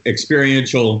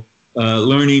experiential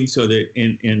learning, so that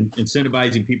in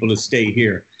incentivizing people to stay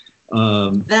here.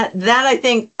 That I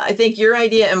think your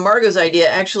idea and Margot's idea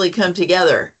actually come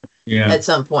together at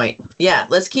some point. Yeah,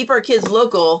 let's keep our kids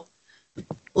local.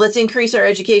 Let's increase our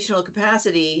educational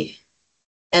capacity,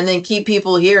 and then keep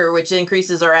people here, which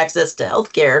increases our access to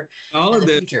healthcare. All of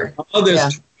this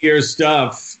 2-year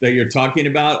stuff that you're talking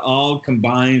about all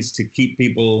combines to keep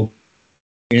people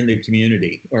in the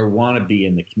community or want to be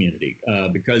in the community.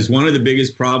 Because one of the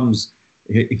biggest problems,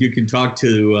 you can talk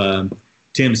to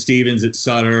Tim Stevens at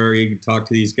Sutter, you can talk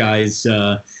to these guys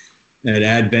at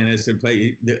Adventist and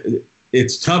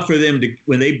it's tough for them to,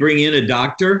 when they bring in a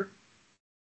doctor,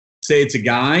 say it's a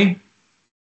guy,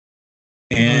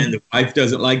 and the wife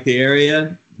doesn't like the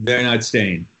area, they're not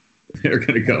staying. they're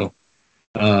going to go.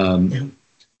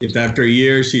 If after a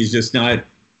year she's just not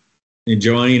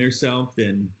enjoying herself,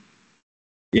 then,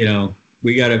 you know,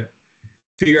 we got to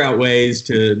figure out ways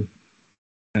to,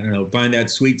 I don't know, find that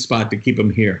sweet spot to keep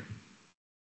them here.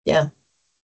 Yeah.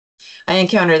 I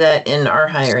encounter that in our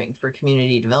hiring for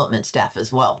community development staff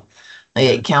as well.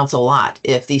 It counts a lot.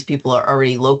 If these people are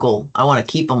already local, I want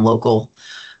to keep them local.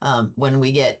 When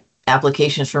we get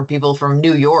applications from people from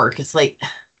New York, it's like,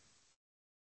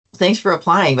 thanks for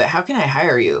applying, but how can I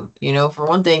hire you? You know, for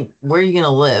one thing, where are you going to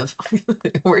live?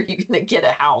 Where are you going to get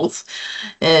a house?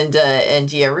 And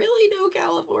do you really know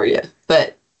California?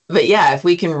 But yeah, if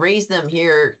we can raise them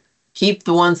here, keep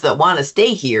the ones that want to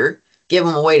stay here, give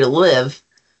them a way to live.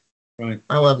 Right.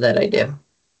 I love that idea.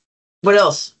 What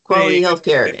else? Quality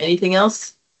healthcare. Anything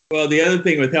else? Well, the other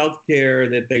thing with healthcare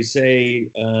that they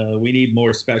say we need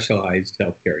more specialized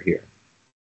healthcare here.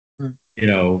 You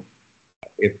know,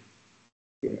 if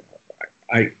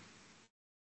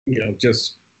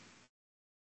just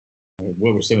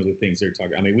what were some of the things they're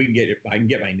talking? I mean, I can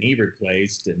get my knee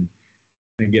replaced and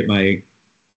get my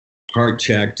heart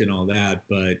checked and all that,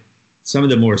 but some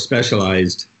of the more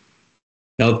specialized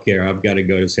healthcare, I've got to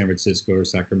go to San Francisco or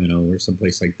Sacramento or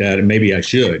someplace like that, and maybe I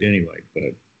should anyway,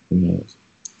 but who knows?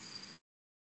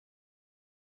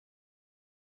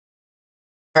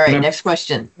 All right, next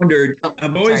question.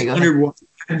 I've always wondered why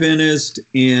Adventist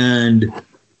and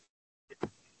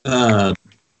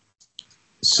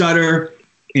Sutter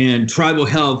and Tribal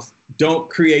Health don't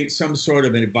create some sort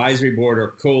of an advisory board or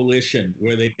coalition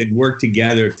where they can work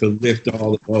together to lift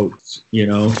all the votes, you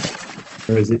know?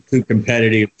 Or is it too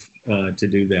competitive to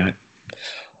do that?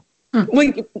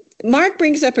 Well, Mark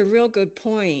brings up a real good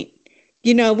point.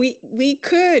 You know, we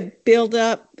could build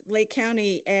up Lake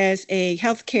County as a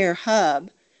healthcare hub,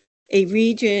 a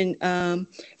region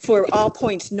for all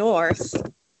points north.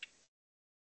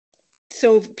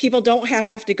 So people don't have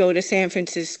to go to San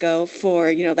Francisco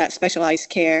for, you know, that specialized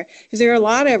care, because there are a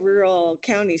lot of rural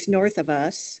counties north of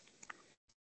us.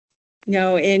 You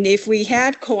know, and if we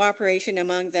had cooperation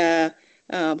among the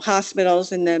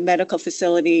hospitals and the medical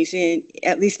facilities,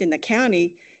 at least in the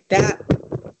county, that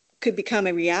could become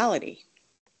a reality.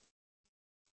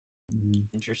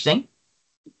 Interesting.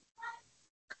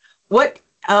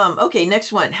 Okay,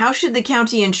 next one. How should the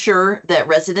county ensure that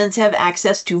residents have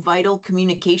access to vital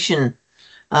communication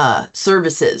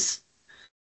services?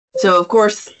 So, of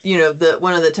course, you know,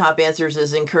 one of the top answers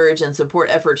is encourage and support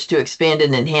efforts to expand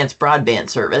and enhance broadband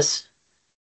service.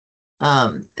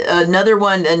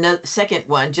 Second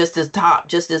one, just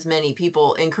as many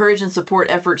people, encourage and support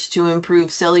efforts to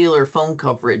improve cellular phone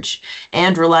coverage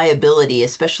and reliability,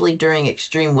 especially during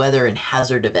extreme weather and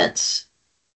hazard events.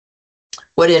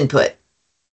 What input?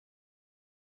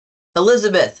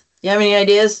 Elizabeth, you have any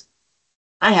ideas?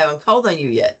 I haven't called on you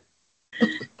yet.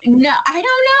 No, I don't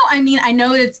know. I mean, I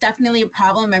know it's definitely a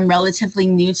problem. I'm relatively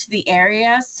new to the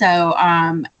area, so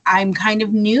I'm kind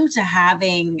of new to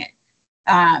having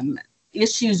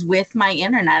issues with my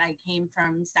internet. I came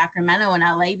from Sacramento and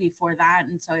LA before that,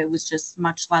 and so it was just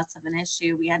much less of an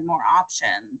issue. We had more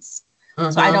options.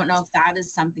 So I don't know if that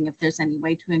is something, if there's any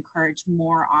way to encourage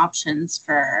more options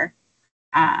for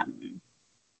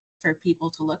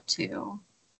people to look to.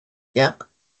 Yeah,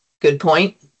 good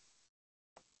point.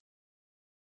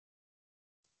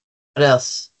 What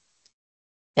else?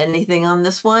 Anything on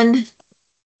this one?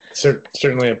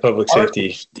 Certainly a public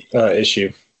safety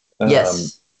issue.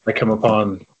 Yes. I come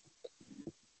upon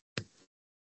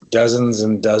dozens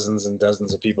and dozens and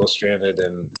dozens of people stranded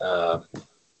in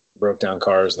broke down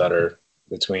cars that are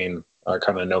between our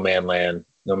kind of no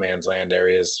man's land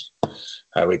areas,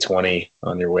 Highway 20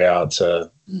 on your way out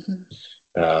to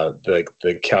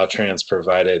the Caltrans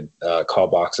provided call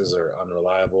boxes are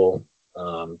unreliable,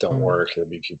 don't work. There'll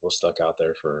be people stuck out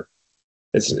there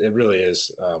it really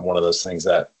is one of those things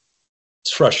that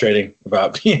it's frustrating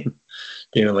about being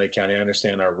in Lake County. I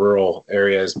understand our rural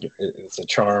areas, it's a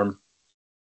charm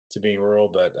to being rural,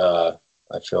 but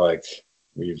I feel like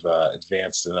we've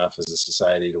advanced enough as a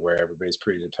society to where everybody's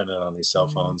pretty dependent on these cell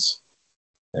phones.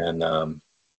 And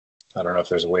I don't know if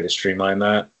there's a way to streamline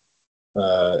that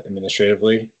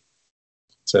administratively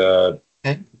to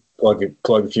plug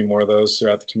a few more of those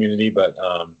throughout the community. But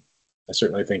I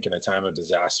certainly think in a time of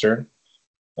disaster,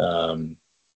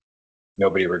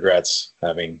 nobody regrets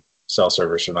having cell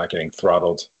service or not getting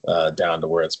throttled down to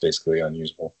where it's basically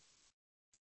unusable.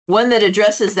 One that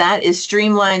addresses that is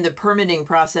streamline the permitting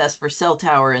process for cell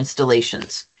tower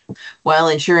installations while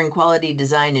ensuring quality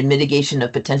design and mitigation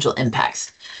of potential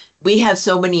impacts. We have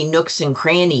so many nooks and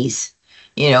crannies,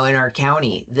 in our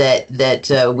county that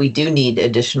we do need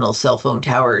additional cell phone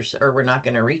towers or we're not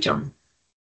going to reach them.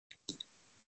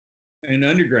 And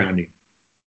undergrounding.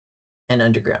 And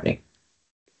undergrounding.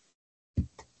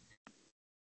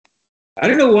 I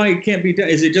don't know why it can't be done.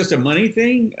 Is it just a money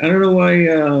thing? I don't know why.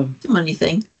 It's a money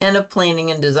thing and a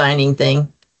planning and designing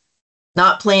thing.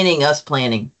 Not planning, us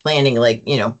planning. Planning, like,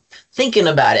 thinking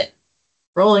about it,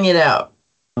 rolling it out.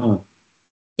 Oh.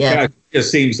 Yeah. It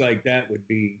just seems like that would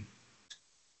be.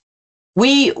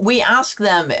 We asked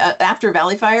them after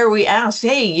Valley Fire, we asked,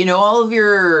 hey, all of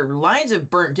your lines have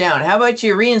burnt down. How about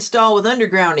you reinstall with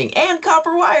undergrounding and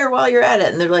copper wire while you're at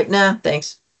it? And they're like, nah,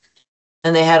 thanks.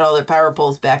 And they had all their power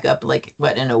poles back up, like,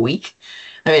 in a week?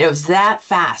 I mean, it was that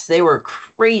fast. They were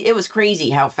crazy. It was crazy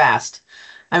how fast.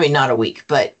 I mean, not a week,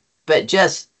 but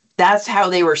just that's how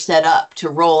they were set up to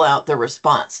roll out the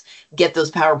response, get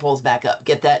those power poles back up,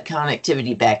 get that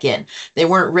connectivity back in. They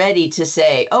weren't ready to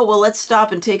say, oh, well, let's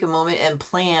stop and take a moment and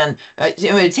plan.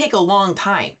 It would take a long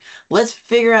time. Let's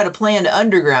figure out a plan to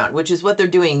underground, which is what they're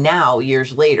doing now,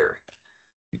 years later.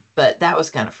 But that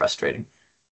was kind of frustrating.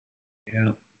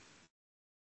 Yeah.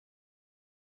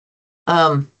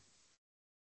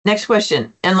 Next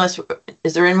question.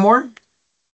 Is there any more?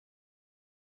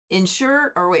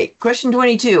 Question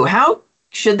 22. How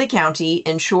should the county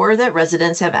ensure that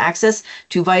residents have access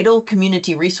to vital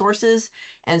community resources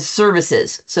and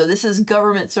services? So this is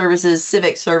government services,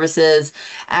 civic services,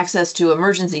 access to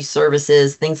emergency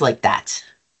services, things like that.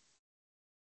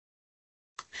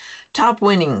 Top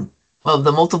winning of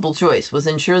the multiple choice was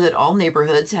ensure that all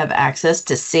neighborhoods have access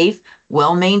to safe,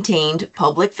 well-maintained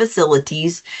public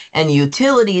facilities and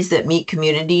utilities that meet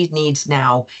community needs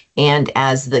now and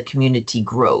as the community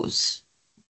grows.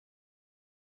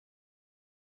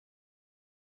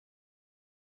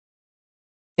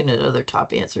 And other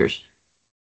top answers.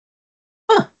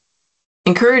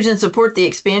 Encourage and support the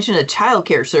expansion of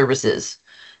childcare services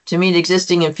to meet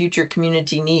existing and future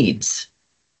community needs.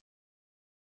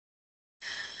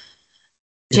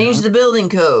 Change the building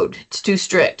code. It's too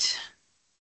strict.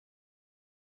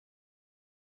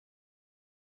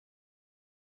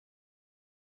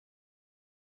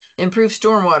 Improve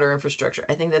stormwater infrastructure.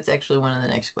 I think that's actually one of the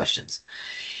next questions.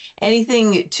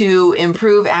 Anything to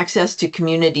improve access to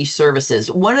community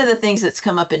services. One of the things that's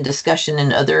come up in discussion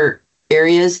in other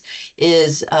areas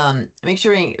is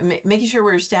making sure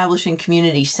we're establishing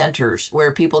community centers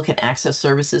where people can access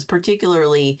services,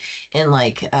 particularly in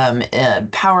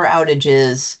power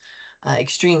outages,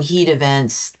 extreme heat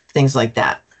events, things like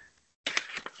that.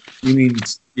 You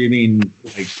mean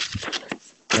like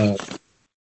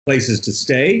places to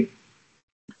stay?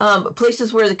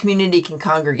 Places where the community can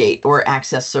congregate or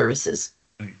access services.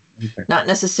 Okay. Not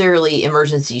necessarily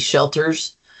emergency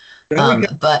shelters,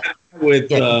 but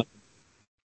with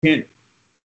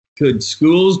could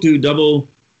schools do double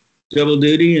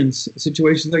duty in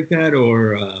situations like that,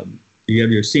 or do you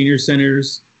have your senior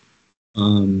centers?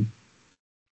 What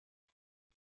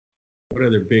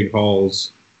other big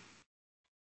halls?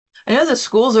 I know the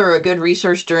schools are a good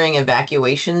resource during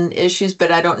evacuation issues,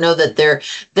 but I don't know that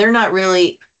they're not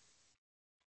really.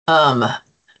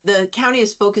 The county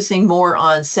is focusing more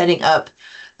on setting up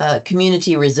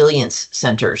community resilience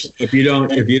centers. If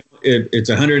it's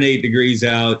 108 degrees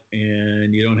out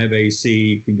and you don't have AC,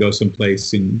 you can go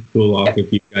someplace and cool off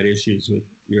if you've got issues with.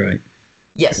 You're right.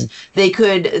 Yes, they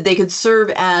could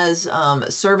serve as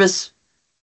service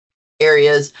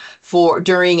areas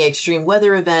during extreme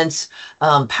weather events,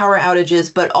 power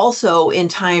outages, but also in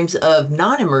times of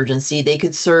non-emergency, they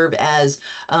could serve as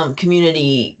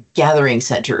community gathering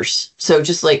centers. So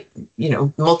just like,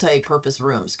 multi-purpose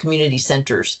rooms, community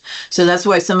centers. So that's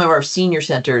why some of our senior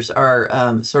centers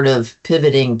are sort of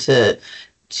pivoting to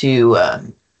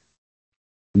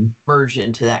merge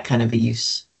into that kind of a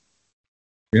use.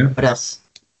 Yeah. What else?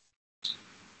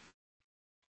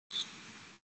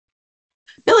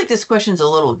 I feel like this question's a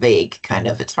little vague, kind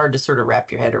of. It's hard to sort of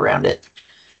wrap your head around it.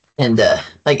 And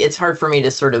it's hard for me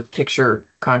to sort of picture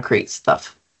concrete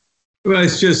stuff. Well,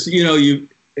 it's just,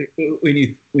 when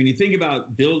you think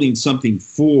about building something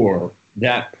for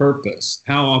that purpose,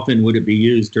 how often would it be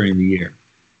used during the year?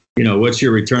 What's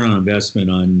your return on investment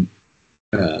on,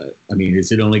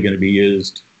 is it only going to be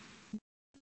used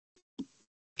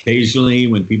occasionally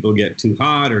when people get too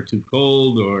hot or too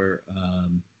cold or,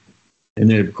 and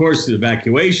then, of course, the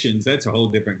evacuations, that's a whole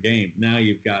different game. Now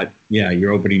you've got,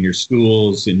 you're opening your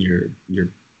schools and you're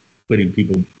putting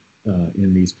people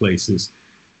in these places.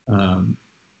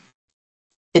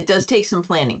 It does take some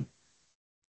planning.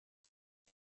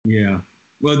 Yeah.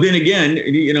 Well, then again,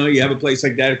 you have a place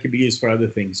like that. It could be used for other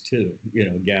things, too.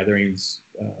 Gatherings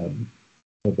of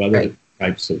other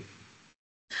types of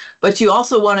But you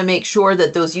also want to make sure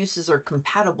that those uses are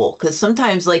compatible, because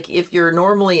sometimes, like if you're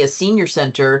normally a senior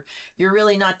center, you're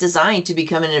really not designed to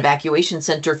become an evacuation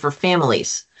center for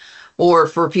families or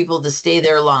for people to stay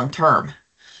there long term.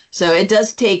 So it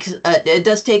does take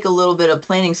a little bit of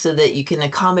planning so that you can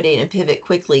accommodate and pivot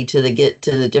quickly to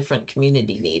the different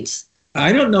community needs.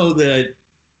 I don't know that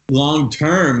long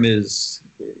term is.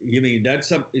 You mean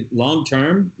that's long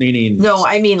term meaning? No,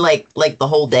 I mean like the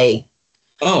whole day.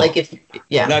 Oh, like if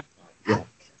yeah.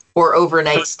 Or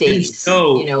overnight stays.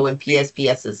 So, in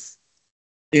PSPSs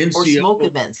NCO, or smoke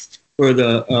events for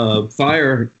the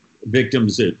fire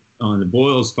victims on the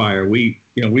Boyles fire. We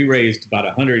raised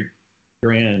about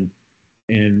 $100,000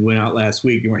 and went out last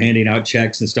week and we're handing out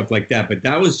checks and stuff like that. But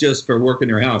that was just for work in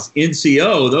their house.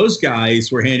 NCO, those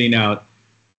guys were handing out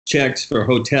checks for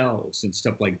hotels and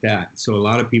stuff like that. So a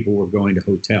lot of people were going to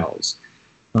hotels.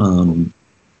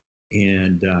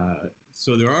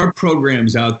 So there are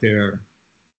programs out there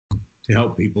to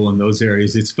help people in those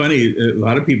areas. It's funny, a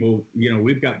lot of people,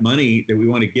 we've got money that we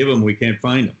want to give them, we can't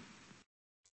find them.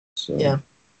 So yeah.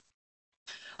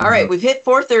 All right, we've hit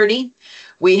 4:30.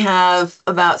 We have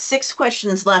about 6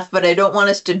 questions left, but I don't want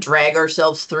us to drag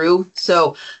ourselves through.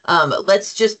 So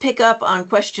let's just pick up on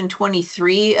question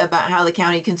 23 about how the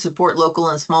county can support local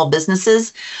and small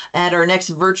businesses at our next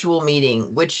virtual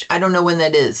meeting, which I don't know when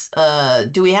that is.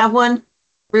 Do we have one,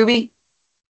 Ruby?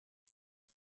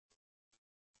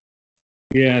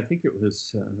 Yeah, I think it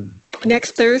was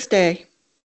next Thursday.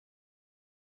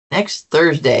 Next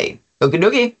Thursday. Okie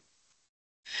dokie.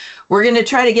 We're going to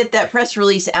try to get that press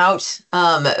release out.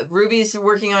 Ruby's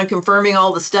working on confirming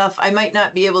all the stuff. I might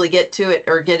not be able to get to it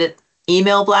or get it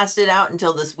email blasted out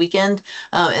until this weekend.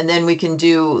 And then we can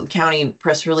do county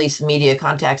press release media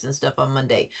contacts and stuff on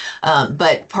Monday.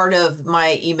 But part of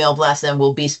my email blast then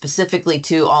will be specifically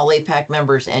to all LAPAC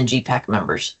members and GPAC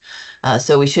members.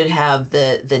 So we should have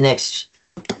the next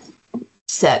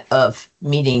set of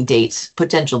meeting dates,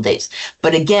 potential dates.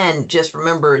 But again, just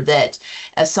remember that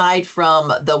aside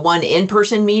from the one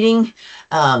in-person meeting,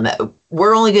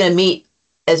 we're only going to meet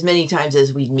as many times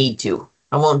as we need to.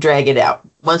 I won't drag it out.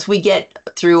 Once we get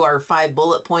through our 5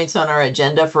 bullet points on our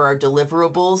agenda for our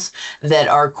deliverables that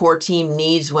our core team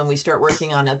needs when we start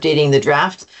working on updating the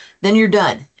draft, then you're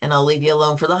done. And I'll leave you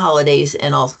alone for the holidays,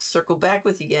 and I'll circle back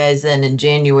with you guys then in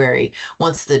January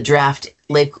once the draft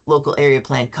local area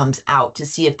plan comes out to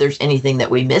see if there's anything that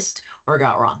we missed or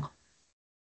got wrong.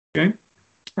 Okay.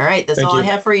 All right, that's all I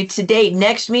have for you today.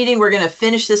 Next meeting, we're going to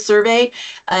finish this survey.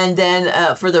 And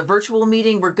then for the virtual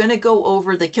meeting, we're going to go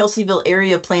over the Kelseyville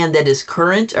area plan that is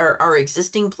current, or our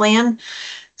existing plan.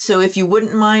 So if you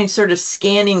wouldn't mind sort of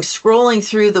scrolling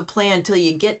through the plan till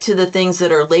you get to the things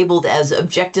that are labeled as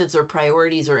objectives or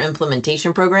priorities or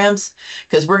implementation programs,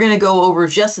 because we're going to go over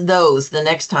just those the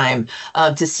next time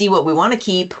to see what we want to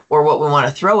keep or what we want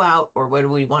to throw out or what do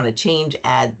we want to change,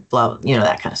 add, blah,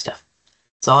 that kind of stuff.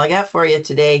 That's all I got for you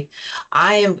today.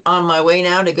 I am on my way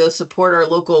now to go support our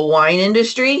local wine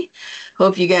industry.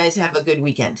 Hope you guys have a good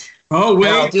weekend. Oh, wait.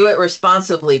 And I'll do it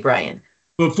responsibly, Brian.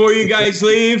 Before you guys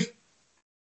leave,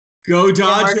 go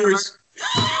Dodgers.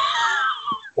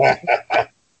 Yeah,